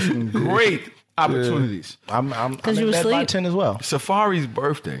missed out on some great opportunities. I'm in bed by 10 as well. Safari's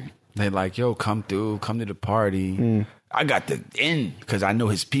birthday. They like, yo, come to the party. I got the in because I know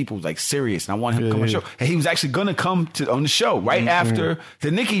his people like serious, and I want him to come on the show. And he was actually gonna come on the show right after the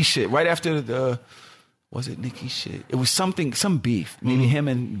Nicki shit, right after the. Was it Nicki shit? It was some beef. Maybe him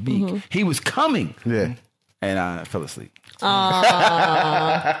and Meek. He was coming. Yeah. And I fell asleep.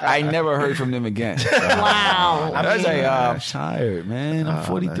 I never heard from them again. Wow. I was like, I'm tired, man. I'm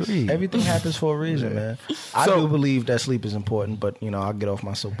 43. Everything happens for a reason, man. I do believe that sleep is important, but I'll get off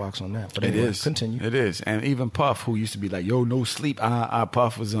my soapbox on that. But anyway, it is. Continue. It is. And even Puff, who used to be like, yo, no sleep.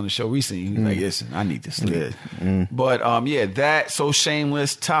 Puff was on the show recently. He was like, listen, I need to sleep. But that So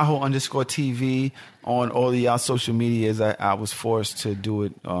Shameless, Tahoe_TV on all of y'all social medias. I was forced to do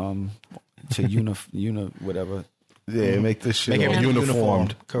it to whatever. Yeah, make this shit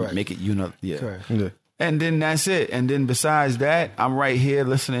uniformed. Correct. Make it Correct. Yeah. And then that's it. And then besides that, I'm right here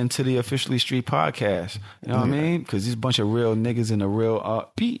listening to the Officially Street podcast. You know what I mean? Because there's a bunch of real niggas and a real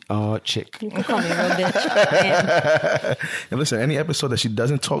chick. You can call me a real bitch. And listen, any episode that she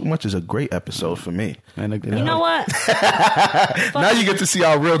doesn't talk much is a great episode for me. And you know what? Now you get to see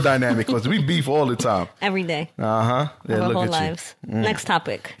our real dynamic because we beef all the time. Every day. Yeah, our look whole at lives. Next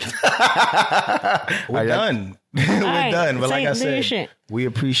topic. We're done. We're done. But like I said, we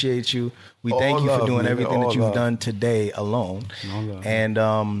appreciate you. We thank you for doing everything that you've done today alone. And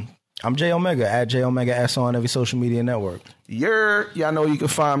I'm J Omega at J Omega S on every social media network. Y'all know you can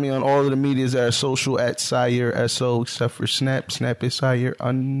find me on all of the medias that are social at Sire SO, except for Snap. Snap is Sire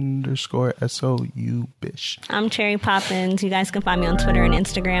 _SO, you bitch. I'm Cherry Poppins. You guys can find me on Twitter and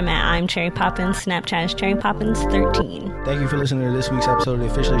Instagram at I'm Cherry Poppins. Snapchat is Cherry Poppins 13. Thank you for listening to this week's episode of the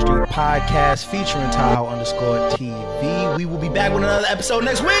Officially Street podcast featuring Tahoe_TV. We will be back with another episode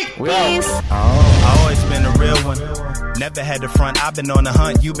next week. Peace. I always been a real one. Never had the front. I've been on the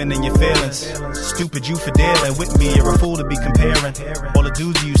hunt. You've been in your feelings. Stupid you for dealing with me. You're a fool to be comparing all the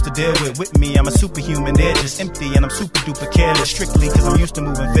dudes you used to deal with me. I'm a superhuman. They're just empty and I'm super duper careless. Strictly cause I'm used to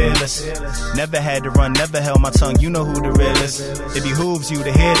moving fearless. Never had to run. Never held my tongue. You know who the real is. It behooves you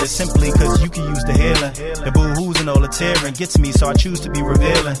to hear this simply cause you can use the healing. The boo-hoos and all the tearing gets me, so I choose to be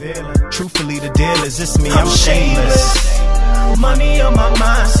revealing. Truthfully, the deal is this me. I'm shameless. Money on my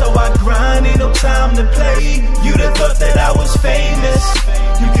mind, so I grind, ain't no time to play. You'd have thought that I was famous.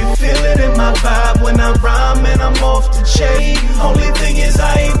 You can feel it in my vibe when I rhyme and I'm off the chain. Only thing is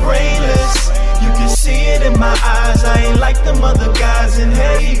I ain't brainless. You can see it in my eyes, I ain't like them other guys. And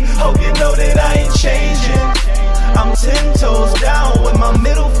hey, hope you know that I ain't changing. I'm 10 toes down with my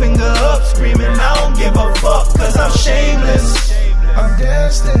middle finger up, screaming I don't give a fuck cause I'm shameless. I'm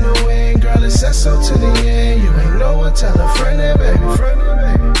danced in the wind, girl, it's SO to the end. You ain't know what, tell a friend that, baby.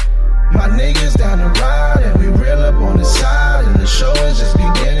 My niggas down the ride, and we real up on the side, and the show is just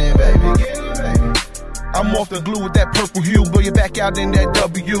beginning. The glue with that purple hue, blow your back out in that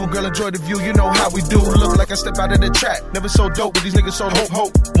W. Girl, enjoy the view, you know how we do. Look like I step out of the trap. Never so dope, but these niggas so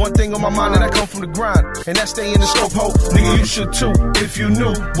hope. One thing on my mind, and I come from the grind, and that stay in the scope, hope. Nigga, you should too, if you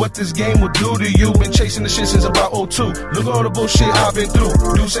knew what this game would do to you. Been chasing the shit since about 02. Look at all the bullshit I've been through.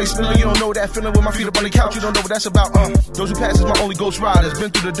 Do say spilling, you don't know that feeling with my feet up on the couch. You don't know what that's about, Those who pass is my only ghost riders.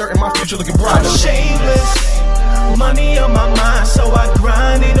 Been through the dirt and my future looking brighter. I'm shameless. Money on my mind, so I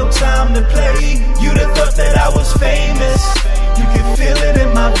grind, ain't no time to play. You'd have thought that I was famous. You can feel it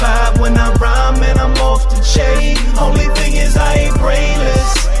in my vibe when I rhyme and I'm off the chain. Only thing is I ain't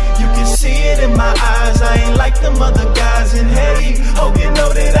brainless. You can see it in my eyes, I ain't like them other guys. And hey, hope you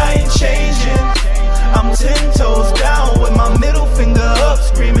know that I ain't changing. I'm 10 toes down with my middle finger up,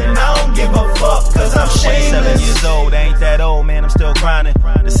 screaming I don't give a fuck, cause I'm shameless. 27 years old, I ain't that old, man, I'm still grinding.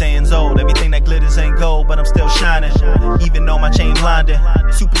 The saying's old, everything that glitters ain't gold, but I'm still shining. Even though my chain blinding,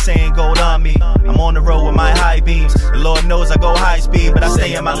 Super Saiyan gold on me. I'm on the road with my high beams. The Lord knows I go high speed, but I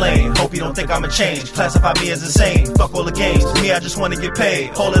stay in my lane. Hope you don't think I'ma change, classify me as insane. Fuck all the games, me I just wanna get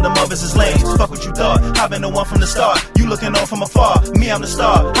paid. All of them others is lames, fuck what you thought. I've been the one from the start, you looking on from afar. Me, I'm the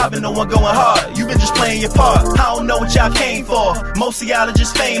star, I've been the one going hard. You been just playing your part. I don't know what y'all came for. Most of y'all are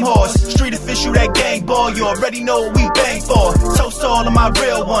just fame whores. Street official, that gang boy. You already know what we bang for. Toast to all of my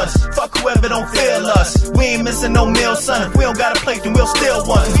real ones. Fuck whoever don't feel us. We ain't missing no meal, son. If we don't got a plate, then we'll steal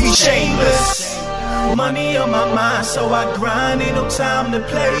one. We shameless. Money on my mind, so I grind, ain't no time to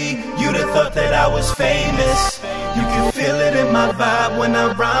play. You'd have thought that I was famous. You can feel it in my vibe when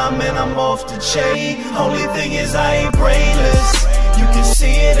I rhyme and I'm off the chain. Only thing is I ain't brainless. You can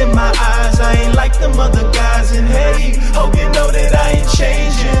see it in my eyes, I ain't like them other guys. And hey, hope you know that I ain't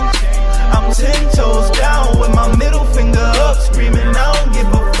changing. I'm 10 toes down with my middle finger up, screaming I don't give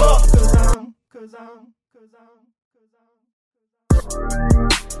a fuck. Cause I'm